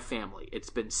happened to my family. It's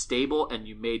been stable and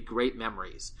you made great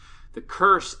memories. The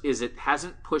curse is it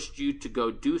hasn't pushed you to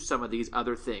go do some of these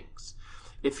other things.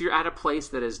 If you're at a place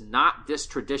that is not this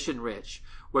tradition rich,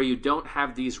 where you don't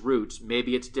have these roots,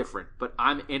 maybe it's different, but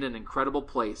I'm in an incredible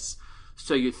place,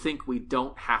 so you think we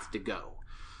don't have to go.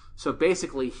 So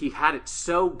basically, he had it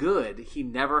so good, he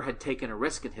never had taken a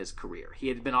risk in his career. He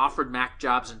had been offered MAC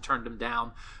jobs and turned them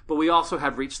down, but we also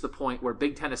have reached the point where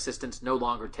Big Ten assistants no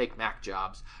longer take MAC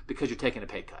jobs because you're taking a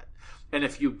pay cut. And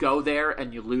if you go there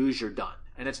and you lose, you're done,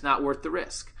 and it's not worth the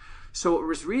risk. So it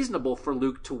was reasonable for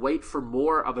Luke to wait for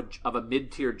more of a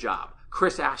mid-tier job.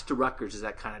 Chris Ash to Rutgers is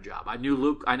that kind of job. I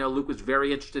know Luke was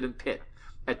very interested in Pitt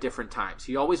at different times.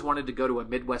 He always wanted to go to a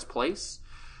Midwest place.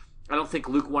 I don't think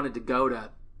Luke wanted to go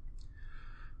to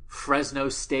Fresno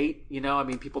State.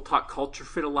 People talk culture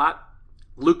fit a lot.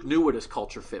 Luke knew what his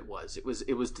culture fit was. It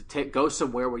was to go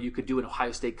somewhere where you could do an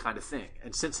Ohio State kind of thing.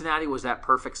 And Cincinnati was that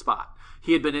perfect spot.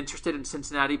 He had been interested in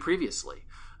Cincinnati previously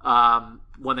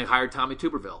when they hired Tommy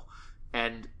Tuberville,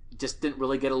 and just didn't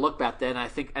really get a look back then, I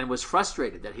think, and was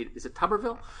frustrated that is it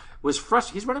Tuberville? Was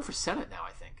frustrated. He's running for Senate now,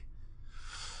 I think.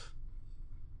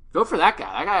 Vote for that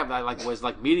guy. That guy was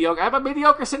mediocre. I have a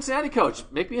mediocre Cincinnati coach.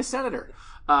 Make me a senator.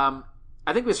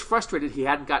 I think he was frustrated he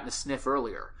hadn't gotten a sniff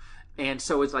earlier. And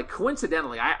so it's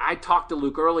coincidentally, I talked to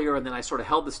Luke earlier, and then I sort of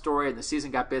held the story, and the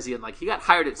season got busy, and he got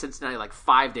hired at Cincinnati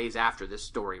 5 days after this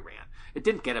story ran. It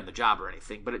didn't get him the job or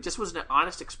anything, but it just was an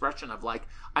honest expression of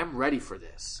I'm ready for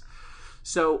this.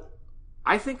 So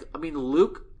I think,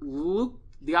 Luke,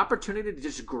 the opportunity to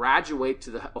just graduate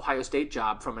to the Ohio State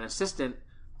job from an assistant,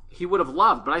 he would have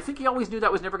loved, but I think he always knew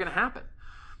that was never going to happen.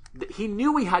 He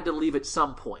knew he had to leave at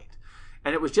some point.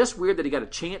 And it was just weird that he got a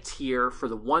chance here for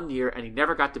the 1 year and he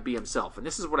never got to be himself. And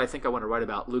this is what I think I want to write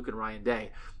about Luke and Ryan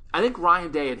Day. I think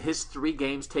Ryan Day, in his 3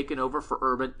 games taken over for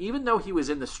Urban, even though he was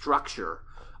in the structure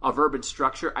of Urban's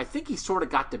structure, I think he sort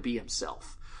of got to be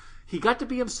himself. He got to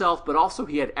be himself, but also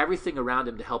he had everything around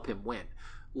him to help him win.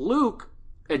 Luke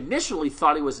initially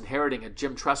thought he was inheriting a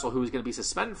Jim Tressel who was going to be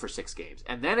suspended for 6 games.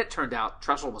 And then it turned out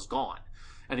Tressel was gone.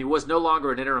 And he was no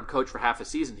longer an interim coach for half a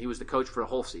season. He was the coach for a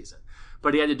whole season.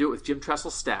 But he had to do it with Jim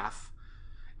Tressel's staff,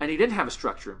 and he didn't have a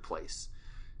structure in place.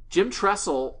 Jim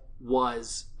Tressel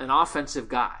was an offensive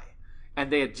guy,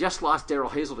 and they had just lost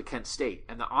Darrell Hazel to Kent State.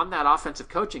 And on that offensive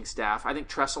coaching staff, I think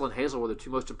Tressel and Hazel were the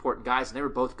 2 most important guys, and they were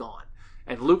both gone.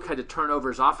 And Luke had to turn over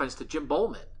his offense to Jim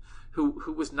Bowman,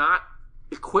 who was not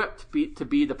equipped to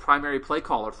be the primary play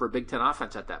caller for a Big Ten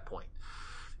offense at that point.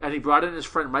 And he brought in his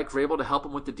friend Mike Vrabel to help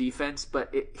him with the defense,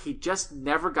 but he just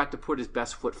never got to put his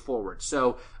best foot forward.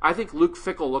 So I think Luke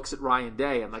Fickell looks at Ryan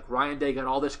Day, and Ryan Day got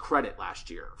all this credit last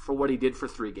year for what he did for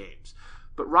 3 games.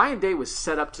 But Ryan Day was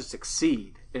set up to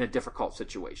succeed in a difficult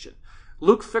situation.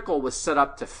 Luke Fickell was set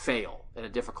up to fail in a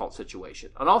difficult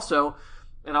situation. And also,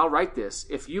 and I'll write this,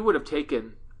 if you would have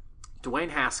taken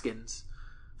Dwayne Haskins,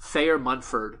 Thayer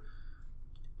Munford,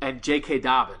 and J.K.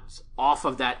 Dobbins off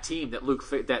of that team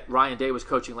that Ryan Day was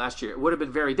coaching last year, it would have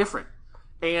been very different.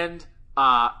 And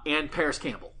Paris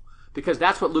Campbell, because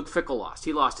that's what Luke Fickell lost.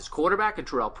 He lost his quarterback in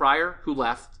Terrell Pryor, who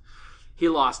left. He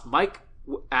lost Mike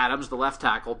Adams, the left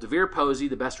tackle, DeVere Posey,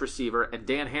 the best receiver, and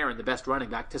Dan Herron, the best running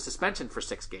back, to suspension for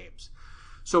 6 games.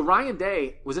 So Ryan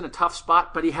Day was in a tough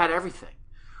spot, but he had everything.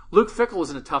 Luke Fickell was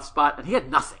in a tough spot, and he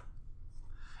had nothing.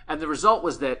 And the result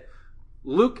was that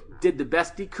Luke did the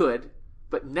best he could,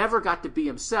 but never got to be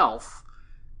himself.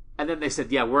 And then they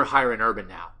said, yeah, we're hiring Urban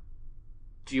now.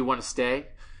 Do you want to stay?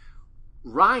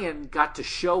 Ryan got to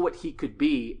show what he could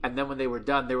be, and then when they were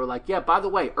done, they were like, yeah, by the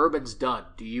way, Urban's done.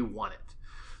 Do you want it?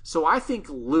 So I think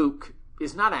Luke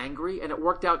is not angry, and it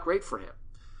worked out great for him.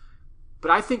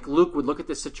 But I think Luke would look at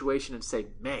this situation and say,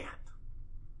 man,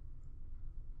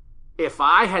 if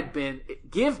I had been,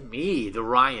 give me the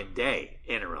Ryan Day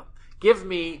interim. Give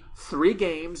me 3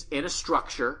 games in a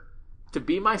structure to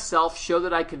be myself, show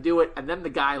that I can do it, and then the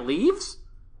guy leaves,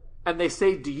 and they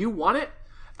say, do you want it?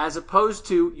 As opposed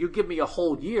to, you give me a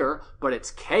whole year, but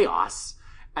it's chaos.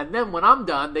 And then when I'm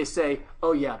done, they say,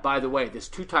 oh yeah, by the way, this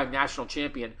 2-time national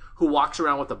champion who walks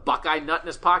around with a Buckeye nut in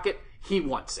his pocket, he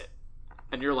wants it.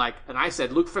 And you're like, and I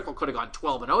said, Luke Fickell could have gone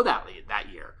 12-0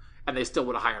 that year, and they still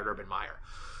would have hired Urban Meyer.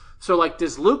 So, like,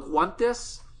 does Luke want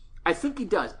this? I think he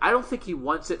does. I don't think he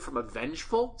wants it from a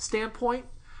vengeful standpoint.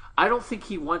 I don't think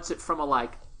he wants it from a,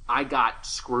 like, I got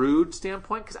screwed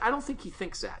standpoint, because I don't think he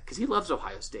thinks that, because he loves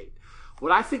Ohio State.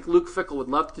 What I think Luke Fickell would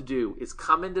love to do is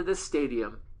come into this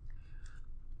stadium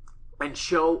and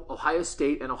show Ohio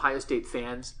State and Ohio State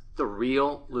fans the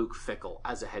real Luke Fickell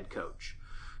as a head coach.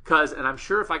 Because, and I'm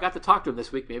sure if I got to talk to him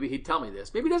this week, maybe he'd tell me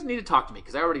this. Maybe he doesn't need to talk to me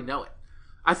because I already know it.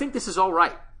 I think this is all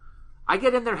right. I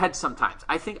get in their head sometimes.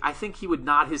 I think he would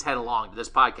nod his head along to this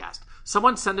podcast.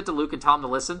 Someone send it to Luke and tell him to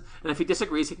listen, and if he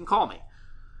disagrees, he can call me.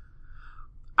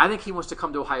 I think he wants to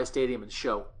come to Ohio Stadium and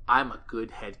show, I'm a good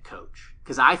head coach.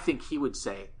 Because I think he would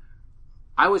say,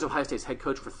 I was Ohio State's head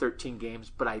coach for 13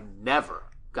 games, but I never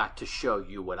got to show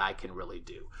you what I can really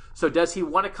do. So does he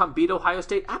want to come beat Ohio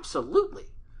State? Absolutely.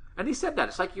 And he said that.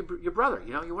 It's like your brother.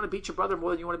 You know, you want to beat your brother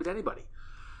more than you want to beat anybody.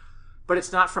 But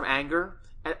it's not from anger.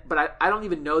 But I don't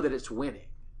even know that it's winning.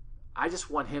 I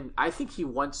just want him. I think he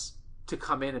wants to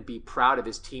come in and be proud of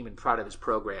his team and proud of his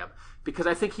program, because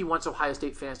I think he wants Ohio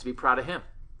State fans to be proud of him.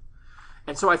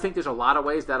 And so I think there's a lot of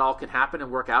ways that all can happen and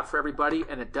work out for everybody,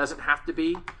 and it doesn't have to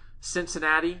be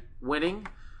Cincinnati winning.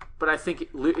 But I think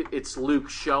it's Luke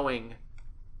showing,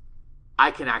 I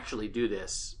can actually do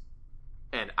this,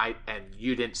 and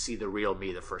you didn't see the real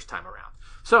me the first time around.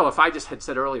 So if I just had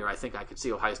said earlier, I think I could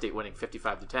see Ohio State winning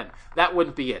 55-10, that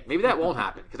wouldn't be it. Maybe that won't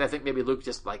happen, because I think maybe Luke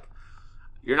just like,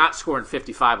 you're not scoring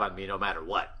 55 on me no matter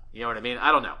what. You know what I mean?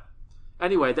 I don't know.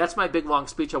 Anyway, that's my big long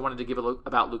speech I wanted to give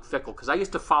about Luke Fickell, because I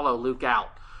used to follow Luke out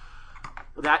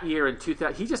that year in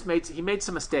 2000. He made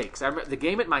some mistakes. I remember the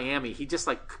game at Miami. He just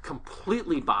like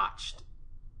completely botched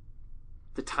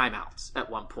the timeouts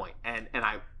at one point, and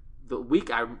I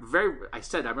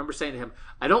remember saying to him,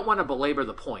 I don't want to belabor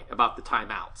the point about the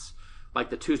timeouts, like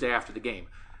the Tuesday after the game,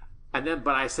 but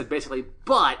I said basically,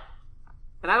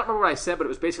 and I don't remember what I said, but it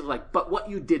was basically like, but what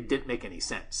you did didn't make any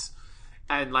sense.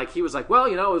 And like he was like, well,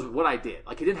 you know, it was what I did.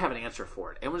 Like he didn't have an answer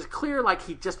for it. And it was clear like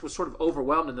he just was sort of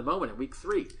overwhelmed in the moment in week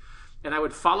 3. And I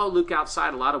would follow Luke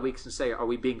outside a lot of weeks and say, are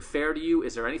we being fair to you?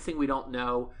 Is there anything we don't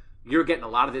know? You're getting a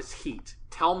lot of this heat.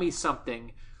 Tell me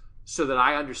something so that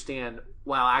I understand,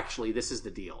 well, actually, this is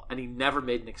the deal. And he never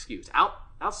made an excuse.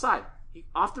 Outside,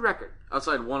 off the record.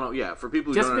 Outside for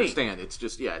people who don't understand, it's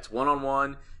just, it's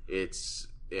one-on-one. It's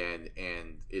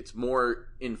more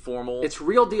informal. It's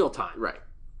real deal time. Right.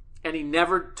 And he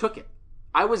never took it.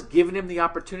 I was giving him the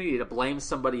opportunity to blame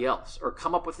somebody else or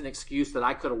come up with an excuse that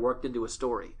I could have worked into a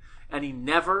story. And he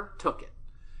never took it.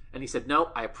 And he said,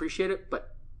 no, I appreciate it,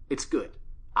 but it's good.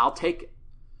 I'll take it.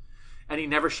 And he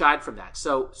never shied from that.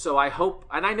 So I hope,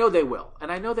 and I know they will.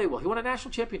 And I know they will. He won a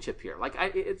national championship here.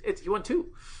 He won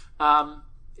 2.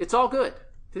 It's all good.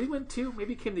 Did he win 2?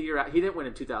 Maybe he came the year out. He didn't win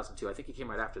in 2002. I think he came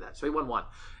right after that. So he won 1.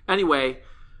 Anyway,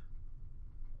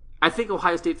 I think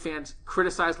Ohio State fans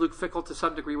criticized Luke Fickell to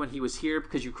some degree when he was here,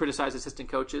 because you criticize assistant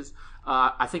coaches.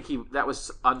 I think that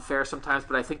was unfair sometimes,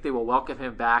 but I think they will welcome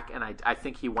him back, and I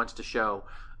think he wants to show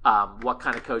what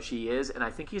kind of coach he is, and I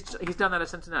think he's done that at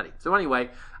Cincinnati. So anyway,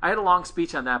 I had a long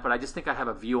speech on that, but I just think I have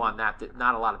a view on that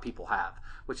not a lot of people have,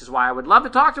 which is why I would love to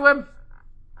talk to him.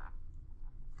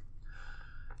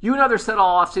 You and others said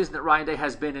all offseason that Ryan Day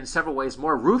has been in several ways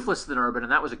more ruthless than Urban,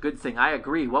 and that was a good thing. I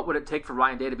agree. What would it take for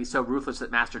Ryan Day to be so ruthless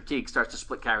that Master Teague starts to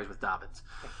split carries with Dobbins?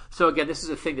 So again, this is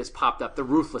a thing that's popped up, the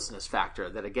ruthlessness factor,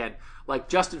 that again, like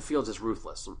Justin Fields is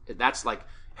ruthless. That's like,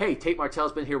 hey, Tate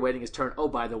Martell's been here waiting his turn. Oh,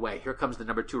 by the way, here comes the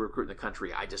number 2 recruit in the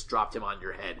country. I just dropped him on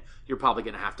your head. You're probably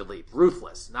going to have to leave.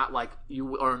 Ruthless, not like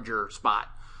you earned your spot.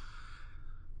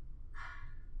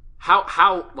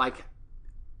 How like,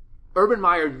 Urban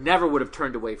Meyer never would have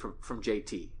turned away from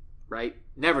JT, right?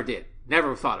 Never did.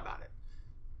 Never thought about it.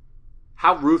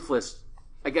 How ruthless.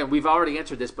 Again, we've already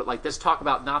answered this, but like, let's talk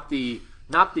about not the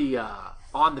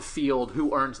on the field,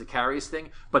 who earns the carries thing,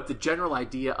 but the general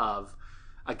idea of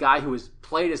a guy who has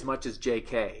played as much as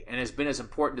J.K. and has been as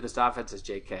important to this offense as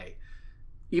J.K.,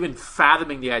 even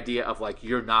fathoming the idea of, like,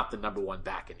 you're not the number one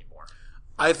back anymore.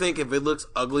 I think if it looks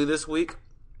ugly this week,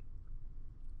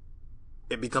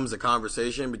 it becomes a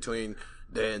conversation between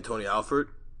Dan and Tony Alford.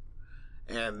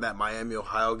 And that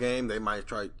Miami-Ohio game, they might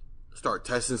start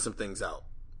testing some things out.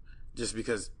 Just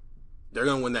because they're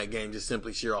going to win that game just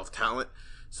simply sheer off talent.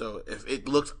 So if it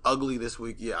looks ugly this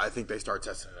week, yeah, I think they start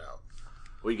testing it out.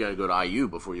 Well, you got to go to IU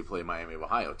before you play Miami of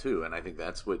Ohio too, and I think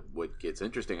that's what gets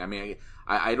interesting. I mean,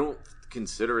 I don't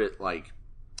consider it like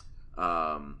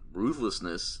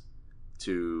ruthlessness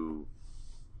to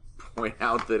point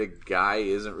out that a guy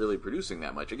isn't really producing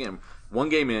that much. Again, one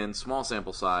game in, small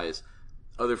sample size,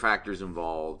 other factors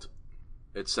involved,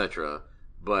 etc.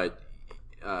 But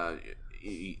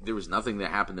there was nothing that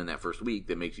happened in that first week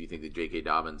that makes you think that J.K.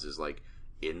 Dobbins is like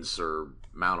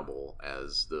insurmountable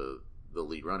as the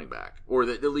lead running back, or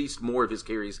that at least more of his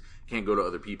carries can go to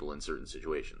other people in certain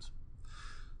situations.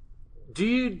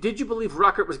 Did you believe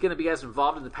Ruckert was going to be as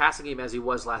involved in the passing game as he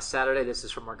was last Saturday? This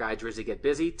is from our guy Drizzy Get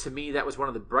Busy. To me, that was one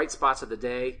of the bright spots of the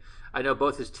day. I know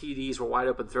both his TDs were wide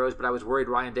open throws, but I was worried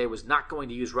Ryan Day was not going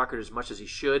to use Ruckert as much as he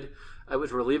should. It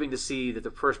was relieving to see that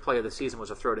the first play of the season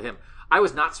was a throw to him. I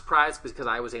was not surprised because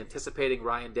I was anticipating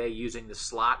Ryan Day using the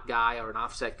slot guy or an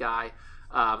offset guy.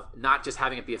 Not just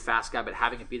having it be a fast guy, but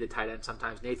having it be the tight end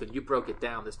sometimes. Nathan, you broke it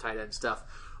down, this tight end stuff.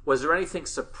 Was there anything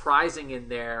surprising in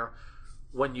there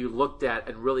when you looked at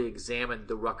and really examined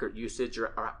the Ruckert usage? Or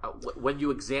when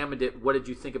you examined it, what did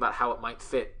you think about how it might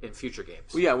fit in future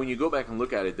games? Well, yeah, when you go back and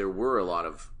look at it, there were a lot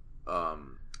of,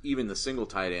 even the single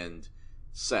tight end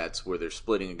sets where they're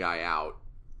splitting a guy out,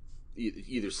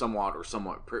 either somewhat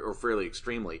or fairly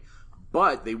extremely,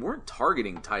 but they weren't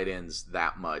targeting tight ends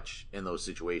that much in those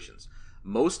situations.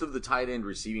 Most of the tight end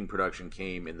receiving production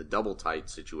came in the double tight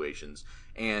situations,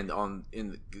 and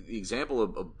in the example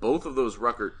of both of those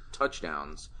Ruckert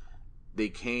touchdowns, they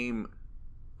came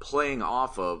playing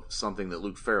off of something that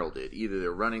Luke Farrell did. Either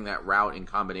they're running that route in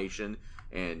combination,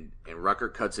 and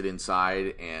Ruckert cuts it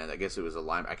inside, and I guess it was I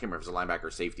can't remember if it was a linebacker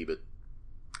or safety, but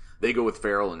they go with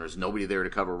Farrell, and there's nobody there to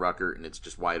cover Ruckert, and it's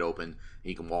just wide open.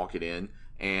 He can walk it in,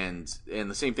 and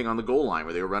the same thing on the goal line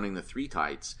where they were running the three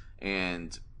tights,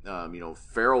 and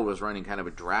Farrell was running kind of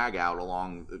a drag out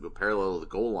along the parallel of the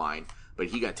goal line, but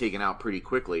he got taken out pretty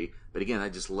quickly. But again,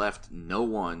 that just left no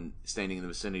one standing in the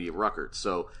vicinity of Ruckert.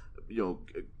 So,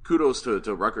 kudos to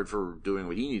Ruckert for doing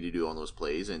what he needed to do on those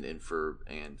plays and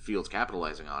Fields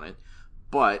capitalizing on it.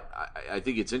 But I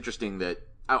think it's interesting that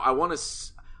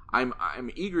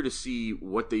I'm eager to see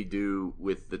what they do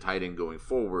with the tight end going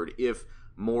forward if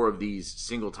more of these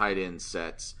single tight end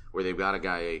sets where they've got a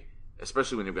guy,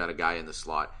 especially when they've got a guy in the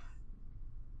slot,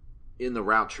 in the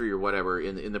route tree or whatever,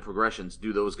 in the progressions,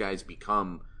 do those guys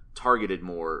become targeted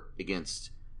more against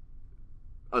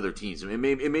other teams? I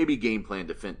mean, it may be game plan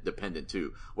dependent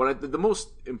too. The most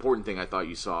important thing I thought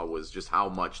you saw was just how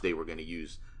much they were going to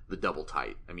use the double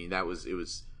tight. I mean, it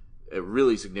was a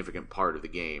really significant part of the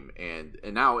game, and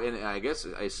now I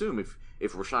assume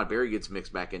if Rashad Berry gets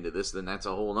mixed back into this, then that's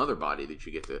a whole other body that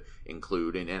you get to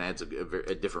include and adds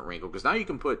a different wrinkle. Because now you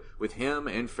can put with him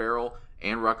and Farrell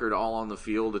and Ruckert all on the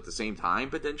field at the same time,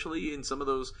 potentially, in some of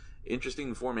those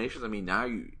interesting formations. I mean, now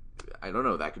I don't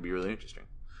know, that could be really interesting.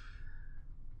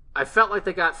 I felt like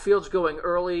they got Fields going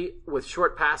early with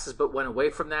short passes, but went away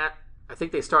from that. I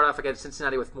think they start off against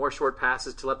Cincinnati with more short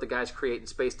passes to let the guys create in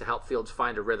space to help Fields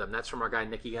find a rhythm. That's from our guy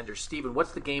Nicky Ender. Steven,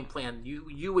 what's the game plan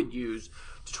you would use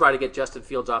to try to get Justin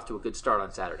Fields off to a good start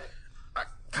on Saturday? I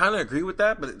kind of agree with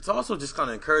that, but it's also just kind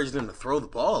of encouraging him to throw the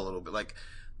ball a little bit. Like,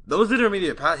 those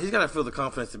intermediate passes, he's got to feel the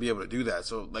confidence to be able to do that.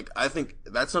 So, like, I think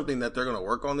that's something that they're going to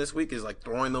work on this week is, like,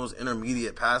 throwing those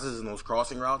intermediate passes and those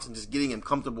crossing routes and just getting him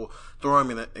comfortable throwing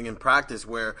them in practice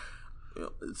where,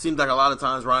 it seems like a lot of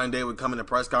times Ryan Day would come in a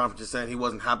press conference saying he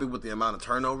wasn't happy with the amount of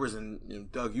turnovers.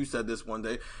 And Doug, you said this one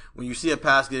day, when you see a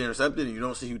pass get intercepted and you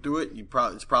don't see who threw it,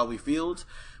 it's probably Fields.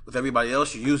 With everybody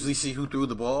else, you usually see who threw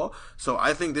the ball. So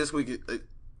I think this week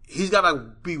he's got to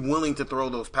be willing to throw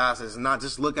those passes and not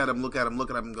just look at him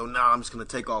and go, nah, I'm just going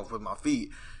to take off with my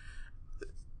feet.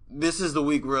 This is the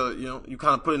week where, you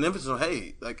kind of put an emphasis on,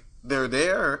 hey, like, they're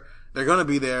there, they're going to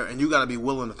be there, and you got to be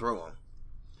willing to throw them.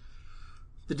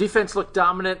 The defense looked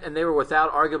dominant, and they were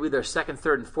without arguably their second,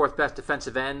 third, and fourth best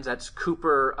defensive ends. That's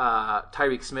Cooper,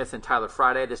 Tyreek Smith, and Tyler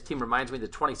Friday. This team reminds me of the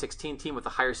 2016 team with a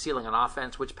higher ceiling on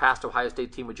offense. Which past Ohio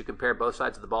State team would you compare both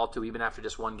sides of the ball to, even after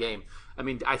just one game? I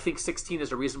mean, I think 16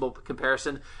 is a reasonable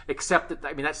comparison, except that,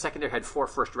 that secondary had 4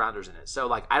 first-rounders in it.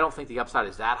 So, I don't think the upside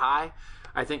is that high.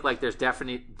 I think like there's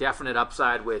definite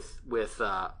upside with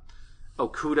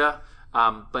Okudah,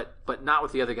 but not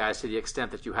with the other guys to the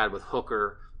extent that you had with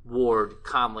Hooker, Ward,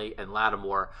 Conley, and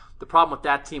Lattimore. The problem with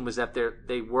that team was that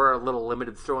they were a little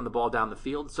limited throwing the ball down the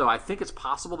field. So I think it's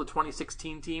possible the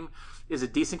 2016 team is a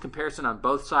decent comparison on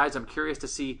both sides. I'm curious to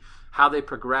see how they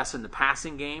progress in the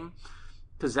passing game,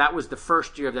 because that was the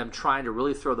first year of them trying to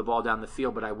really throw the ball down the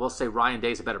field. But I will say Ryan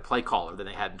Day's a better play caller than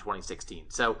they had in 2016.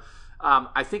 So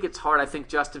I think it's hard. I think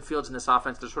Justin Fields in this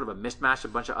offense, there's sort of a mismatch, a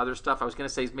bunch of other stuff. I was going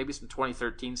to say maybe some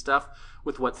 2013 stuff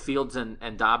with what Fields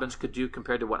and Dobbins could do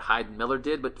compared to what Hyde and Miller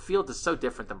did. But Fields is so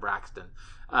different than Braxton.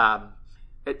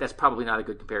 That's probably not a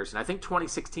good comparison. I think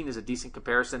 2016 is a decent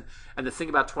comparison. And the thing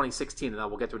about 2016, and then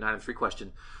we'll get to a 9-3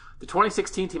 question, the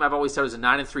 2016 team I've always said was a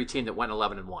 9-3 team that went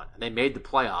 11-1. And they made the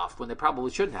playoff when they probably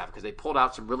shouldn't have, because they pulled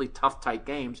out some really tough, tight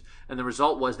games. And the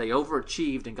result was they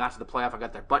overachieved and got to the playoff and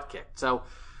got their butt kicked. So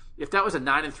if that was a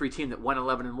 9-3 team that went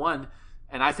 11-1,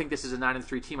 and I think this is a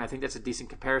 9-3 team, I think that's a decent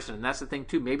comparison. And that's the thing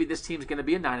too. Maybe this team's going to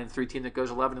be a 9-3 team that goes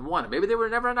 11-1. Maybe they were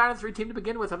never a 9-3 team to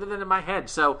begin with, other than in my head.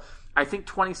 So I think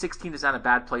 2016 is not a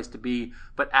bad place to be,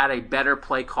 but add a better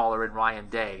play caller in Ryan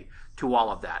Day to all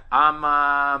of that.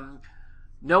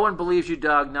 No one believes you,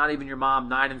 Doug. Not even your mom.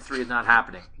 9-3 is not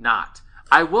happening. Not.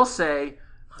 I will say,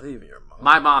 not even your mom.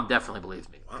 My mom definitely believes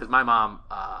me, because my mom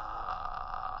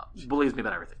believes me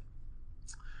about everything.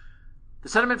 The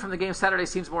sentiment from the game Saturday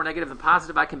seems more negative than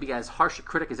positive. I can be as harsh a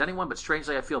critic as anyone, but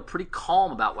strangely I feel pretty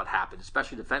calm about what happened,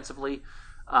 especially defensively.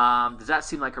 Does that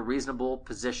seem like a reasonable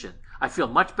position? I feel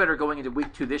much better going into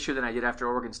week 2 this year than I did after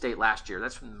Oregon State last year.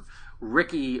 That's from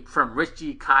Richie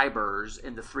Kybers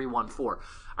in the 314.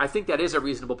 I think that is a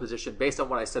reasonable position based on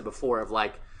what I said before of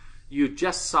like, you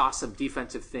just saw some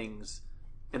defensive things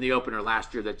in the opener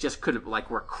last year that just could have,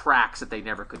 like, were cracks that they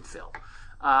never could fill.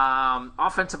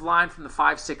 Offensive line from the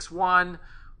 5-6-1.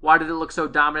 Why did it look so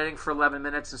dominating for 11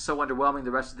 minutes and so underwhelming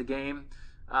the rest of the game?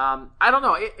 I don't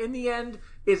know. In the end,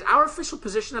 is our official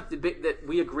position that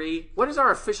we agree? What is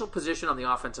our official position on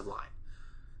the offensive line?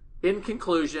 In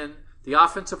conclusion, the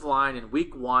offensive line in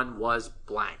week 1 was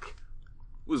blank.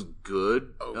 Was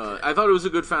good. Okay. I thought it was a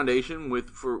good foundation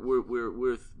with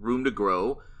room to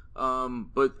grow.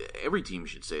 But every team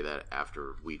should say that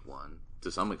after week 1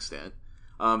 to some extent.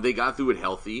 They got through it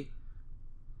healthy.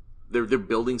 They're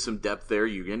building some depth there.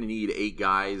 You're going to need 8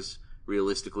 guys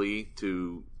realistically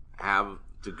to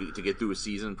get through a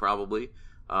season probably.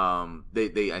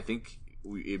 I think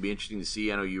it'd be interesting to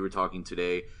see. I know you were talking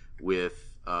today with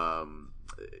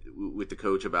the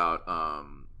coach about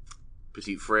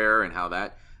Petit Frere and how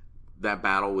that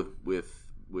battle with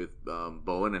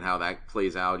Bowen and how that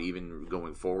plays out even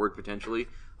going forward potentially.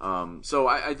 So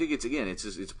I think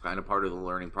it's kind of part of the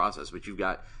learning process, but you've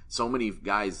got so many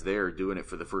guys there doing it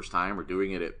for the first time or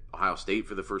doing it at Ohio State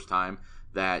for the first time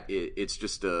that it's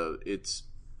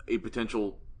a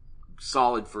potential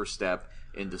solid first step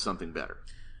into something better.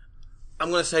 I'm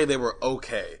going to say they were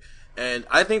okay. And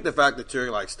I think the fact that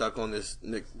you're like stuck on this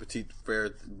Nick Petit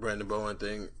Frere, Brandon Bowen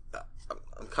thing,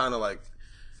 I'm kind of like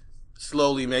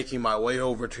slowly making my way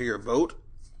over to your boat.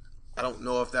 I don't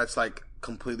know if that's like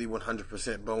completely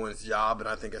 100% Bowen's job, and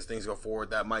I think as things go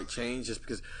forward that might change just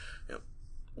because,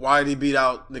 why did he beat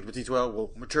out Nick Petit Frere?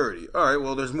 Well, maturity. All right,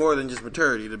 well, there's more than just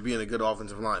maturity to being a good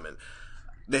offensive lineman.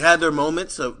 They had their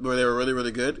moments where they were really,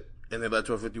 really good, and they led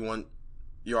to a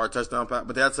 51-yard touchdown pass,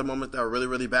 but they had some moments that were really,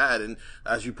 really bad, and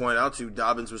as you point out,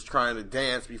 Dobbins was trying to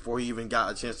dance before he even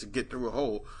got a chance to get through a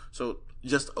hole, so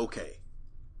just okay.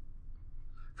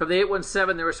 From the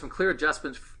 817, there were some clear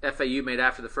adjustments FAU made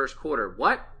after the first quarter.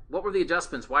 What were the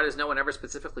adjustments? Why does no one ever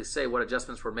specifically say what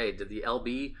adjustments were made? Did the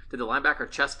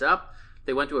linebacker chest up?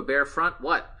 They went to a bare front?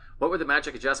 What were the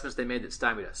magic adjustments they made that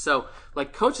stymied us? So,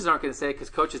 like, coaches aren't going to say it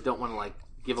because coaches don't want to, like,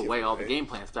 give away all the game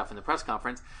plan stuff in the press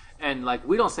conference. And, like,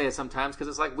 we don't say it sometimes because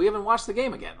it's like we haven't watched the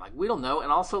game again. Like, we don't know.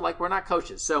 And also, like, we're not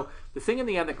coaches. So, the thing in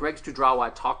the end that Greg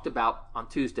Studrawa talked about on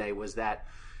Tuesday was that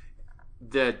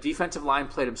the defensive line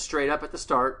played them straight up at the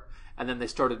start, and then they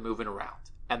started moving around.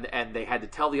 And they had to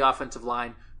tell the offensive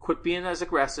line, quit being as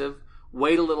aggressive,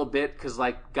 wait a little bit, because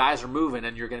like guys are moving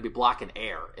and you're going to be blocking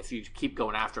air if you keep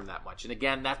going after them that much. And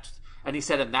again, he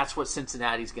said, and that's what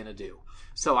Cincinnati's going to do.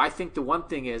 So I think the one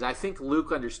thing is, I think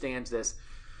Luke understands this,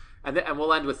 and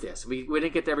we'll end with this. We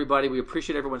didn't get to everybody. We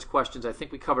appreciate everyone's questions. I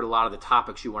think we covered a lot of the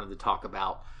topics you wanted to talk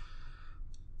about.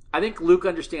 I think Luke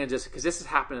understands this because this has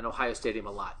happened in Ohio Stadium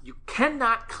a lot. You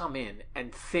cannot come in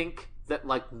and think that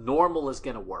like normal is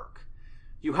going to work.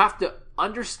 You have to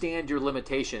understand your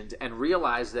limitations and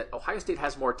realize that Ohio State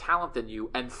has more talent than you,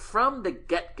 and from the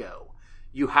get-go,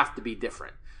 you have to be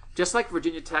different. Just like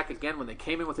Virginia Tech, again, when they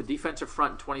came in with a defensive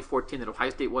front in 2014 that Ohio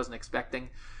State wasn't expecting,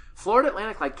 Florida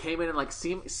Atlantic came in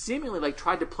and seemingly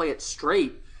tried to play it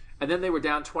straight, and then they were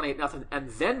down 28-0, and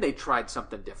then they tried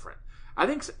something different. I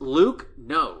think Luke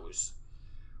knows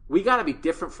we got to be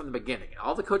different from the beginning.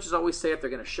 All the coaches always say if they're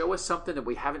going to show us something that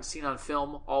we haven't seen on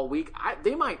film all week,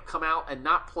 they might come out and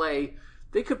not play.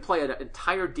 They could play an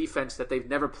entire defense that they've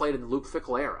never played in the Luke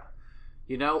Fickell era.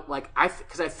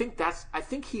 Because I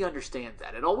think he understands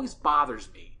that. It always bothers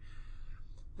me.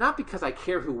 Not because I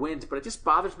care who wins, but it just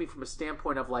bothers me from a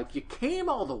standpoint of you came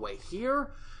all the way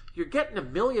here, you're getting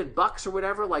 $1 million or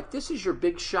whatever, this is your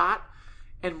big shot,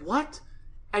 and what?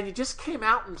 And you just came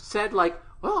out and said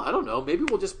well, I don't know, maybe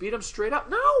we'll just beat them straight up.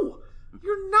 No,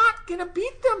 you're not going to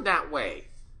beat them that way.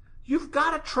 You've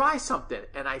got to try something,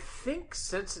 and I think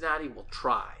Cincinnati will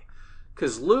try.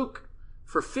 Because Luke,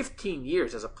 for 15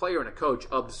 years as a player and a coach,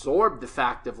 absorbed the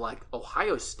fact of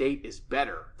Ohio State is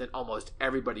better than almost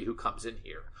everybody who comes in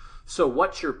here. So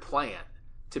what's your plan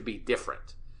to be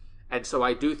different? And so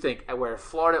I do think where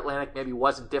Florida Atlantic maybe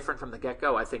wasn't different from the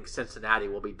get-go, I think Cincinnati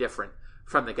will be different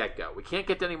from the get-go. We can't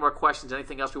get to any more questions.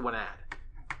 Anything else we want to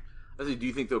add? Do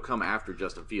you think they'll come after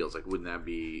Justin Fields? Wouldn't that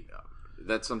be...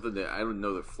 that's something that I don't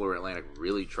know that Florida Atlantic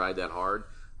really tried that hard.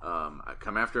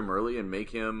 Come after him early and make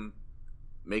him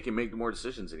make more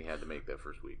decisions than he had to make that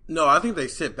first week. No, I think they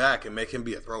sit back and make him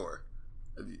be a thrower.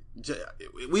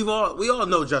 We all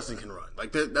know Justin can run.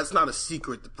 That's not a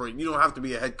secret. You don't have to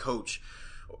be a head coach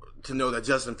to know that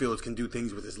Justin Fields can do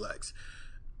things with his legs.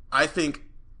 I think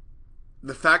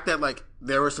the fact that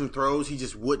there were some throws he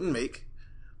just wouldn't make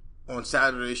on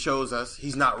Saturday shows us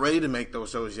he's not ready to make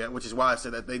those throws yet, which is why I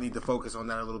said that they need to focus on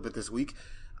that a little bit this week.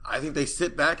 I think they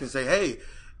sit back and say, hey,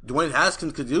 Dwayne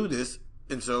Haskins could do this,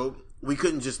 and so we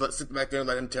couldn't just sit back there and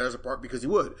let him tear us apart because he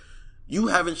would. You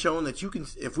haven't shown that you can.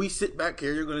 If we sit back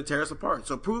here, you're going to tear us apart.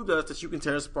 So prove to us that you can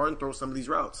tear us apart and throw some of these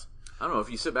routes. I don't know.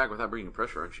 If you sit back without bringing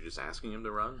pressure, aren't you just asking him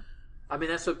to run? I mean,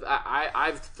 that's what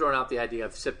I've thrown out the idea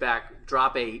of sit back,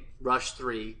 drop 8, rush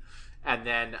 3, and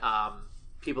then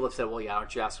people have said, well, yeah,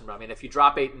 aren't you asking him to run? I mean, if you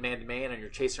drop 8 in man-to-man and you're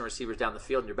chasing receivers down the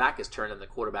field and your back is turned, then the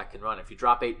quarterback can run. If you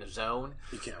drop 8 in a zone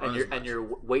and you're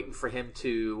waiting for him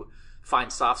to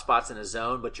find soft spots in a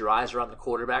zone, but your eyes are on the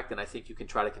quarterback, then I think you can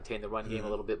try to contain the run game a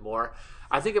little bit more.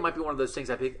 I think it might be one of those things.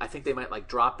 I think they might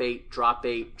drop 8,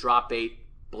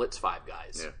 blitz 5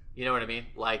 guys. Yeah. You know what I mean?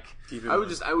 I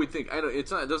would think it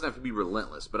doesn't have to be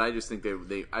relentless, but I just think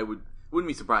I wouldn't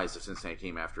be surprised if Cincinnati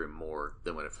came after him more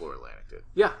than what Florida Atlantic did.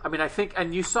 Yeah, I mean, I think,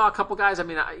 and you saw a couple guys. I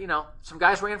mean, some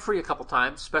guys ran free a couple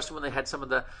times, especially when they had some of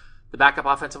the backup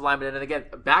offensive linemen. And again,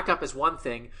 backup is one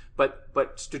thing, but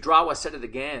Studrawa said it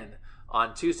again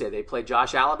on Tuesday. They played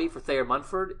Josh Allaby for Thayer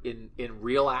Munford in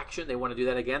real action. They want to do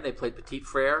that again. They played Petit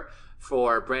Frere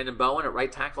for Brandon Bowen at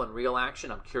right tackle in real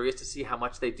action. I'm curious to see how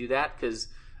much they do that, because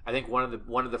I think one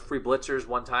of the free blitzers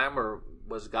one time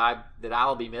was a guy that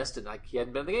Allaby missed, and he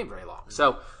hadn't been in the game very long.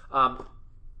 So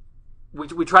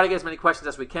we try to get as many questions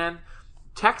as we can.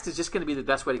 Text is just going to be the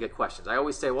best way to get questions. I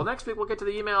always say, well, next week we'll get to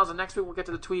the emails, and next week we'll get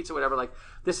to the tweets or whatever.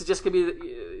 This is just going to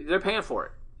be they're paying for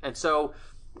it, and so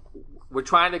we're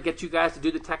trying to get you guys to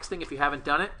do the texting if you haven't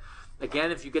done it.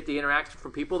 Again, if you get the interaction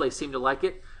from people, they seem to like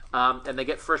it. And they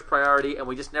get first priority, and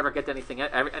we just never get to anything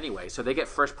anyway. So they get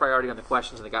first priority on the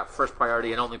questions, and they got first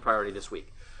priority and only priority this week.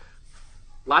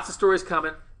 Lots of stories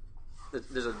coming.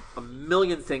 There's a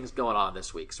million things going on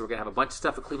this week. So we're going to have a bunch of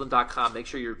stuff at Cleveland.com. Make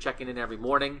sure you're checking in every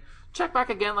morning. Check back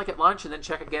again at lunch, and then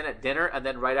check again at dinner, and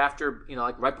then right after,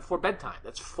 right before bedtime.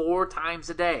 That's 4 times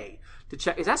a day to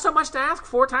check. Is that so much to ask?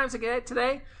 4 times a day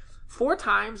today? 4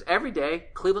 times every day,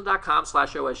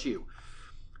 Cleveland.com/OSU.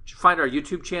 Find our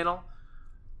YouTube channel.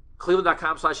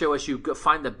 Cleveland.com/OSU. Go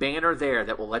find the banner there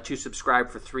that will let you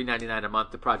subscribe for $3.99 a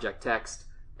month to Project Text.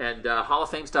 And Hall of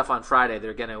Fame stuff on Friday.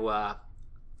 They're going to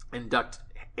induct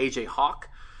A.J. Hawk,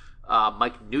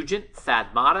 Mike Nugent, Thad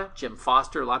Matta, Jim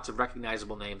Foster. Lots of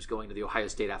recognizable names going to the Ohio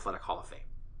State Athletic Hall of Fame.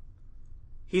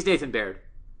 He's Nathan Baird.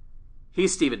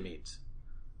 He's Stephen Means.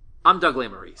 I'm Doug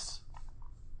Lesmerises.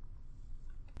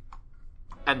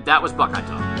 And that was Buckeye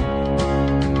Talk.